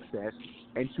of access,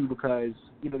 and two, because,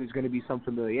 there's going to be some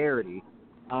familiarity.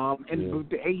 And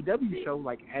the AEW show,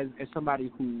 like, as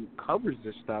somebody who covers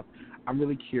this stuff, I'm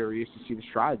really curious to see the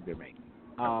strides they're making.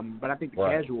 But I think the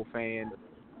casual fan,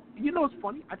 it's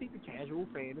funny, I think the casual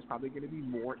fan is probably going to be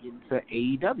more into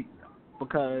AEW,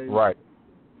 because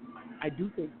I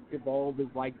do think Evolve is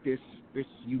like this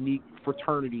unique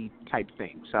fraternity type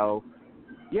thing. So,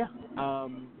 yeah,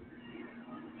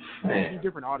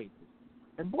 different audiences.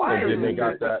 And boy, and then they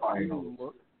got that.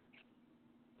 Look.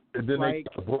 And then they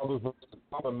got the Brothers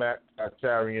of the match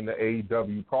carrying the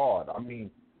AEW card. I mean,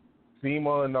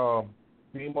 SEMA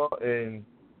and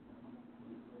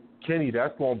Kenny,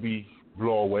 that's going to be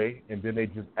blow away. And then they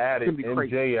just added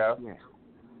MJF. Yeah.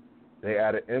 They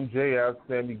added MJF,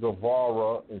 Sammy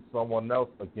Guevara, and someone else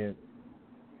against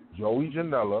Joey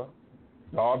Janela,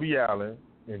 Darby Allin,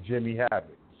 and Jimmy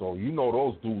Havoc. So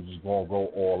those dudes is going to go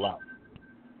all out.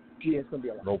 Yeah, it's going to be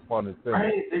a lot. No pun intended.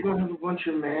 Right, they're going to have a bunch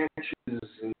of matches.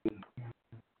 And,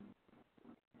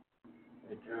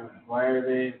 why are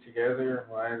they together?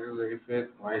 Why do they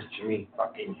fit? Why is Jimmy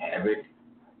fucking Havoc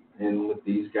in with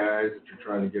these guys that you're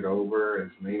trying to get over as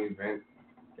main event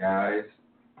guys?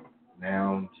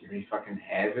 Now Jimmy fucking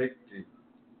Havoc, the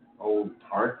old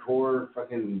hardcore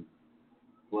fucking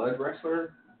blood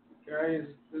wrestler guy,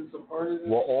 is a part of this?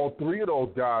 Well, all three of those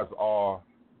guys are,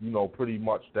 pretty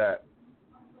much that.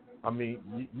 I mean,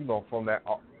 from that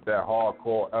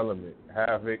hardcore element,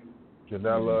 Havoc,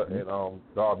 Janela, and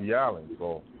Darby Allin.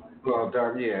 So. Well,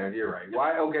 Darby, yeah, you're right.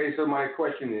 Why? Okay, so my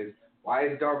question is, why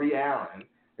is Darby Allin,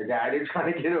 the guy they're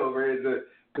trying to get over, as a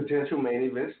potential main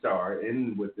event star,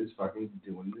 and with this fucking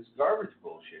doing this garbage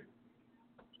bullshit?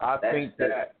 I think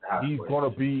that he's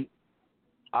going to be.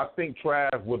 I think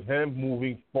Trav, with him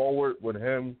moving forward, with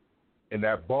him and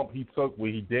that bump he took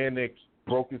where he damn near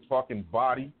broke his fucking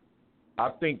body, I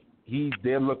think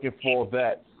they're looking for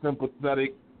that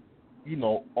sympathetic,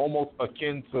 almost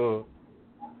akin to,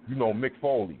 Mick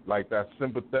Foley, like that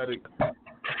sympathetic,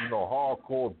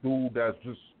 hardcore dude that's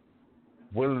just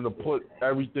willing to put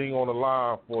everything on the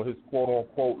line for his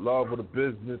quote-unquote love of the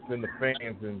business and the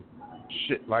fans and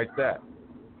shit like that.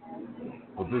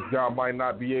 But this guy might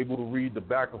not be able to read the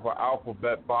back of an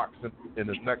alphabet box in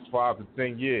the next 5 to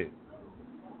 10 years.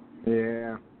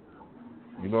 Yeah.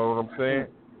 You know what I'm saying?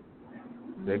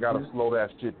 They got to slow that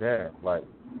shit down. Like,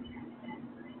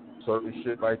 certain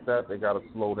shit like that, they got to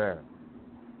slow down.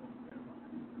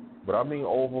 But I mean,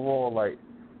 overall, like,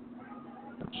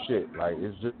 shit, like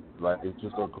it's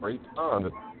just a great time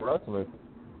to wrestling,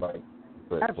 like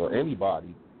for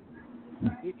anybody.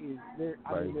 It is there.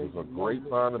 I mean, it's a great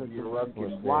time to be a wrestling fan. You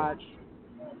can watch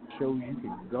shows you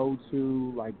can go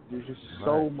to. Like, there's just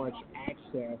so much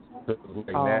access.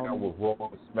 Like now with Raw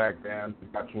and SmackDown,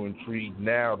 it got you intrigued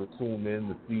now to tune in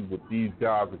to see what these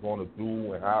guys are going to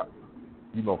do and how,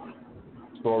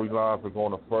 storylines are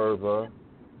going to further.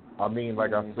 I mean,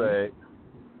 like I said,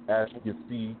 as you can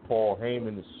see, Paul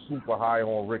Heyman is super high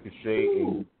on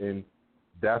Ricochet, and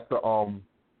that's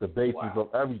the basis of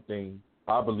everything.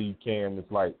 I believe, Cam, is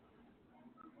like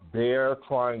they're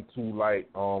trying to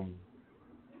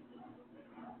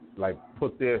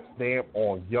put their stamp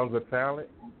on younger talent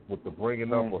with the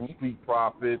bringing up of Street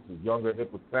Profits and younger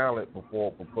hipper talent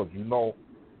because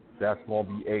that's going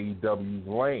to be AEW's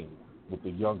lane with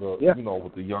the younger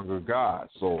with the younger guys.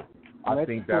 So I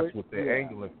think that's what they're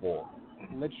angling for.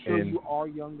 Let's show you all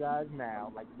young guys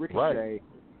now, like Ricochet.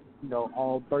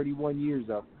 All 31 years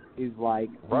of is like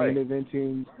main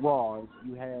eventing Raws.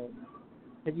 You had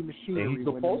Heavy Machinery. And he's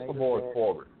supposed to go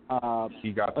forward.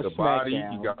 He got the body.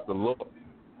 He got the look.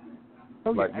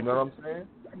 You know what I'm saying?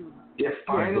 Yeah,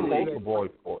 finally.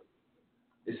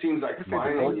 It seems like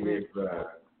finally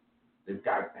they've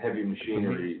got Heavy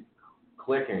Machinery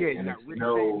clicking. Yeah, and it's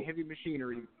Heavy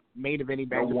Machinery main eventing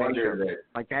back to back show.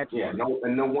 Like that's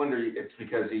no wonder it's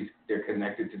because they're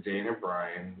connected to Dana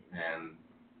Bryan and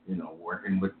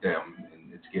working with them,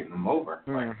 and it's getting them over.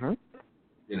 Like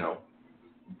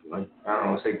I don't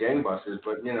want to say gangbusters,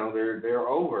 but they're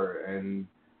over. And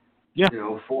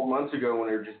 4 months ago when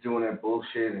they were just doing that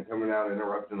bullshit and coming out and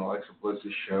interrupting Alexa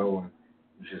Bliss's show, and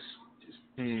just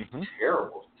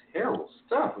terrible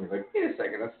stuff. And you're like, wait a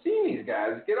second, I've seen these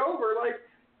guys get over like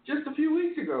just a few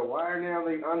weeks ago. Why are now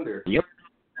they under? Yep.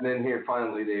 And then here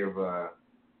finally they've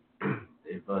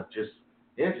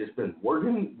just been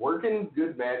working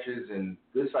good matches and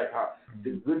good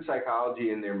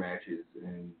psychology in their matches,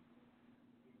 and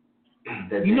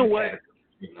that what?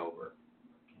 Getting over.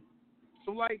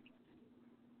 So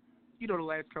the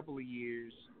last couple of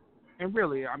years, and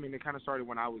really, I mean, it kind of started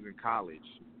when I was in college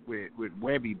with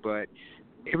Webby, but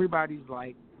everybody's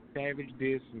like Savage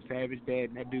this and Savage that,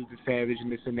 and that dude's a Savage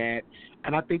and this and that,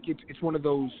 and I think it's one of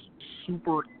those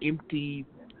super empty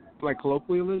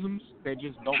colloquialisms that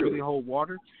just don't really hold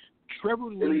water.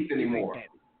 Trevor Lee is anymore. A savage.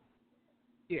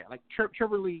 Yeah, like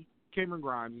Trevor Lee, Cameron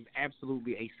Grimes is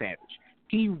absolutely a savage.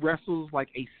 He wrestles like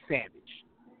a savage,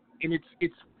 and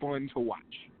it's fun to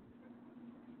watch.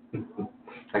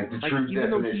 Like the true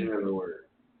definition of the word.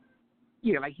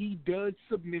 Yeah, like he does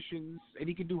submissions and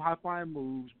he can do high flying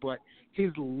moves, but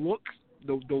his looks,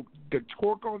 the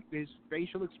torque on his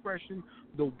facial expression,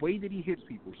 the way that he hits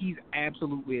people, he's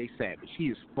absolutely a savage. He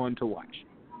is fun to watch.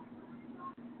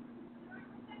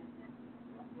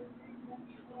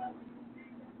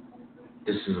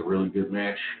 This is a really good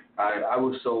match. I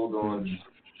was sold on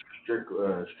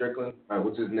Strickland.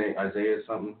 What's his name? Isaiah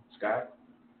something? Scott?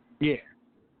 Yeah.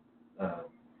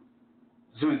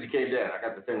 As soon as he came down, I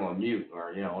got the thing on mute or,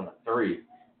 on a 3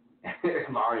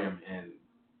 volume, and,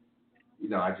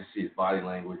 I just see his body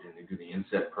language, and they do the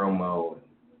inset promo, and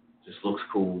just looks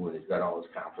cool, and he's got all his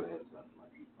confidence. And I'm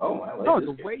like, oh, my God.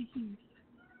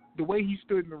 The way he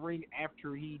stood in the ring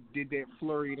after he did that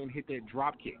flurry and then hit that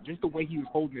drop kick, just the way he was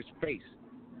holding his face.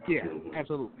 Yeah,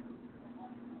 absolutely.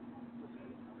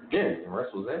 Yeah, he can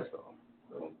wrestle his ass off.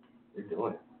 So they're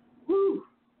doing it. Woo!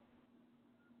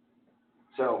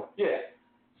 So, yeah.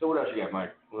 So what else you got,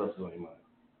 Mike? What else is on your mind?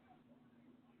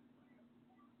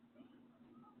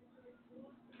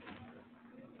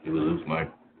 Did we lose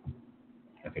Mike?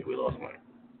 I think we lost Mike.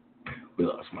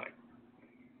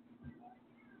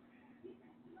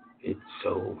 It's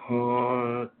so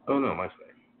hard. Oh, no, Mike's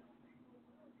back.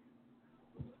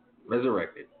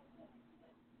 Resurrected.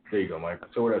 There you go, Mike.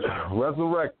 So what else?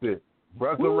 Resurrected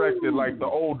like the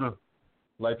older,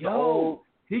 old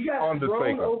he got Undertaker.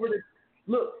 Thrown over the.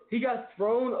 Look, he got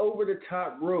thrown over the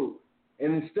top rope,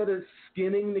 and instead of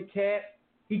skinning the cat,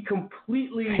 he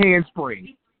completely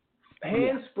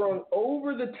handsprung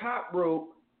over the top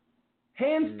rope.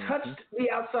 Hands touched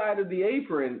the outside of the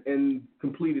apron and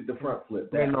completed the front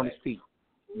flip. Landing on his feet.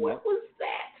 What was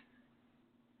that?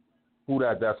 Who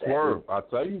that? That's Swerve. I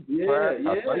tell you,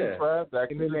 Trav. That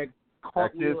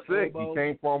kid's sick. He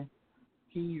came from.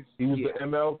 He was the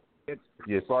ML.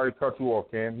 Yeah, sorry to cut you off,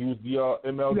 Cam. He was the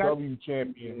MLW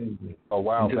champion a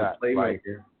while back.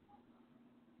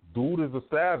 Dude is a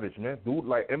savage, man. Dude,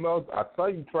 like ML. I tell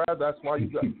you, Trav. That's why you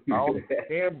got.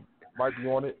 Cam might be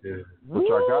on it, but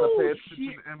y'all gotta pay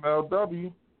attention to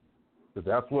MLW, because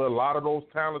that's where a lot of those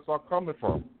talents are coming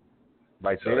from.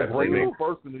 Like they're breaking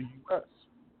first in the U.S.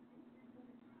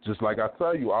 just like I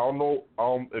tell you, I don't know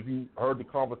if you heard the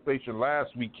conversation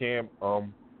last week, Cam.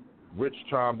 Rich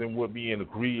chimed in with me and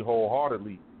agreed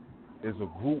wholeheartedly. There's a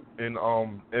group in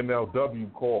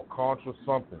MLW called Contra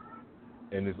something,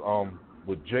 and it's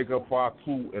with Jacob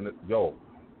Fatu and yo,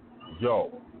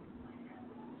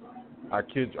 I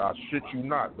shit you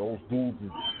not, those dudes,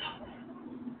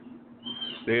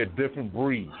 they're different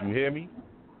breeds. You hear me?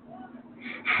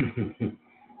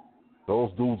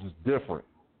 Those dudes is different.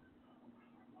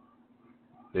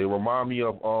 They remind me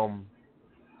of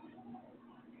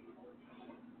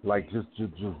like just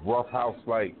rough house,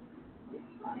 like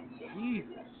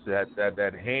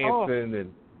that Hanson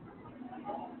and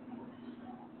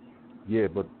yeah,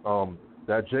 but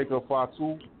that Jacob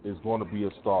Fatu is going to be a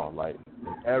star. Like,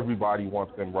 and everybody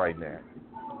wants him right now.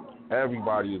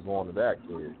 Everybody is on to that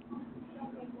kid.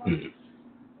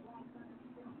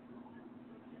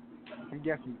 I'm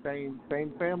guessing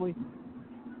same family.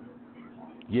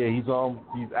 Yeah, he's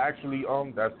actually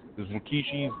that's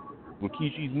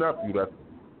Rikishi's nephew.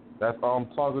 That's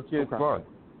Tonga Kid's son,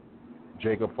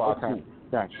 Jacob Fatu. Okay.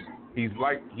 Gotcha.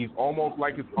 He's almost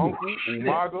like his uncle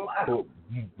Umaga,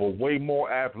 but way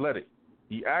more athletic.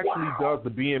 He actually does the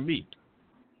BME.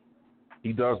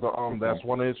 He does the that's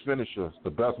one of his finishers, the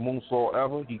best moonsault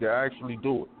ever. He can actually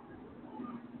do it.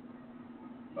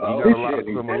 Oh, he got a lot of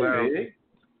similarities.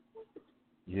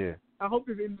 Yeah. I hope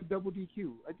it's in the double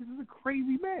DQ. Like, this is a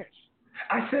crazy match.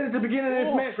 I said at the beginning of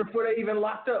this match before they even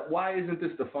locked up, why isn't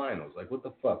this the finals? Like, what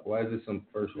the fuck? Why is this some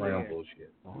first round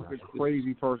bullshit? It's a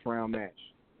crazy first round match.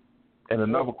 And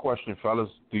another question, fellas,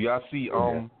 do y'all see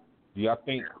do y'all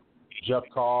think Jeff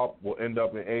Cobb will end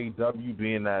up in AEW,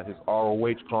 being that his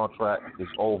ROH contract is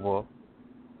over?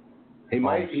 He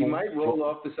might roll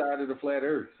off the side of the flat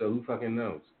earth, so who fucking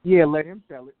knows? Yeah, let him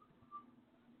sell it.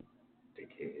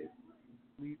 Dickhead.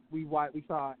 We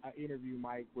saw an interview,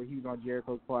 Mike, where he was on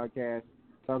Jericho's podcast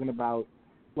talking about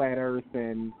flat earth,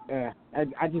 and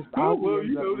I just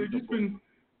they've just been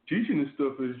teaching this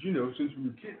stuff since we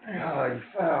were kids.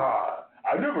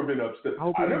 I've never been upstairs.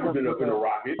 I've never been up in a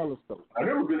rocket. I've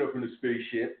never been up in a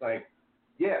spaceship. Like,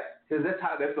 yeah, because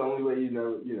that's the only way you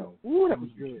know. Ooh, that was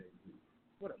good.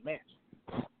 What a match.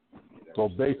 So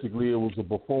basically, it was a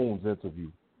buffoon's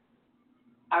interview.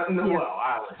 I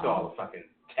saw the fucking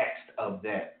text of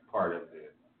that part of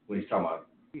it when he's talking about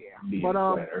being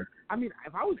flat. I mean,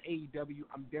 if I was AEW,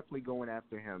 I'm definitely going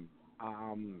after him.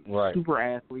 Right. Super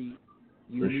athlete.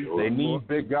 They need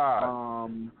big guys.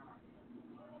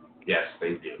 Yes,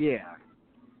 they do. Yeah.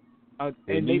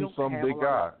 They and need they don't some have big a lot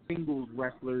guys. of singles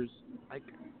wrestlers like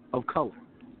of color,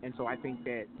 and so I think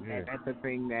that that's the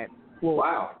thing that. Well,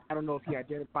 wow. I don't know if he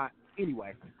identified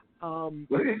anyway. Well,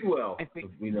 I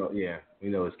think we know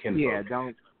it's Ken. Yeah,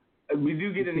 don't. We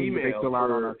do get an email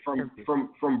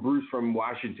from Bruce from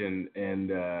Washington, and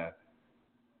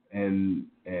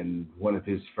one of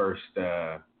his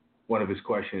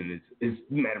questions is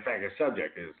matter of fact, his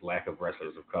subject is lack of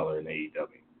wrestlers of color in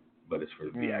AEW, but it's for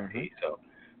the VIP. So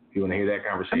if you want to hear that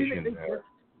conversation,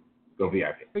 go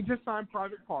VIP. They just signed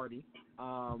Private Party,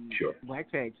 sure, black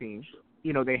tag team.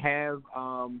 They have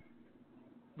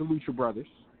the Lucha Brothers,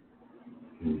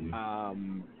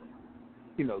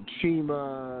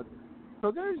 Chima. So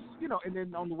there's, and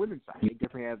then on the women's side, they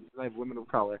definitely have women of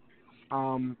color.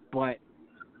 But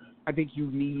I think you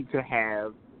need to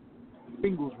have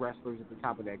singles wrestlers at the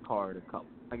top of that card of color.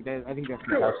 Like that, I think that's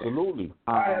absolutely.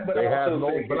 But they I have also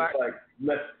no think black.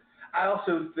 I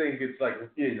also think it's like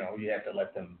you have to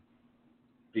let them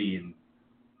be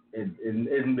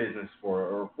in business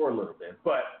for a little bit.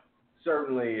 But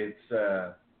certainly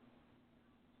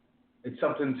it's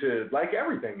something to like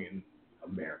everything in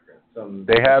America.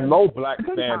 They have no black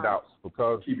standouts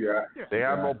because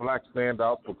no black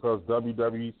standouts because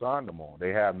WWE signed them on. They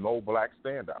have no black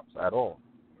standouts at all.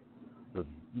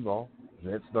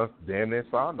 It's just damn near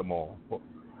signed them on.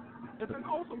 It's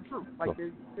also true. Like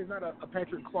there's not a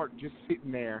Patrick Clark just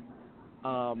sitting there,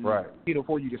 right?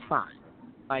 For you to sign.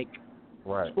 Like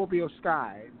Scorpio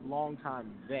Sky,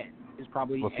 longtime vet, is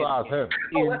probably besides him.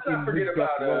 Let's not forget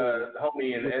about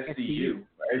homie in SCU,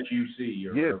 SUC.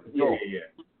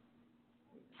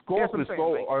 Scorp is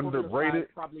so underrated.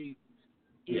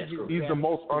 He's the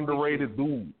most underrated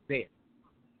dude. There.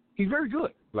 He's very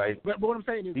good. Like, but what I'm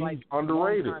saying is, he's like,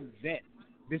 underrated. Longtime vet,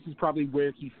 this is probably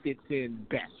where he fits in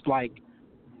best. Like,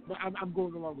 but I'm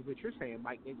going along with what you're saying,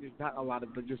 Mike. There's not a lot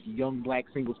of just young black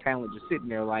singles talent just sitting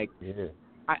there. Like,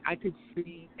 I could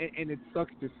see, and it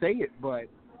sucks to say it, but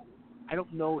I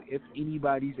don't know if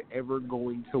anybody's ever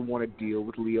going to want to deal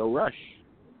with Lio Rush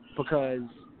because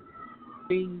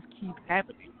things keep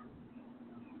happening.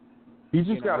 He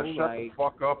just got to shut the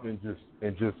fuck up and just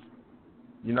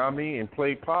you know what I mean, and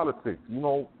play politics. You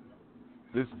know,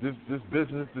 this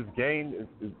business, this game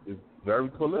is very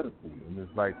political, and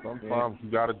it's like sometimes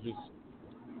you gotta just.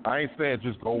 I ain't saying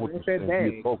just go with the and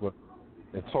be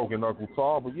a token Uncle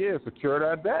Tom, but yeah, secure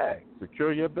that bag,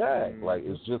 secure your bag. Like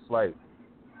it's just like,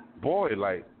 boy,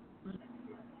 like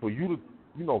for you to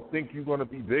think you're gonna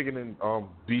be bigger than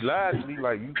B. Lashley,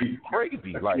 like you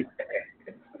crazy, like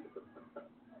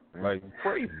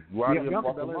crazy. You out of your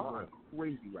fucking mind.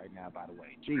 Crazy right now, by the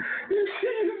way. Jesus. He's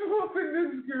whooping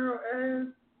this girl ass.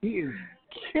 He is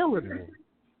killing her.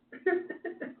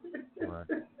 Right.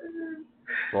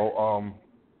 So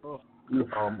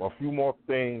a few more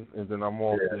things, and then I'm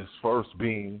off this first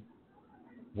beam.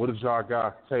 What did y'all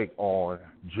guys take on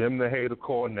Jim the Hater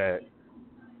Cornette?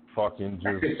 Fucking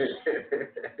just,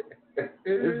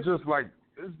 it's just like,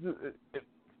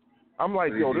 I'm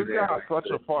like, yo, this guy's such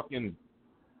a fucking,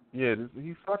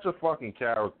 he's such a fucking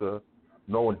character,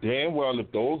 knowing damn well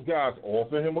if those guys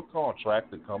offer him a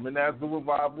contract to come in as the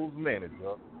Revival's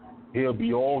manager, he'll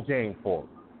be all game for it.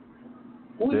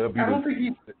 Well, I don't think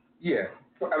he,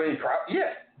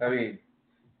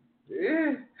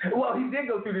 Well, he did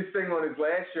go through this thing on his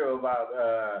last show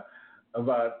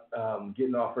about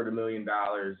getting offered $1 million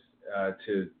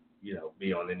to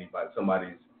be on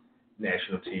somebody's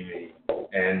national TV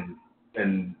and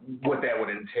what that would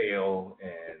entail,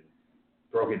 and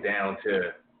broke it down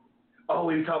to he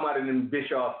was talking about it in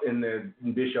Bischoff and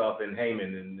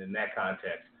Heyman in that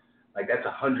context. Like that's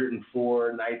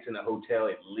 104 nights in a hotel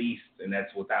at least, and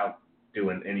that's without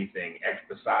doing anything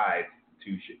besides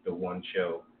the one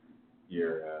show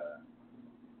you're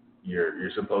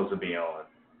supposed to be on.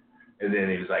 And then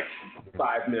he was like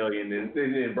 $5 million, and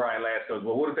then Brian Last goes,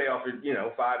 well, what if they offered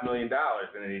 $5 million?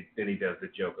 And then he does the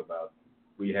joke about,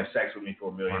 will you have sex with me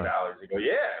for $1 million? He goes,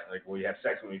 yeah. Like, will you have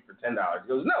sex with me for $10? He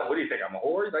goes, no. What do you think? I'm a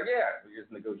whore? He's like, yeah. We're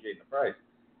just negotiating the price.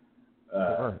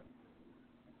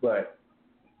 But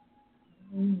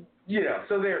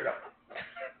so there's a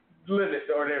limit,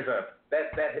 or there's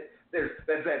that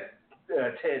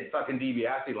Ted fucking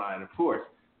DiBiase line. Of course,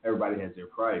 everybody has their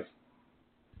price,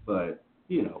 but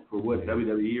for what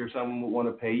WWE or someone would want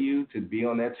to pay you to be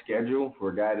on that schedule for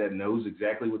a guy that knows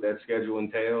exactly what that schedule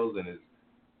entails and is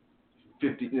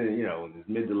 50, in his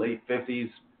mid to late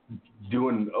 50s,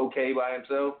 doing okay by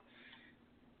himself.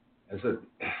 That's a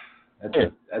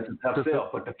tough sell.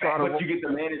 But the fact that you get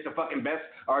to manage the fucking best,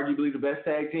 arguably the best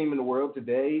tag team in the world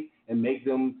today, and make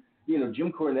them,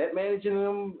 Jim Cornette managing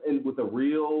them, and with a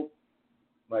real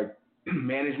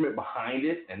management behind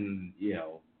it, and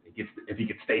if he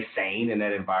could stay sane in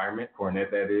that environment, Cornette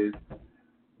that is,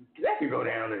 that could go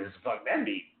down as that'd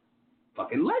be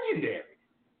fucking legendary.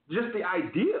 Just the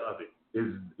idea of it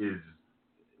is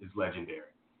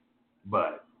legendary.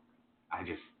 But I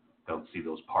just don't see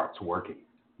those parts working.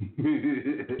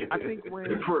 I think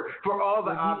for all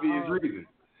the obvious reasons.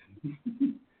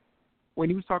 When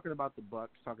he was talking about the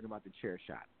Bucks, talking about the chair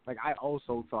shot, I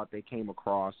also thought they came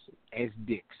across as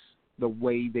dicks, the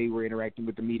way they were interacting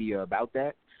with the media about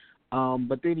that.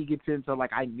 But then he gets into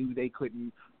I knew they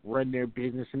couldn't run their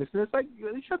business, and it's like,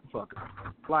 shut the fuck up.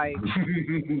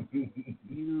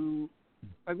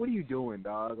 What are you doing,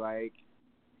 dog? I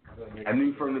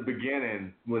knew from the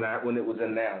beginning when it was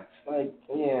announced.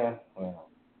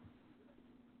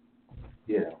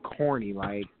 Corny,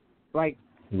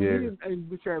 Yeah. And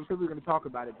we were going to talk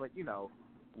about it, but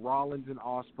Rollins and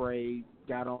Ospreay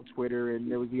got on Twitter, and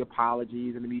there was the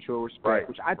apologies and the mutual respect,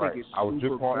 which I think is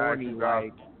super corny. I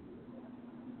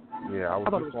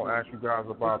was just going to ask you guys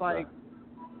about that.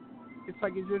 It's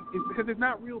because it's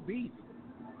not real beef.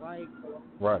 Right.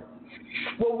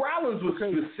 Well, Rollins was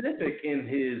specific in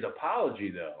his apology,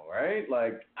 though, right?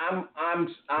 I'm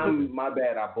my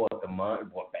bad. I bought the money,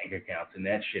 bought bank accounts and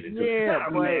that shit.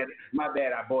 My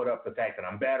bad. I bought up the fact that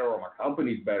I'm better or my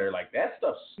company's better. That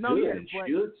stuff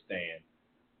should stand.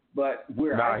 But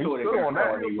where I thought it got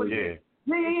corny was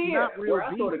Where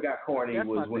I thought it got corny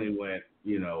was when it went,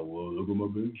 well, look at my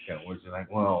bank account. It's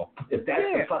if that's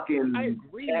the fucking, I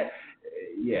agree.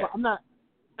 But I'm not.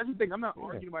 That's the thing. I'm not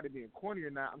arguing about it being corny or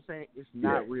not. I'm saying it's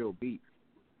not real beef.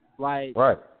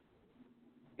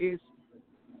 It's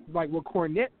like what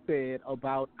Cornette said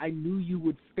about, I knew you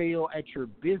would fail at your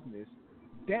business.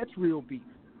 That's real beef.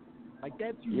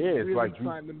 That's you really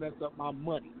trying to mess up my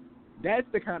money. That's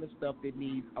the kind of stuff that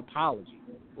needs apology.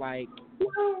 I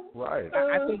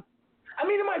think. I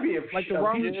mean, it might be a piece of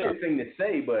thing to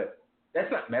say, but that's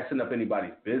not messing up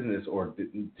anybody's business or. But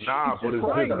it's just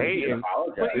hating.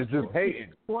 It's just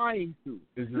hating. Trying to.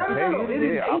 It's just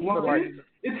hating.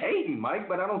 It's hating, Mike.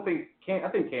 But I don't think I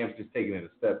think Cam's just taking it a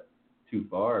step too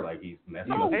far. He's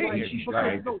messing up.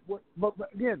 But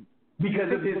again,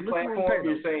 Because of his platform,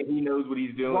 you're saying he knows what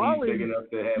he's doing. Rollins, he's big enough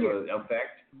to have an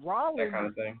effect. Rollins that kind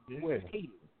of thing. was hating.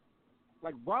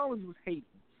 Like Rollins was hating,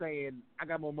 saying, "I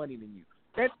got more money than you."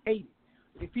 That's hating.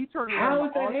 If he turned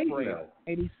around to Ospreay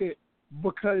and he said,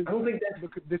 "Because I don't think that's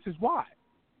because this is why,"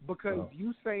 because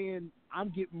you saying I'm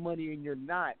getting money and you're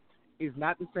not is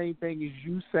not the same thing as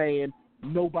you saying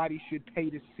nobody should pay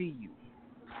to see you.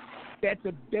 That's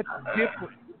different.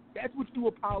 That's what you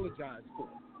apologize for.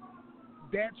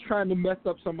 That's trying to mess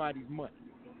up somebody's money.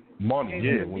 Money, And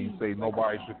yeah. When you say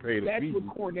nobody should pay to that's see what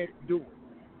you. Cornette's doing.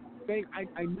 Saying,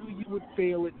 I knew you would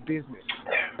fail at business.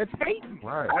 That's hating.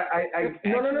 Right.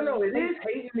 No. It is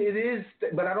hating. It is,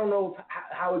 but I don't know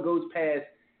how it goes past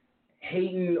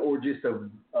hating or just a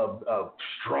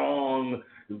strong,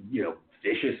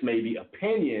 vicious maybe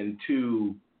opinion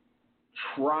to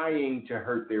trying to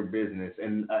hurt their business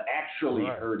and actually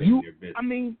hurting their business. I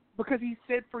mean, because he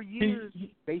said for years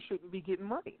they shouldn't be getting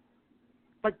money.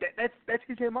 Like that's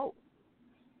his MO.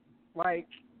 Like,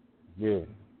 yeah,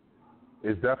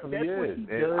 it definitely that's what is. he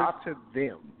does to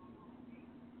them.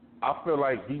 I feel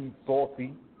like he's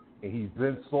salty, and he's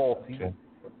been salty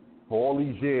for all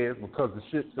these years because the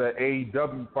shit said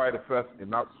AEW Fighter Fest and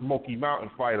not Smoky Mountain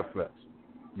Fighter Fest.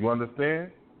 You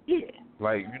understand? Yeah.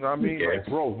 Like, you know what I mean? Yes. Like,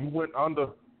 bro, you went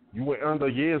under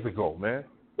years ago, man.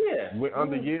 Yeah. You went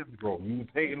under years ago. You was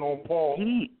hating on Paul.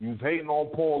 You was hating on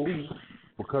Paul Lee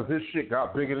because his shit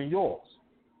got bigger than yours.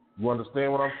 You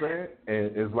understand what I'm saying?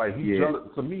 And it's like he's jealous.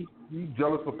 To me, he's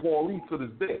jealous of Paul Lee to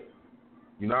this day.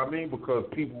 You know what I mean? Because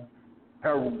people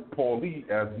herald Paul Lee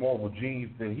as more of a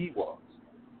genius than he was,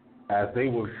 as they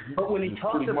was. But when he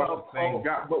talks about Paul,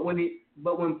 but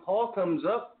when Paul comes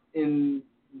up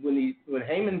when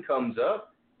Heyman comes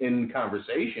up in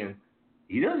conversation,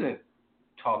 he doesn't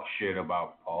talk shit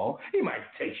about Paul. He might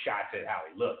take shots at how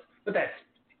he looks, but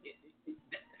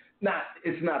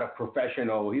it's not a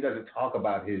professional. He doesn't talk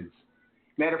about his.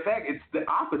 Matter of fact, it's the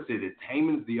opposite. It's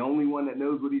Heyman's the only one that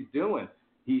knows what he's doing.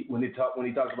 When he talks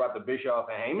about the Bischoff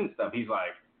and Heyman stuff, he's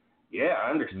like, "Yeah,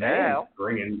 I understand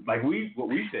bringing like what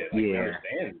we said. Like, we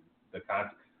understand the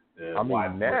concept. Why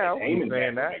Heyman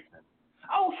saying that.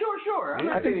 Oh, sure. I'm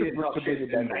not saying he didn't talk shit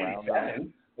in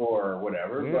 '97 or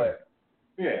whatever, but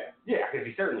yeah, because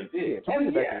he certainly did.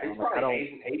 And he's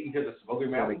probably hating to the Smoky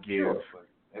Mountain. But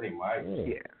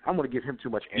anyway, I'm going to give him too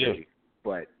much energy,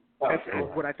 but that's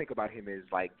what I think about him is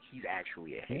like he's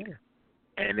actually a hater,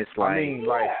 and it's like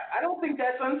I don't think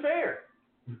that's unfair.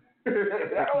 I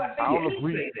don't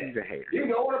agree. He's a hater. You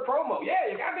can go with a promo. Yeah,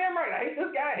 you're goddamn right. I hate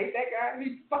this guy. I hate that guy. And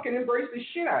he fucking embraced the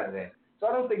shit out of that. So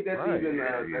I don't think that's even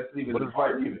an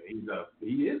argument.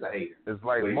 He is a hater. It's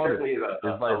like he certainly is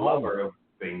a lover of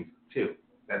things too.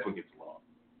 That's what gets lost.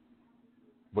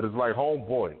 But it's like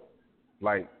homeboy,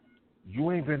 like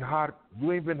you ain't been hot.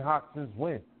 You ain't been hot since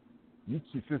when?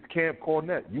 Since Camp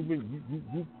Cornette.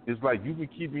 It's like you've been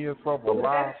keeping yourself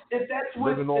alive,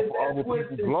 living off other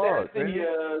people's blood.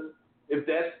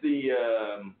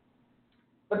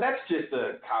 But that's just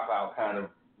a cop out kind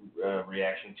of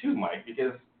reaction too, Mike,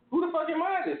 because. Who the fuck am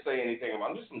I to say anything about?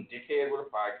 I'm just some dickhead with a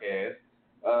podcast.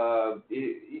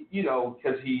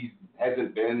 Because he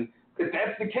hasn't been. If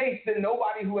that's the case, then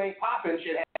nobody who ain't popping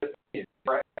should have an opinion,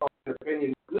 right? An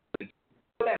opinion, but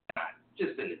that's not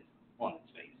just on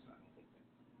its face.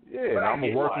 Yeah, I'm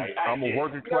a working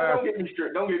class.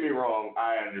 Don't get me wrong.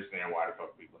 I understand why the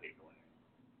fuck people hate Cornette.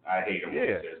 I hate him.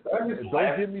 Yeah, I just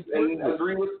don't get me twisted. And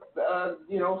agree with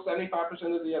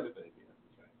 75% of the other things.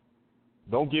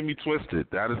 Don't get me twisted.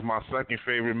 That is my second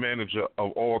favorite manager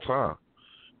of all time.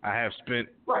 I have spent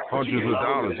hundreds of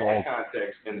dollars on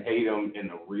context and hate him in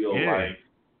the real life.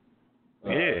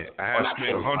 I have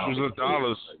spent hundreds of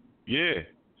dollars. I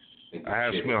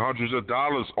have spent hundreds of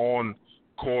dollars on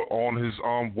his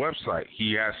website.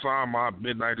 He has signed my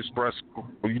Midnight Express,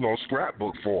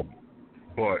 scrapbook for me.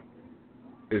 But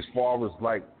as far as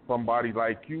like somebody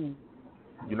like you,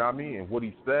 you know what I mean, and what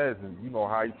he says, and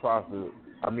how he tries to.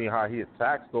 How he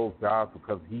attacks those guys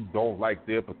because he don't like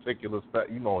their particular style.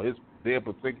 Their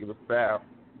particular style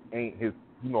ain't his,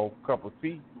 cup of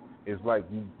tea. It's like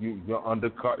you're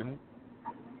undercutting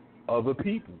other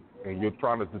people, and you're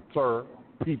trying to deter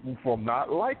people from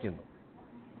not liking them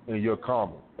in your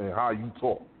comments and how you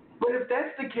talk. But if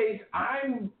that's the case,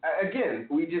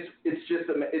 it's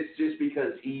just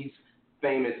because he's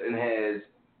famous and has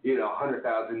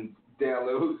 100,000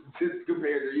 downloads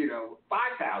compared to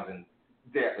 5,000.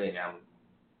 Definitely, I'm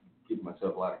giving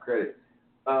myself a lot of credit.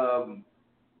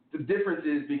 The difference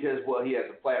is because he has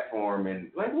a platform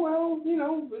and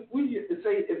we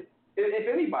say if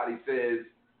anybody says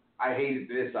I hated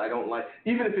this, I don't like,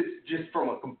 even if it's just from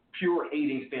a pure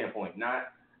hating standpoint,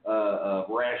 not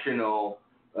rational,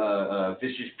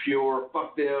 vicious pure,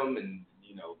 fuck them and,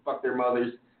 fuck their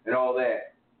mothers and all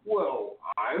that. Well,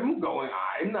 I'm going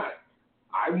out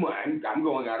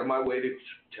of my way to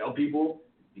tell people,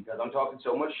 because I'm talking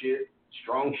so much shit,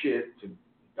 strong shit, to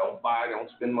don't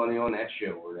spend money on that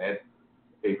show or that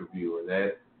pay-per-view or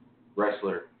that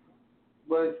wrestler.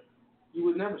 But you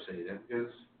would never say that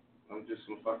because I'm just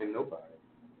some fucking nobody.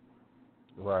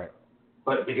 Right.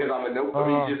 But because I'm a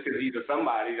nobody, just because he's a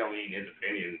somebody, don't mean his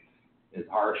opinion is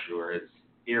harsh or as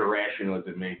irrational as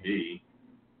it may be.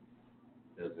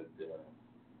 Doesn't.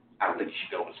 I don't think you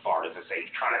should go as far as to say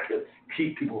he's trying to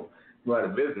keep people out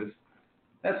of business.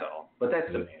 That's all. But that's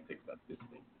semantics of this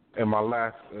thing. And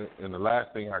the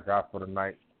last thing I got for the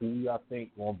night, who y'all think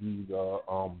gonna be the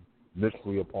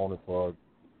mystery opponent for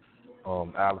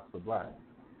Aleister Black?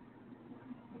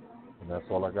 And that's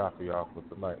all I got for y'all for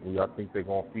tonight. Who y'all think they're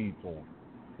gonna feed to him?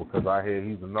 Because I hear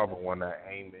he's another one that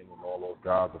Heyman and all those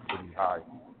guys are pretty high.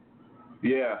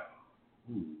 Yeah.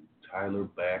 Ooh, Tyler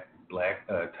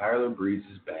Breeze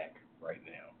is back right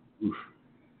now. Oof.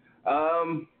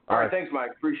 All right, thanks,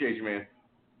 Mike. Appreciate you, man.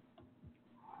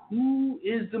 Who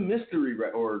is the mystery,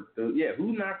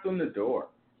 who knocked on the door?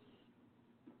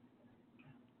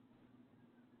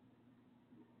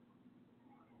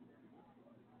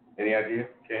 Any idea,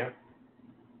 Cam?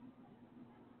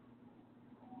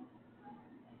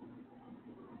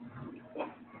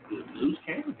 Who's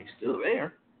Cam? He's still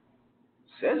there.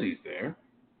 Says he's there.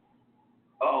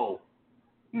 Oh.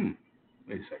 Wait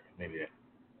a second. Maybe that.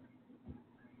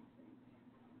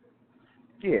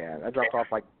 Yeah, I dropped off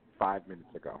like 5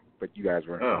 minutes ago, but you guys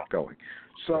weren't going.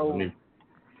 So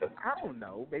I don't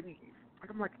know. Maybe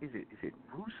I'm like, is it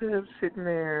Rusev sitting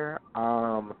there?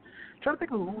 Trying to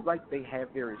think of who they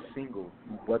have there as singles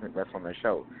who wasn't wrestling on their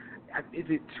show. Is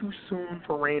it too soon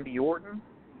for Randy Orton?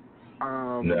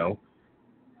 No.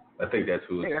 I think that's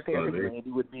who it's going to be.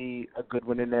 Randy would be a good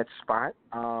one in that spot.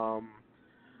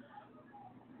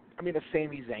 If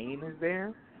Sami Zayn is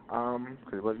there,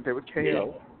 because it wasn't there with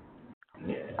KO.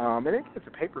 Yeah. And it gets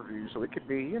a pay-per-view, so it could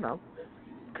be,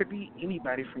 could be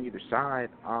anybody from either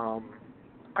side.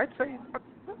 I'd say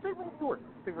Randy Orton.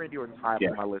 I think Randy Orton's high up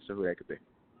on my list of who that could be.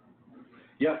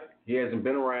 Yeah, he hasn't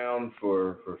been around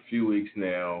for a few weeks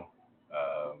now.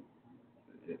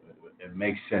 It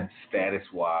makes sense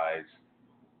status-wise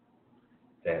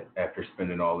that after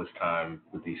spending all this time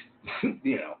with these,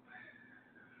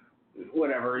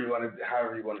 however you want to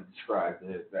describe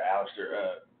the Aleister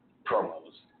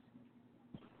promos,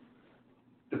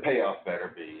 the payoff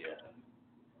better be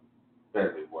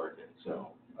worth it. So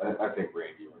I think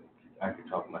Randy Orton, I could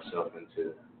talk myself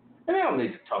into. And I don't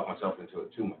need to talk myself into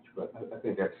it too much, but I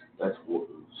think that's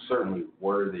certainly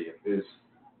worthy of his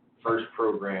first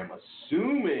program.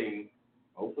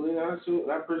 Hopefully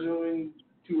not presuming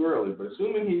too early, but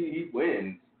assuming he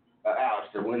wins,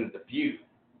 Aleister wins the feud.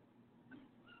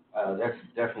 That's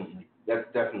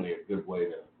definitely a good way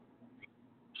to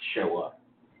show up.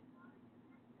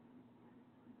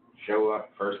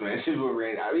 First match is with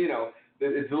Randy.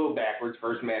 It's a little backwards.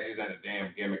 First match is on a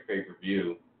damn gimmick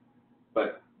pay-per-view,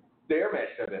 but their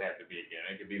match doesn't have to be a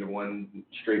gimmick. It could be the one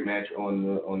straight match on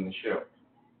the show,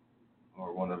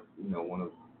 or one of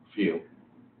few.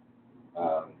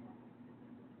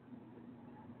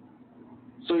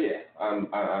 So yeah, I'm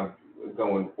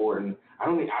going Orton. I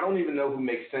don't even know who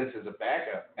makes sense as a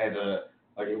backup. If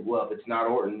it's not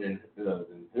Orton, then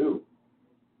who?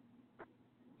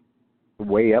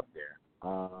 Way up there.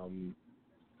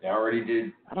 They already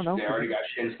did. I don't know. They already got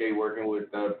Shinsuke working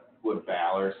with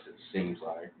Balor. It seems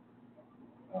like.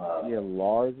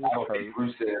 Lars is hurt. I don't think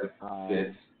Rusev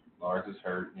fits. Lars is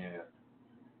hurt. Yeah.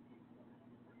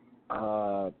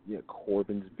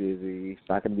 Corbin's busy. It's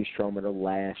not going to be Strowman or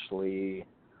Lashley.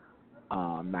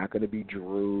 Not going to be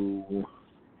Drew.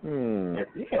 I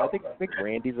think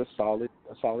Randy's a solid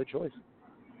choice.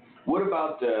 What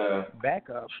about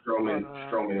backup? Strowman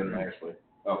and Lashley.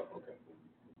 Oh, okay.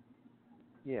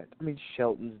 Yeah,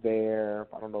 Shelton's there.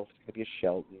 I don't know if it's going to be a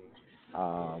Shelton.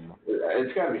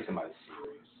 It's got to be somebody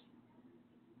serious.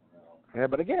 Yeah,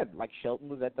 but again, Shelton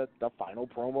was at the final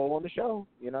promo on the show.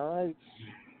 It's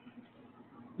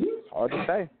hard to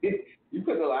say. You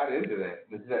put a lot into that.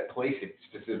 Into that placing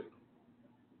specifically.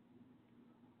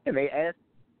 And they asked,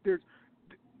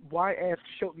 why ask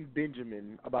Shelton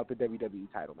Benjamin about the WWE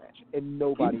title match? And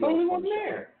nobody else was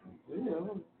there.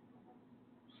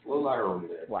 Slow locker room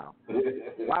there. Wow.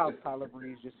 Wow, Tyler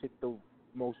Breeze just hit the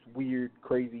most weird,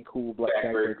 crazy, cool black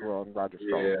backbreaker on Roger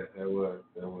Strong. Yeah, that was.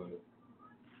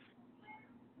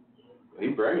 He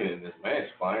bringing it in this match,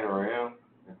 flying around,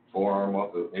 forearm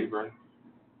off the apron,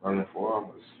 running forearm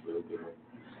was really good.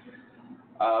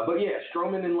 But yeah,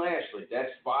 Strowman and Lashley, that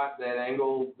spot, that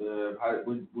angle,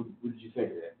 what did you think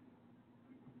of that?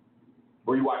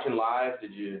 Were you watching live?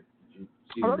 Did you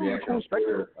see the It was a reaction? cool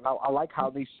spectacle. And I like how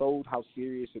they sold how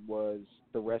serious it was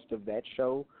the rest of that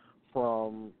show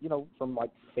from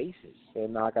like faces.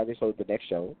 And like I just showed the next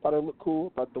show. Thought it looked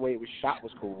cool. Thought the way it was shot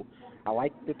was cool. I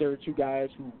like that there are two guys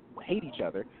who hate each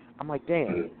other. I'm like,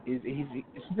 damn, is he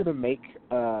gonna make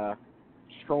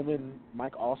Strowman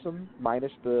Mike Awesome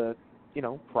minus the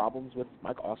problems with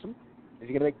Mike Awesome? Is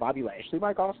he gonna make Bobby Lashley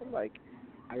Mike Awesome? Like,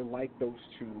 I like those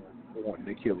two wanting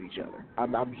to kill each other.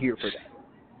 I'm here for that.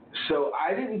 So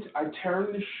I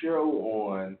turned the show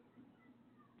on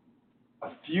a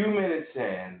few minutes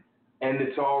in, and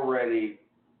it's already,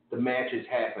 the match is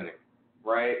happening,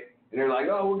 right? And they're like,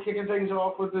 oh, we're kicking things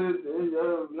off with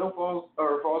the no falls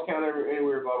or falls count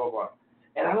anywhere, blah blah blah.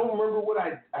 And I don't remember what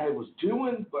I was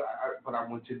doing, but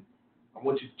I went to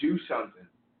do something,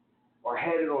 or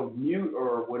had it on mute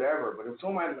or whatever. But it was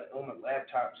on my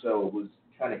laptop, so it was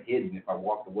kind of hidden. If I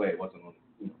walked away, it wasn't on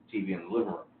TV in the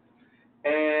living room.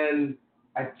 And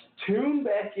I tuned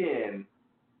back in,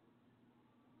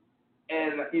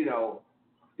 and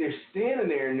they're standing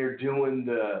there and they're doing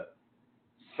the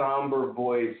somber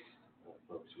voice.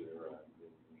 Folks, I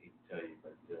hate to tell you,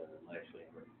 but Lashley.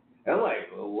 And I'm like,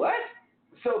 what?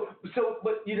 So,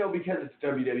 but because it's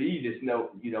WWE,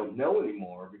 you don't know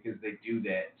anymore, because they do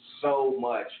that so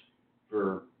much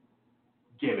for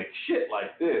gimmick shit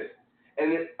like this.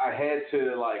 And then I had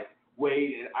to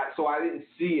wait, and so I didn't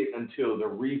see it until the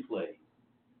replay.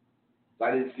 So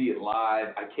I didn't see it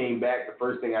live. I came back. The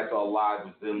first thing I saw live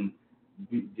was them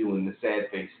doing the sad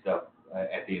face stuff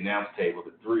at the announce table,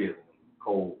 the three of them,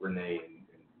 Cole, Renee, and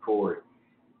Corey.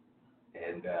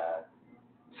 And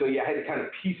so yeah, I had to kind of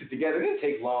piece it together. It didn't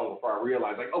take long before I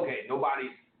realized, okay,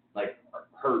 nobody's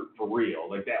hurt for real.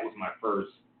 That was my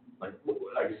first,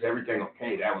 is everything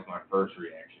okay? That was my first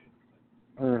reaction.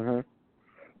 Mm-hmm.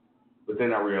 But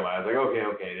then I realized,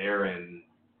 okay, they're in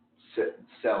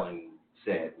selling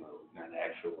sad mode, not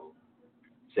actual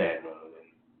sad mode, and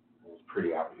it was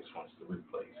pretty obvious once the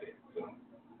replay hit. So.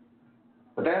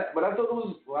 But I thought it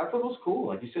was cool.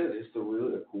 Like you said, it's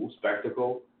really a cool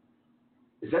spectacle.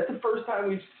 Is that the first time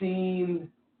we've seen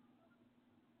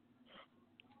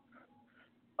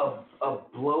a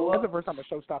blow up? That's the first time a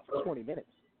show stopped for 20 minutes.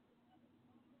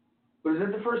 But is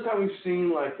that the first time we've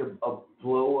seen a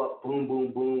blow up, boom,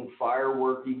 boom, boom,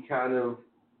 fireworky kind of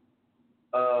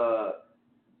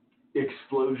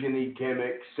explosion-y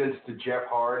gimmick since the Jeff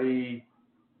Hardy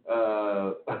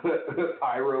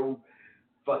pyro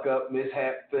fuck up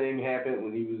mishap thing happened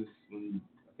when I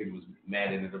think it was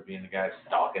Matt ended up being the guy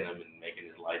stalking him and making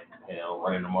his life hell,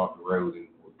 running him off the road and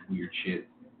weird shit.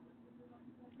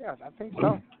 Yeah, I think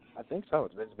so.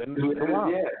 It's been a while.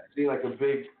 Yeah, see a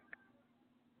big.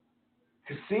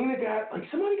 Cena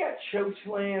somebody got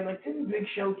chokeslammed. Didn't Big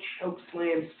Show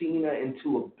chokeslam Cena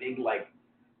into a big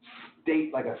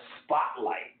state, a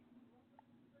spotlight,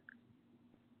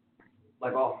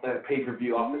 off that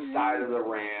pay-per-view, off the side of the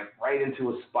ramp, right into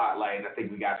a spotlight. And I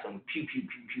think we got some pew pew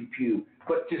pew pew pew,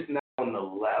 but just not on the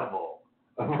level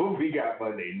of what we got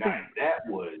Monday night. That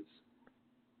was,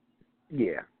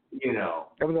 that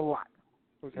was a lot.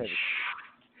 It was heavy.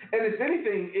 And if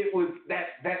anything, it was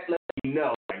that let me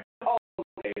know,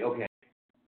 okay,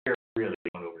 they're really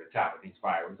going over the top with these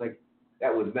fireworks.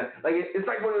 That was not, it's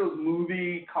like one of those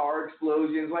movie car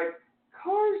explosions.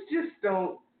 Cars just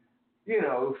don't,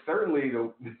 certainly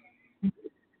don't.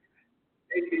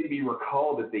 They'd be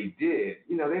recalled that they did.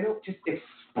 They don't just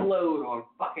explode on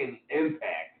fucking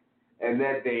impact. And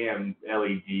that damn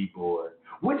LED board,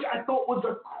 which I thought was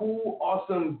a cool,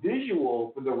 awesome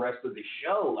visual for the rest of the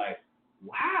show.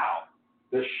 Wow,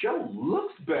 the show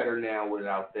looks better now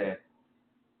without that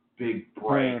big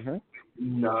bright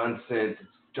nonsense. It's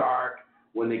dark.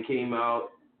 When they came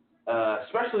out,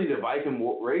 especially the Viking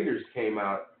Raiders came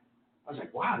out, I was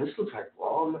like, wow, this looks like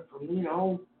Raw from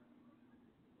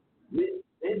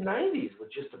mid-90s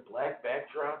with just a black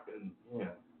backdrop and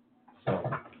So,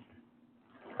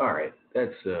 all right,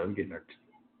 that's I'm getting our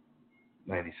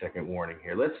 90-second warning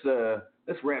here.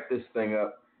 Let's wrap this thing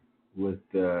up with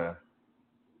our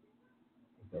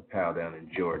pal down in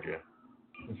Georgia.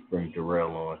 Let's bring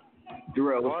Darrell on.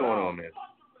 Darrell, what's going on, man?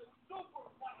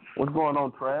 What's going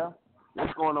on, Trav?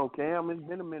 What's going on, Cam? It's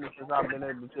been a minute since I've been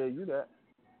able to tell you that.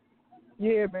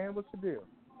 Yeah, man. What's the deal?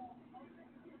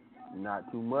 Not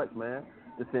too much, man.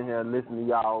 Just sitting here and listening to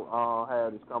y'all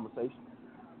have this conversation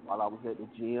while I was at the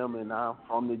gym, and I'm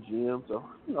from the gym, so,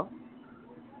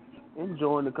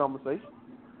 enjoying the conversation.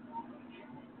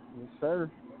 Yes, sir.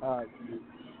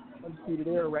 Undisputed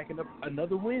Era racking up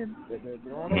another win.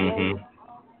 They're on a roll.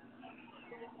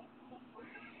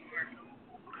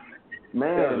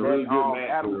 Man, That was a really that, good match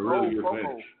Adam with a really Cole good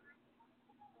promo.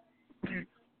 finish.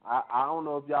 I don't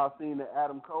know if y'all seen the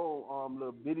Adam Cole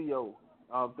little video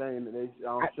thing that they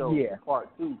showed Yeah. part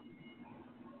 2.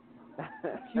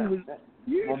 He was.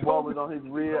 My boy was on his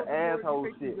real asshole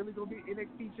you shit. really gonna be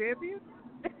NXT champion?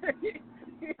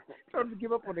 Told him to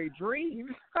give up on their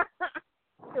dreams.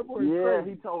 That boy is Yeah, crazy.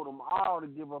 he told them all to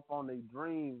give up on their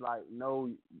dreams. Like, no,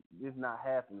 it's not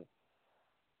happening.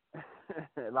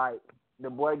 Like, the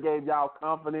boy gave y'all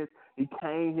confidence. He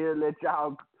came here, let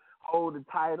y'all hold the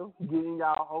title, getting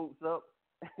y'all hopes up.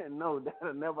 And no,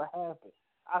 that'll never happen.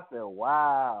 I said,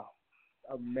 wow.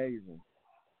 Amazing.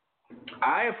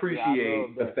 I appreciate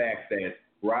love the that. fact that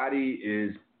Roddy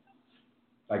is,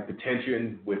 like, the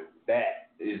tension with that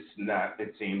is not,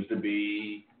 it seems to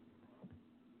be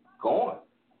gone.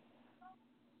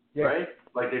 Yeah. Right?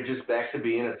 Like, they're just back to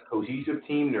being a cohesive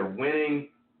team. They're winning,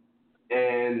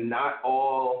 and not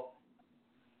all.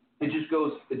 It just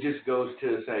goes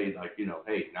to say, like, you know,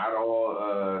 hey, not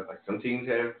all. Like, some teams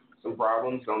have some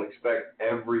problems. Don't expect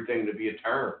everything to be a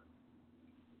turn.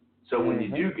 So when you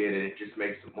do get it, it just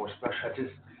makes it more special.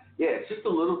 It's just the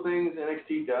little things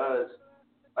NXT does.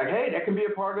 Like, hey, that can be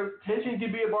a part of tension.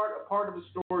 Can be a part of a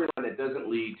storyline that doesn't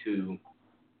lead to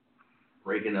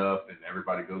breaking up and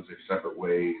everybody goes their separate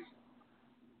ways.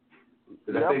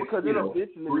 Yeah, I think, because you it know,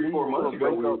 eventually 3-4 months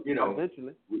ago,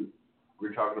 eventually.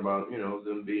 we're talking about, you know,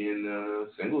 them being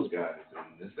singles guys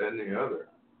and this, that, and the other.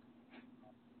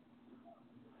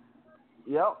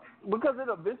 Yep, because it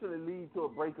eventually leads to a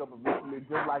breakup eventually,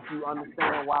 just like you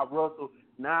understand why Russell,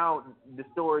 now the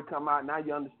story come out, now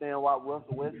you understand why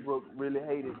Russell Westbrook really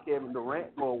hated Kevin Durant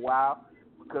for a while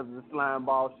because of the slime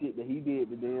ball shit that he did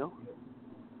to them.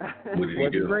 What did he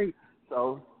do? Great.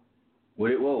 So, What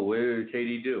did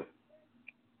KD do?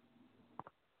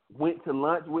 went to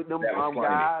lunch with them That was funny.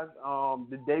 guys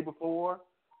the day before,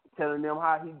 telling them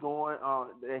how he going,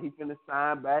 that he finna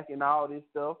sign back and all this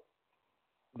stuff.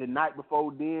 The night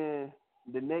before then,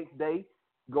 the next day,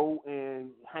 go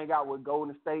and hang out with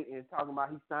Golden State and talking about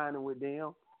he's signing with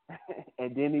them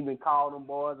and didn't even call them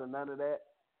boys or none of that.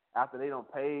 After they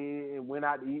don't pay and went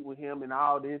out to eat with him and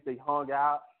all this, they hung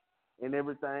out and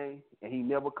everything, and he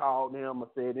never called them or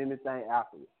said anything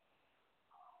afterwards.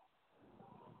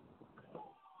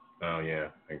 Oh yeah,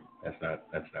 that's not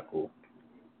cool.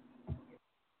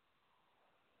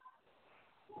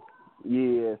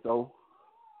 Yeah, so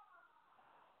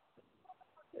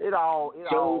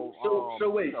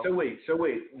So wait,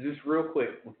 just real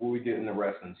quick before we get into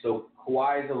wrestling. So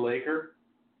Kawhi's a Laker.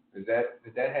 Did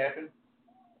that happen?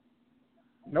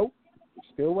 Nope.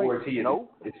 Still waiting. Or is he?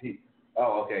 Nope. Is he?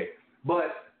 Oh, okay.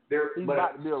 But he's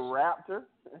about to be a Raptor.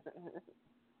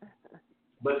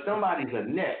 But somebody's a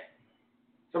net.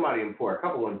 Somebody important. A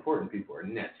couple of important people are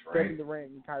nets, right? Kevin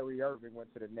Durant and Kyrie Irving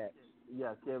went to the Nets.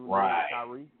 Yeah, Kevin Right. Durant,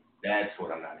 Kyrie. That's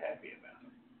what I'm not happy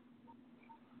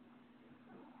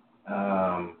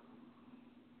about.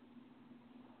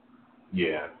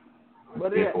 Yeah.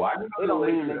 But Yeah, it Kawhi, don't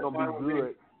mean they're going to be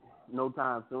good no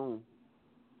time soon.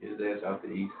 His ass out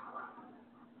the East.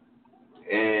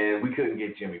 And we couldn't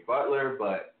get Jimmy Butler,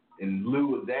 but in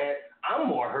lieu of that, I'm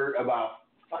more hurt about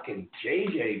fucking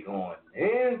JJ going,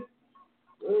 man.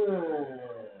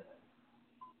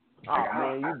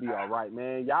 Man, you be all right,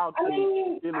 man. Y'all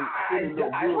feeling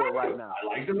look good right now. I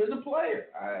liked him as a player.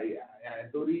 I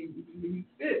thought he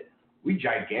fit. We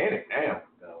gigantic now,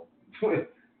 though.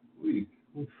 we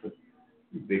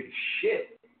big as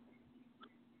shit.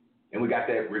 And we got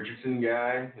that Richardson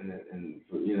guy, and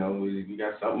you know, we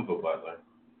got something for Butler.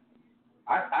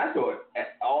 I thought,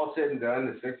 all said and done,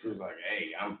 the Sixers like,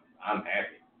 hey, I'm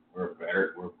happy. We're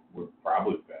better. We're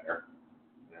probably better.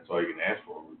 And that's all you can ask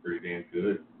for. We're pretty damn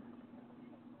good.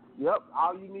 Yep.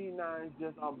 All you need now is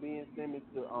just Ben Simmons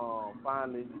to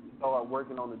finally start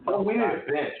working on the jump. Oh, we need a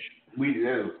bench. That's what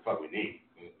the fuck we need.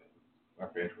 Our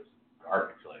bench was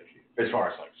garbage last year, as far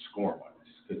as like scoring wise.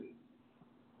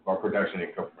 Our production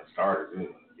didn't come from starters. We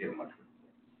didn't get much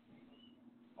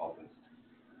offense.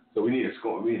 So we need a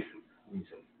score. We need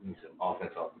some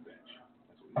offense off the bench.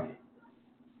 That's what we need.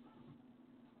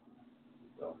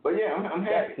 So, but yeah, I'm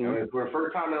happy. I mean, for the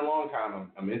first time in a long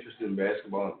time, I'm interested in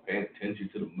basketball and paying attention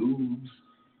to the moves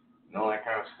and all that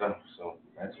kind of stuff. So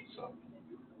that's what's up.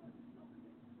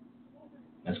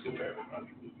 That's good for everybody.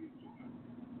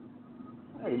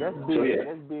 Hey, that's big. So, yeah.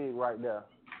 That's big right there.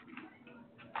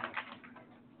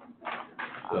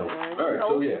 So, all right,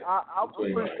 so yeah. I'm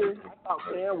pretty sure I thought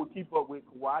Cam would keep up with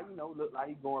Kawhi. You know, look like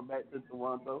he's going back to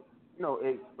Toronto. You know,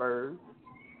 ex-Spurs.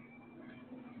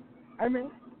 Hey, man.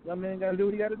 Young man got to do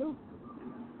what he got to do.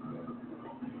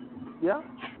 Yeah.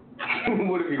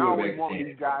 What if he I go always back want to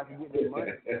these guys to get their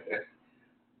money.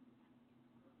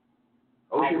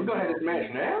 shit, we're gonna have this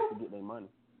match now to get their money.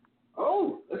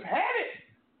 Oh, let's have it.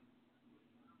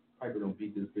 Piper don't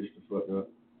beat this bitch the fuck up.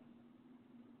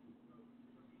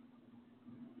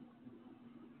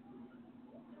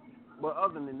 But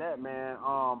other than that, man,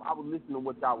 I was listening to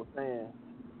what y'all was saying.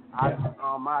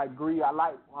 I agree. I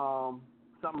like some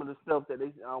of the stuff that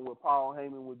they what Paul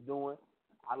Heyman was doing.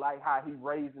 I like how he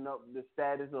raising up the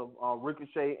status of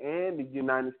Ricochet and the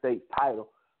United States title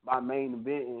by main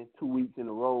eventing 2 weeks in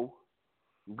a row.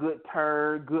 Good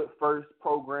turn, good first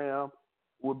program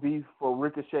would be for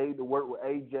Ricochet to work with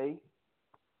AJ.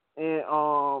 And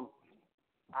I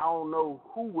don't know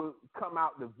who would come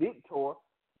out the victor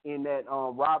in that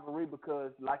rivalry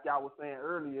because, like y'all was saying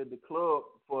earlier, the club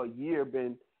for a year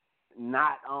been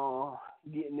not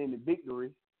getting any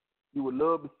victories. You would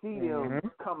love to see them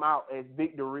come out as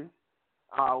victories,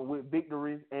 with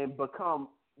victories and become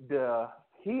the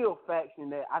heel faction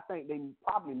that I think they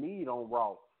probably need on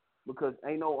Raw because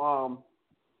ain't no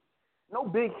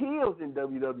big heels in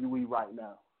WWE right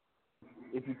now.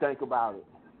 If you think about it,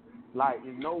 like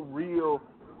there's no real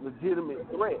legitimate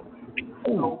threat.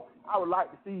 So I would like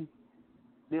to see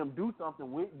them do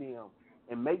something with them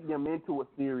and make them into a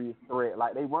serious threat.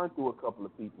 Like they run through a couple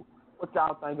of people. What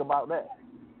y'all think about that?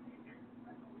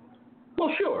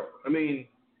 Well, sure. I mean,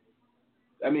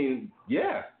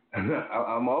 yeah.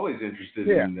 I'm always interested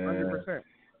in, 100%.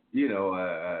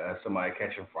 Somebody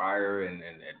catching fire and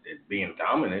being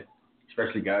dominant,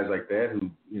 especially guys like that who,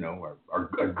 are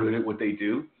good at what they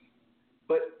do.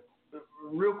 But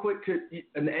real quick, to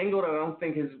an angle that I don't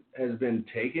think has been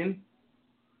taken,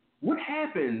 what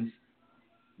happens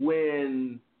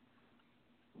when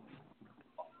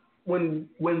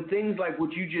things like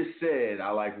what you just said, I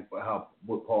like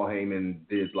what Paul Heyman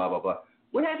did, blah, blah, blah.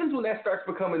 What happens when that starts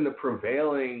becoming the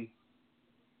prevailing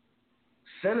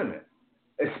sentiment,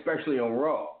 especially on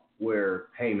Raw, where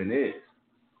Heyman is?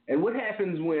 And what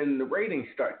happens when the ratings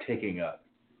start ticking up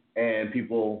and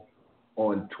people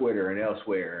on Twitter and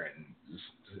elsewhere and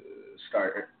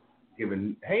start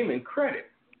giving Heyman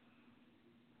credit?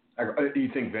 Do you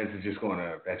think Vince is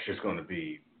that's just going to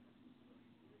be...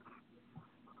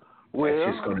 Well,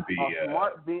 it's just going to be a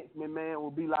smart Vince McMahon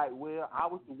will be like, well, I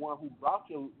was the one who brought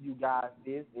you guys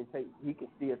this, and he can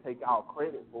still take all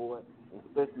credit for it,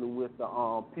 especially with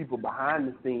the people behind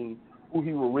the scenes who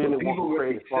he will really want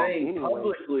credit from anyway.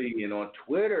 Publicly and on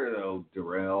Twitter, though,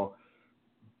 Darrell.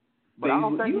 But I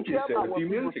don't think he cares about what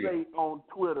people say on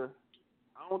Twitter.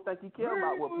 I don't think he cares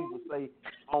about what people say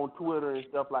on Twitter and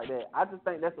stuff like that. I just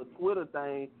think that's a Twitter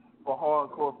thing for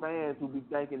hardcore fans who be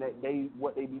thinking that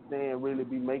what they be saying really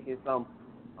be making some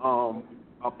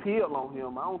appeal on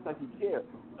him. I don't think he cares.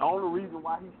 The only reason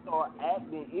why he started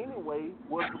acting anyway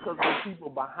was because the people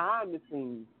behind the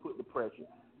scenes put the pressure,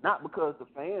 not because the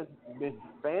fans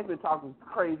been talking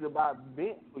crazy about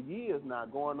Vince for years now,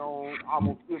 going on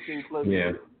almost 15 plus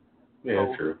years. Yeah,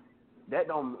 so true. That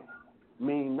don't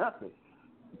mean nothing.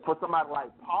 For somebody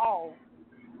like Paul,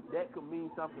 that could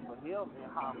mean something for him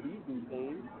and how he do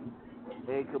things.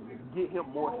 It could get him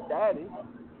more status.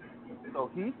 So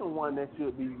he's the one that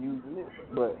should be using it.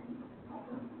 But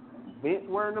Vince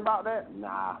worrying about that?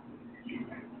 Nah.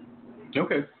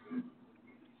 Okay.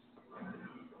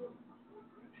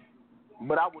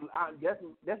 But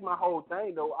that's my whole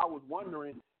thing though. I was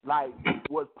wondering, like,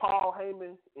 was Paul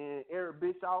Heyman and Eric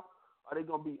Bischoff, are they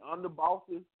gonna be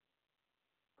underbosses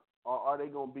or are they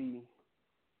gonna be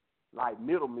like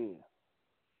middlemen?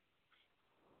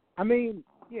 I mean,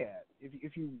 yeah.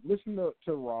 If you listen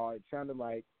to Raw, it sounded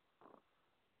like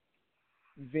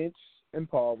Vince and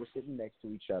Paul were sitting next to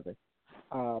each other.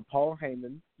 Paul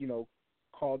Heyman,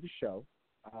 called the show,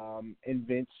 and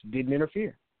Vince didn't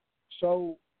interfere.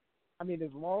 So, I mean,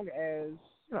 as long as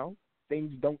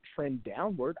things don't trend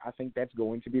downward, I think that's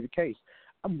going to be the case.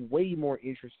 I'm way more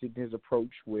interested in his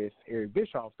approach with Eric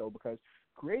Bischoff, though, because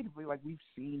creatively, like, we've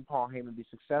seen Paul Heyman be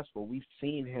successful. We've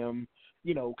seen him,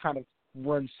 kind of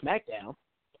run SmackDown,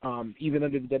 even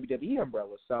under the WWE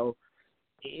umbrella. So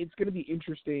it's going to be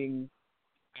interesting,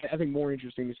 I think more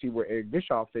interesting to see where Eric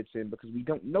Bischoff fits in, because we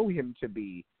don't know him to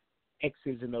be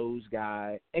X's and O's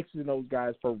guys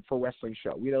for wrestling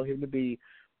show. We know him to be,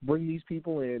 bring these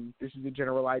people in, this is the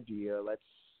general idea, let's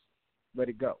let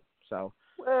it go. So,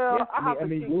 well, yeah, I have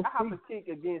to kick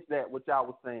against that, what y'all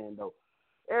was saying, though.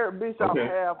 Eric Bischoff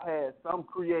have had some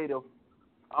creative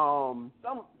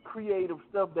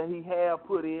stuff that he have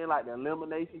put in, like the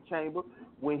Elimination Chamber,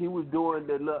 when he was doing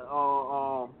the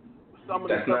some of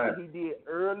the stuff that he did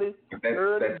early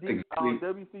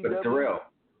WCW.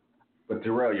 But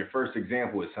Darrell, your first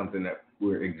example is something that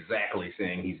we're exactly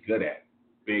saying he's good at.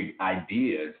 Big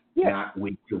ideas, not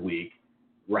week to week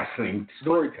wrestling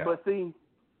storytelling. But see,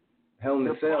 Hell in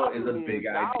a The Cell is a problem big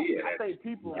now, idea. I think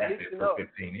people lasted mixing for up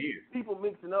 15 years. people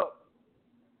mixing up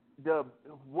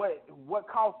what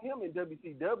cost him in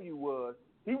WCW was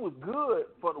he was good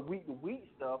for the week to week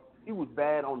stuff. He was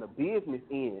bad on the business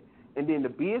end, and then the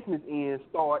business end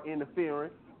started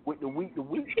interfering with the week to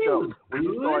week stuff. When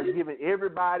you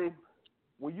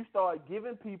start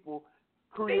giving people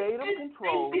creative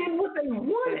control, they did what they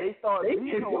wanted. and they started They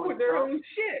did vetoing their stuff. own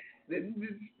shit.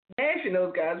 Nash and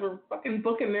those guys were fucking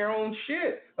booking their own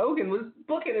shit. Hogan was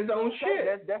booking his own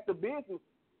shit. That's the business.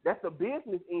 That's the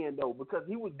business end though, because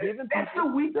he was giving That's people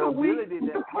the week the to week. ability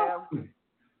to have.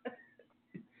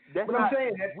 That's What I'm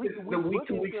saying, that's the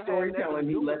week-to-week storytelling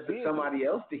he left to somebody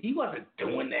else. He wasn't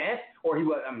doing that, or he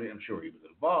was. I mean, I'm sure he was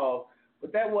involved,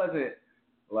 but that wasn't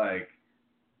like.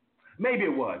 Maybe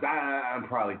it was. I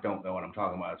probably don't know what I'm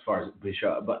talking about as far as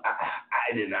Bischoff, but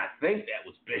I did not think that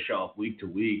was Bischoff week to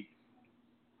week.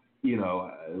 You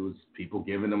know, it was people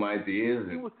giving them ideas.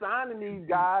 He was signing these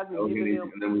guys and giving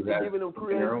them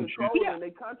creative control in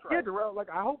their contract. Yeah, Darrell, like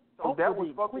I hope that was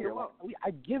fucking clear. him up. Like,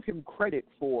 I give him credit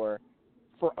for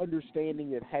understanding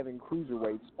that having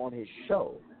cruiserweights on his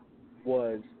show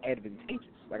was advantageous.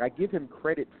 Like I give him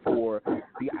credit for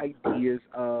the ideas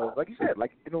of, like you said,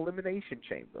 like an elimination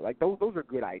chamber. Like those are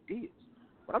good ideas.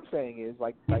 What I'm saying is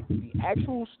like the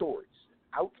actual stories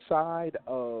outside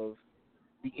of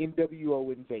the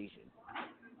NWO invasion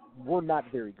were not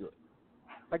very good.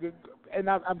 Like, and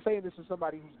I'm saying this as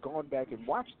somebody who's gone back and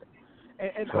watched them.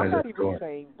 And I'm not even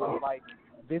saying that like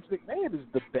Vince McMahon is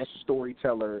the best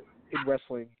storyteller in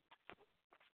wrestling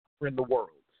in the world.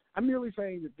 I'm merely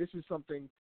saying that this is something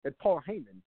that Paul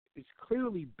Heyman is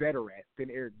clearly better at than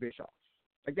Eric Bischoff.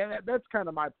 Like that's kind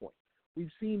of my point.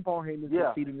 We've seen Paul Heyman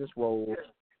succeed in this role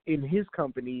in his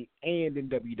company and in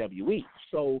WWE.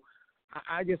 So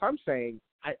I guess I'm saying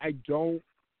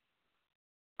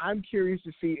I'm curious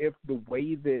to see if the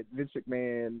way that Vince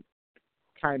McMahon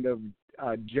kind of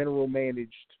general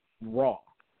managed Raw,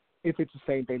 if it's the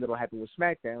same thing that'll happen with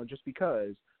SmackDown, just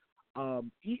because.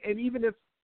 And even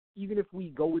if we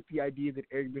go with the idea that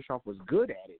Eric Bischoff was good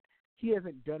at it, he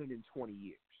hasn't done it in 20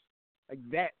 years. Like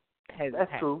that hasn't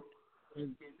happened. True.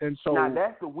 And so now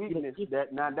that's the weakness.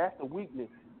 That's the weakness.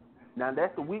 Now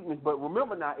that's the weakness. But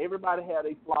remember, now everybody had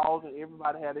their flaws and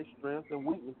everybody had their strengths and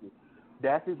weaknesses.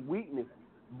 That's his weakness.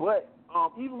 But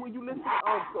even when you listen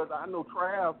to because I know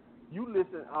Trav, you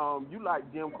listen, you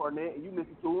like Jim Cornette, and you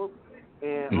listen to him,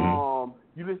 and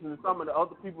you listen to some of the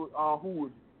other people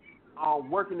who was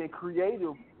working in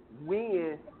creative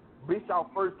when Bischoff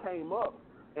first came up,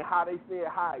 and how they said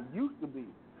how it used to be,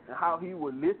 and how he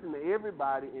would listen to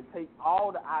everybody and take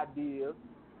all the ideas,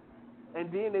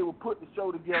 and then they would put the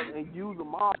show together and use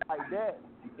them all like that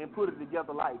and put it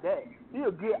together like that. He's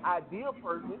a good idea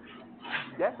person.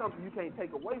 That's something you can't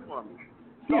take away from him.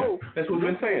 So that's what we've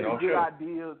been saying. Good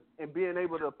ideas and being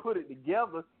able to put it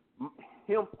together,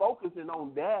 him focusing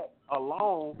on that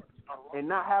alone and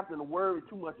not having to worry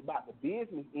too much about the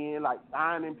business end, like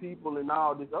signing people and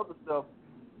all this other stuff,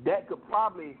 that could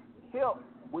probably help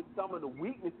with some of the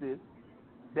weaknesses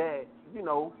that,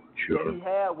 that he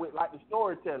had with, like, the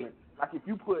storytelling. Like, if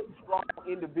you put strong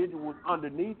individuals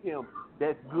underneath him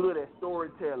that's good at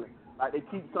storytelling, like they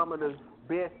keep some of the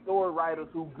best story writers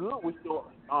who good with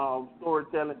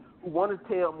storytelling, who want to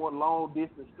tell more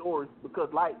long-distance stories, because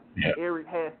like Eric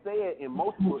has said in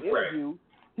multiple interviews,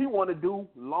 he want to do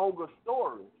longer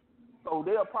stories. So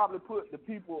they'll probably put the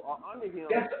people under him.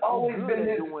 That's always been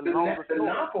the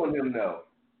knock on him, though.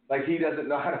 Like, he doesn't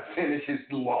know how to finish his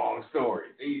long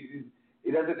stories.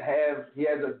 He doesn't have. He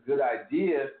has a good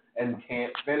idea and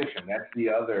can't finish them. That's the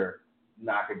other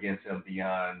knock against him,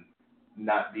 beyond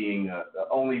not being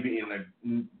only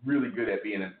being really good at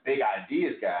being a big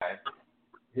ideas guy.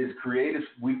 His creative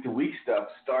week-to-week stuff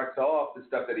starts off, the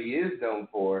stuff that he is known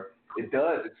for. It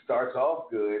starts off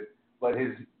good, but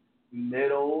his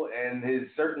middle and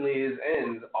certainly his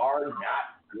ends are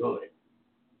not good.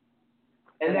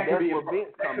 And that could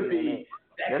be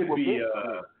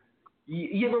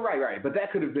yeah, but right. But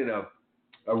that could have been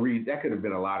that could have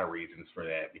been a lot of reasons for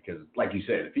that, because, like you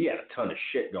said, if he had a ton of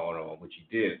shit going on, which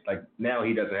he did, like, now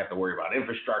he doesn't have to worry about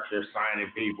infrastructure,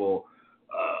 signing people,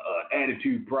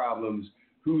 attitude problems,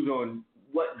 who's on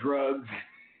what drugs,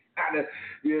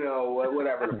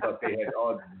 whatever the fuck they had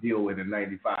all to deal with in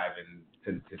 '95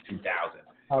 and to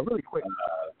 2000. Really quick,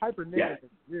 Piper Niven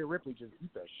and Rhea Ripley just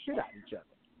beat the shit out of each other.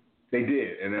 They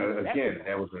did, and again,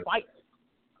 that was a fight.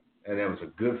 And that was a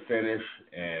good finish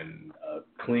and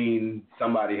clean.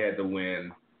 Somebody had to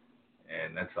win,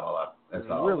 and that's all. That's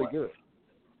all. Really good.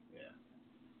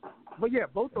 Yeah. But yeah,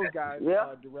 both those guys,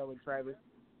 Darrell and Travis,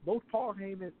 both Paul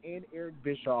Heyman and Eric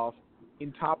Bischoff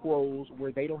in top roles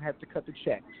where they don't have to cut the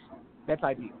checks. That's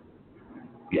ideal.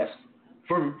 Yes,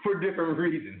 for different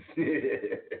reasons.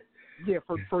 Yeah,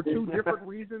 for two different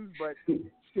reasons, but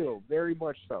still very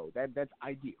much so. That's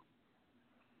ideal.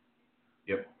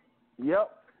 Yep.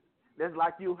 That's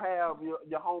like you have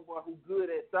your homeboy who good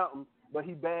at something, but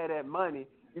he bad at money.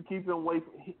 You keep him away.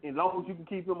 As long as you can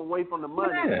keep him away from the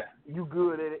money, you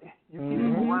good at it. You keep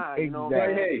him around. You know what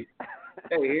I'm saying?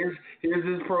 Hey, here's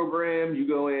this program. You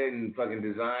go in and fucking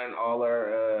design all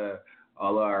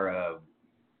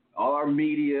our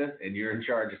media, and you're in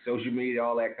charge of social media,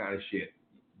 all that kind of shit.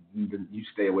 You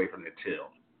stay away from the till,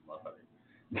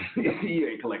 motherfucker. You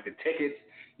ain't collecting tickets.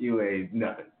 You ain't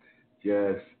nothing.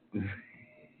 Just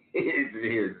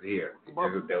here's a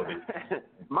building.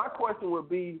 My question would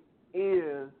be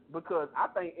is because I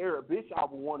think Eric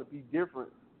Bischoff would want to be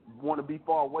different, want to be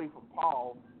far away from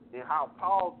Paul and how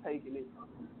Paul's taking it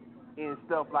and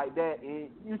stuff like that. And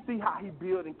you see how he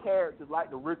building characters like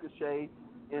the Ricochet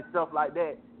and stuff like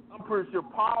that. I'm pretty sure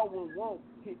Paul would want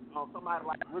somebody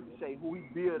like Ricochet, who he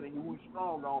building, who he's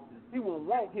strong on. He would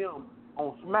want him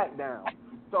on SmackDown.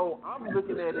 So I'm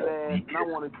looking at it as, and I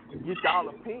want to get y'all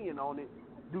opinion on it.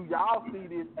 Do y'all see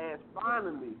this as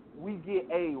finally we get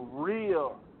a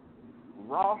real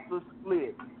roster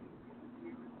split?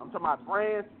 I'm talking about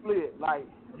brand split. Like,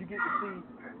 you get to see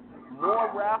more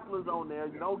wrestlers on there.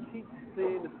 You don't keep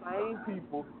seeing the same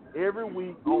people every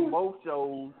week on both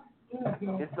shows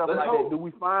and stuff like that. Do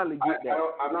we finally get that?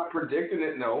 I'm not predicting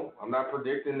it, no. I'm not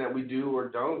predicting that we do or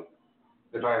don't.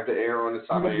 If I have to err on the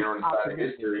side of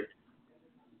history.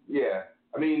 Yeah.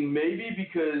 I mean, maybe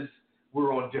because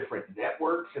we're on different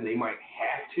networks and they might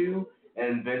have to,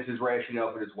 and Vince's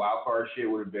rationale for this wild card shit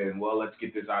would have been, well, let's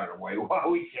get this out of the way while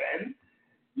we can,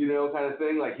 kind of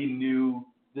thing. Like he knew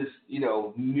this,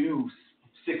 knew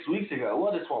 6 weeks ago,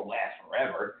 well, this won't last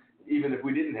forever. Even if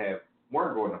we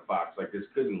weren't going to Fox, like this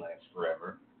couldn't last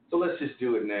forever. So let's just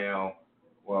do it now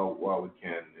while we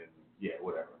can, and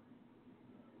whatever.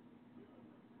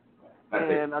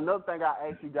 And another thing I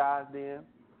ask you guys then,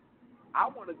 I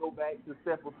want to go back to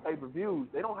separate pay-per-views.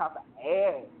 They don't have to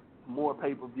add more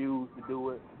pay-per-views to do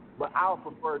it, but I would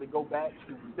prefer to go back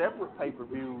to separate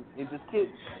pay-per-views and just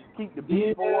keep the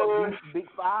big four, big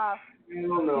five, keep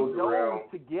those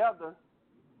together.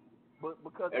 But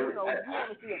because you want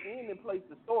to see an end and place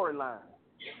the storyline.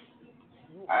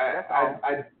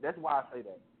 That's why I say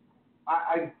that.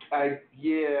 I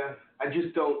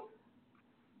just don't.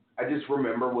 I just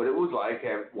remember what it was like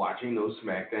watching those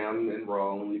SmackDown and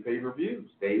Raw only pay-per-views.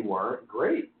 They weren't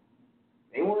great.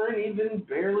 They weren't even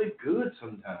barely good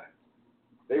sometimes.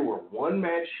 They were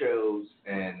one-match shows,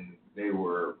 and they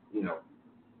were,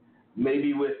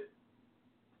 maybe with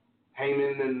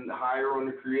Heyman and higher on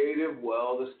the creative,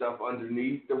 well, the stuff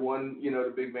underneath the one,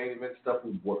 the big main event stuff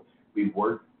we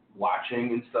weren't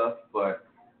watching and stuff. But,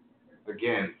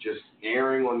 again, just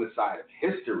erring on the side of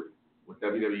history. What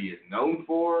WWE is known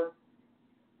for.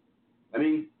 I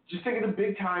mean, just think of the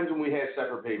big times when we had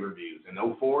separate pay-per-views in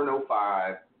 04 and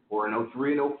 05, or in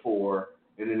 03 and 04,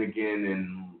 and then again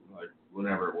in,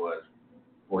 whenever it was,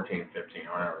 14, 15,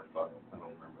 or whatever the fuck, I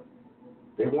don't remember.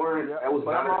 They weren't, that was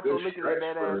not a good stretch. But I'm also looking at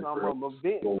that as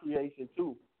event creation,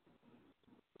 too.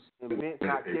 And Vince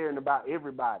not caring about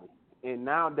everybody. And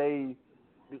nowadays,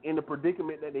 in the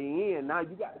predicament that they're in, now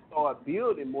you got to start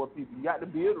building more people. You got to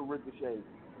build a Ricochet.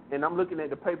 And I'm looking at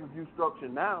the pay-per-view structure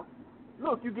now.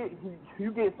 Look, you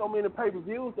get so many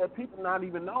pay-per-views that people not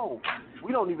even know.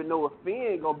 We don't even know if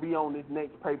Finn gonna be on this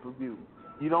next pay-per-view.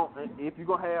 You don't. If you're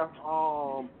gonna have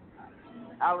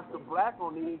Aleister Black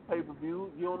on these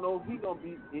pay-per-views, you don't know if he gonna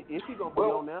be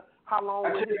on there. How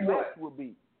long will his match will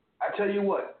be? I tell you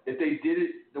what, if they did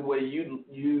it the way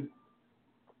you'd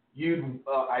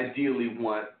ideally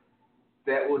want,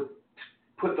 that would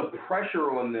put the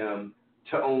pressure on them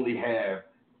to only have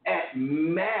at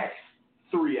max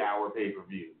 3-hour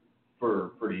pay-per-view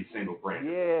for these single brands.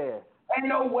 Yeah. Ain't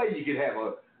no way you could have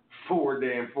a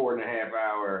 4.5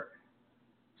 hour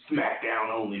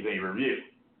SmackDown only pay-per-view.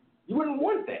 You wouldn't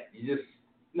want that. You just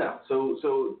no. So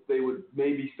they would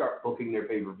maybe start booking their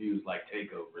pay-per-views like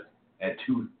takeovers at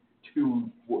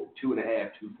 2.5,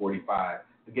 2:45.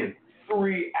 Again,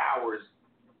 3 hours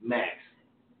max.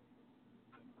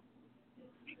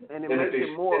 And it makes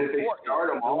it more important. If they start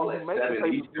them all at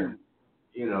 7 Eastern,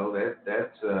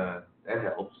 that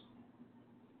helps.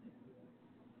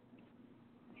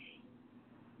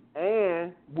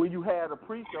 And when you had the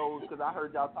pre-shows, because I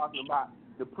heard y'all talking about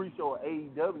the pre-show of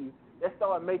AEW, that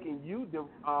started making you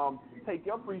take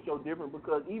your pre-show different,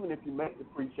 because even if you make the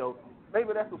pre-show,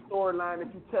 maybe that's a storyline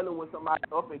that you're telling with somebody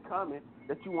up and coming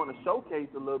that you want to showcase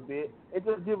a little bit, and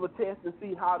just give a test and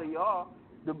see how they are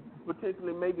to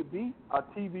potentially maybe be a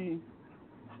TV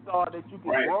star that you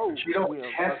can roll You don't with.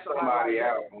 test somebody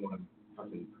out on a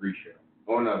fucking pre-show,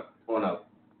 on a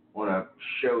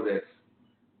show that's,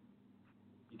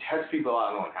 you test people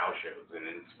out on house shows and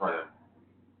in front of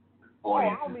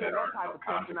audiences I don't mean that that type of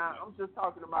testing out. I'm just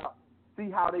talking about see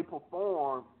how they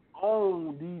perform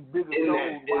on these bigger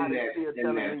shows while they still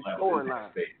telling these storylines. On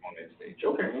that stage.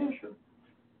 Okay, yeah, sure.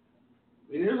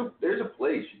 I mean, there's a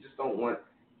place. You just don't want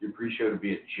your pre-show to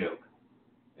be a joke,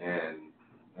 and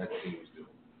that seems to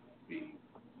be.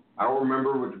 I don't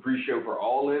remember what the pre-show for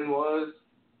All In was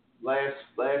last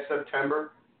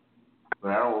September,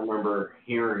 but I don't remember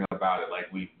hearing about it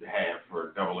like we have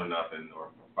for Double or Nothing or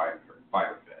for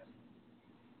Fyter Fest,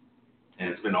 and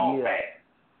it's been all bad.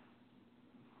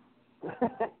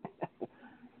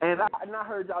 And I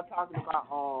heard y'all talking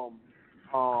about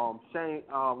Shane,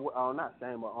 not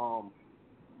Shane, but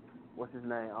what's his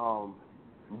name,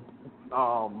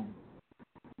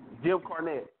 Jim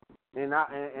Cornette, and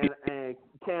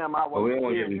Cam, I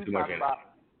was hearing you talking about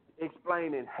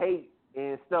explaining hate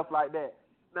and stuff like that.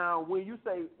 Now, when you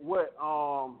say what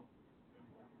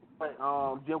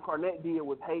Jim Cornette did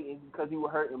was hating because he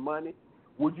was hurting money,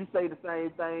 would you say the same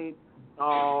thing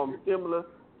similar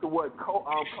to what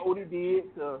Cody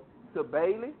did to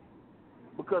Bailey?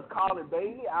 Because calling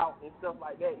Bailey out and stuff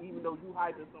like that, even though you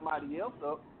hyping somebody else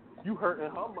up, you hurting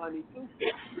her money too.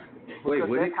 Wait,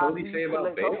 what did Cody say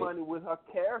about Bailey? Her money with her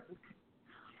character.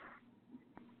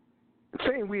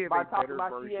 Saying we have a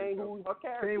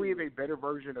better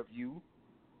version of you,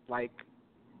 like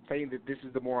saying that this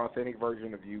is the more authentic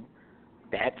version of you,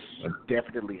 that's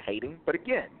definitely hating. But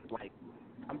again, like,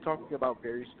 I'm talking about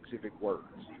very specific words.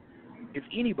 If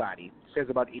anybody says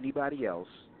about anybody else,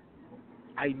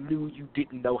 I knew you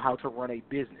didn't know how to run a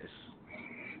business,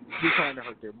 you're trying to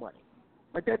hurt their money.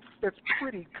 Like, that's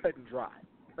pretty cut and dry.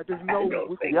 Like, there's no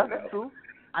that's true.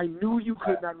 I knew you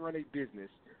could not run a business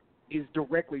is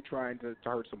directly trying to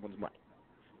hurt someone's money.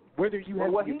 Whether you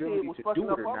have the ability to do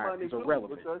it or not is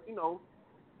irrelevant. Because,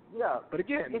 but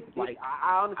again,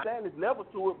 I understand there's levels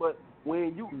to it, but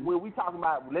when we talking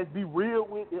about let's be real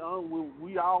with it, when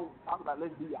we all talk about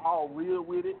let's be all real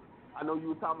with it. I know you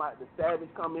were talking about the Savage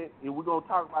comment, and we're gonna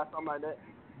talk about something like that.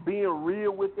 Being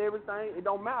real with everything, it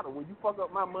don't matter. When you fuck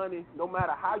up my money, no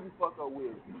matter how you fuck up with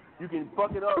it, you can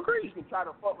fuck it up. You can try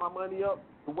to fuck my money up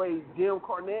the way Jim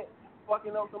Cornette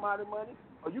fucking up somebody's money,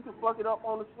 or you can fuck it up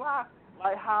on the sly,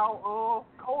 like how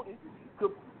Cody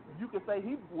could. You could say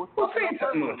he was fucking up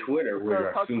something on Twitter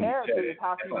where her character is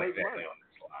how she makes money.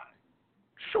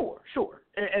 Sure,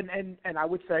 and I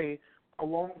would say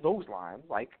along those lines,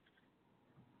 like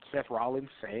Seth Rollins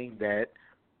saying that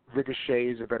Ricochet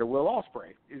is a better Will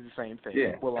Ospreay is the same thing.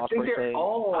 Yeah. Will Ospreay saying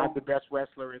I'm the best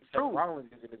wrestler, and Seth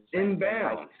Rollins is the same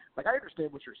thing. Like, I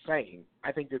understand what you're saying.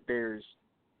 I think that there's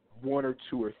one or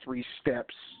two or three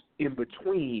steps in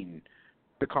between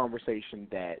the conversation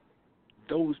that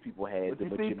those people had.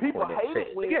 But you see, people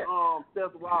hated when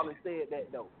Seth Rollins said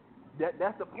that, though.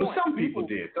 That's the point. Well, some people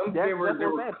did. There were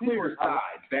clear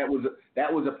sides. That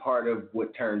was a part of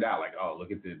what turned out. Like, oh,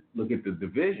 look at the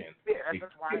division. Yeah,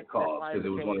 that's why because it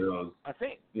was one of those. I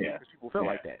think. Yeah. Because people felt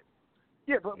like that.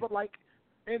 Yeah, but like,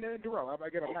 and Darrell,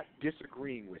 again, I'm not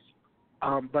disagreeing with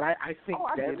you. But I think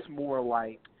that's more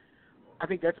like. I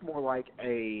think that's more like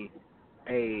an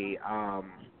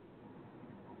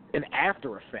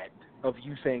after effect of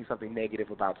you saying something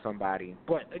negative about somebody.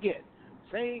 But again,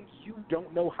 saying you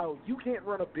don't know how you can't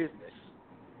run a business,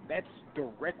 that's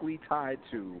directly tied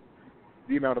to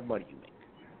the amount of money you make.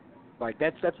 Like,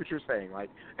 that's what you're saying. Like,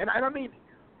 and I mean,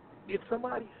 if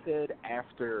somebody said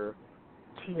after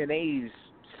TNA's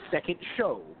second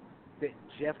show that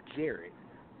Jeff Jarrett,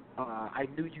 I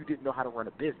knew you didn't know how to run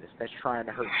a business, that's trying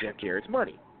to hurt Jeff Jarrett's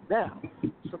money. Now,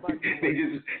 somebody they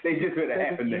just would have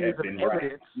happened to have been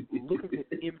right. Looking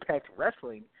at Impact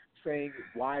Wrestling, saying,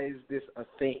 "Why is this a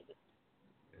thing?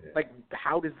 Like,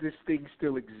 how does this thing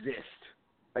still exist?"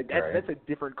 Like, that's a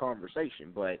different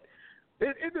conversation. But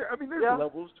there's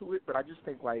levels to it. But I just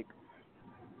think like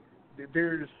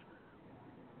there's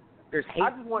hate,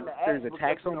 I just wanted to ask there's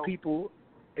attacks on people,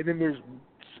 and then there's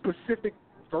specific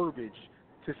verbiage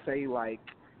to say, like,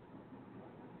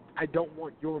 I don't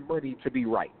want your money to be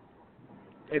right.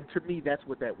 And to me, that's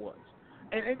what that was.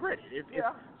 And granted, if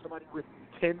somebody with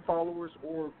 10 followers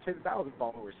or 10,000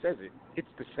 followers says it, it's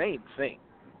the same thing.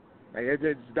 Like,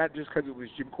 it's not just because it was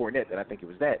Jim Cornette that I think it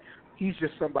was that. He's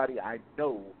just somebody I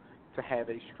know to have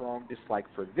a strong dislike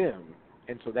for them,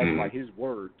 and so that's why his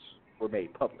words were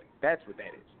made public. That's what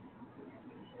that is.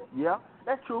 Yeah,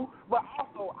 that's true. But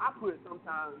also, I put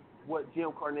sometimes what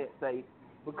Jim Cornette say,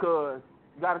 because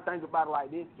you got to think about it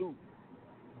like this too.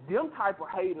 Them type of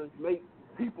haters make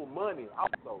people money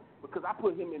also, because I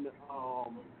put him in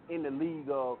the league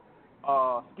of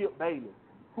Skip Bayless,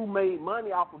 who made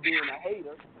money off of being a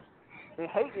hater and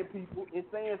hating people and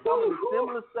saying some of the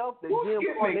similar stuff that Jim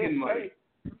Cornette say.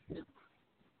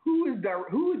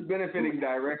 Who is benefiting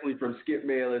directly from Skip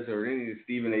Bayless or any of the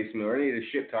Stephen A. Smith or any of the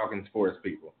shit-talking sports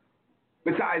people?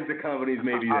 Besides the companies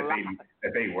maybe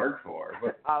that they work for.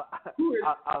 But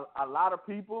a lot of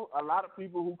people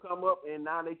who come up and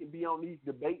now they can be on these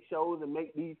debate shows and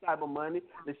make these type of money.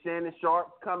 The Shannon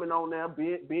Sharp coming on there,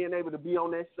 being able to be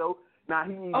on that show. Now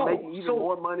he's making even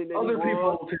more money than other he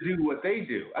people was. to do what they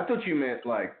do. I thought you meant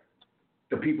like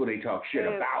the people they talk shit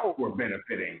about were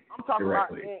benefiting I'm talking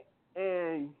directly. about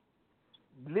and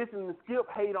listening to Skip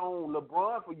hate on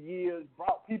LeBron for years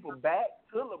brought people back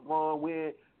to LeBron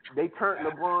when they turned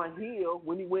LeBron heel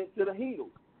when he went to the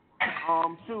Heatles.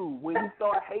 When he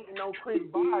started hating on Chris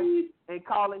Bosh and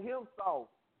calling him soft,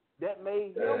 that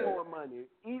made him more money.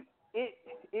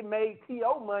 It made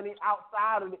T.O. money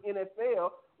outside of the NFL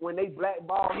when they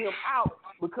blackballed him out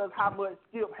because how much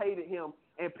Skip hated him.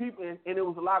 And people, and it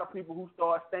was a lot of people who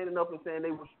started standing up and saying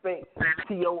they respect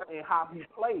T.O. and how he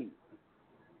played.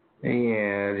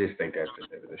 Yeah, I just think that's a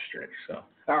bit of a stretch. So,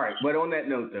 all right. But on that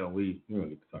note, though, we're gonna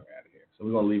get the fuck out of here. So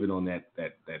we're gonna leave it on that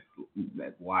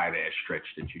wide ass stretch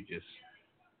that you just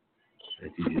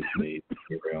made,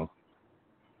 real.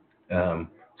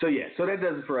 So that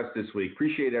does it for us this week.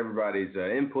 Appreciate everybody's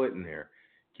input and their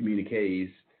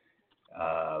communiques.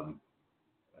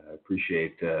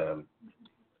 Appreciate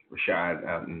Rashad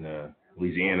out in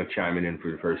Louisiana chiming in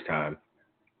for the first time.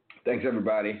 Thanks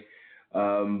everybody.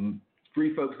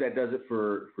 Free folks, that does it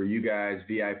for you guys.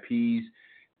 VIPs,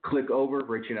 click over.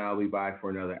 Rich and I will be by for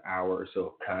another hour or so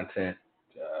of content.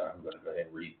 I'm going to go ahead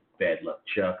and read Bad Luck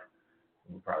Chuck.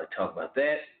 We'll probably talk about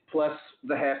that, plus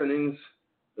the happenings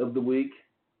of the week.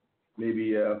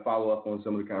 Maybe follow up on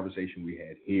some of the conversation we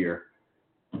had here.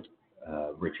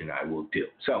 Rich and I will do.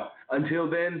 So until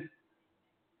then,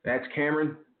 that's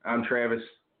Cameron. I'm Travis.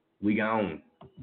 We gone.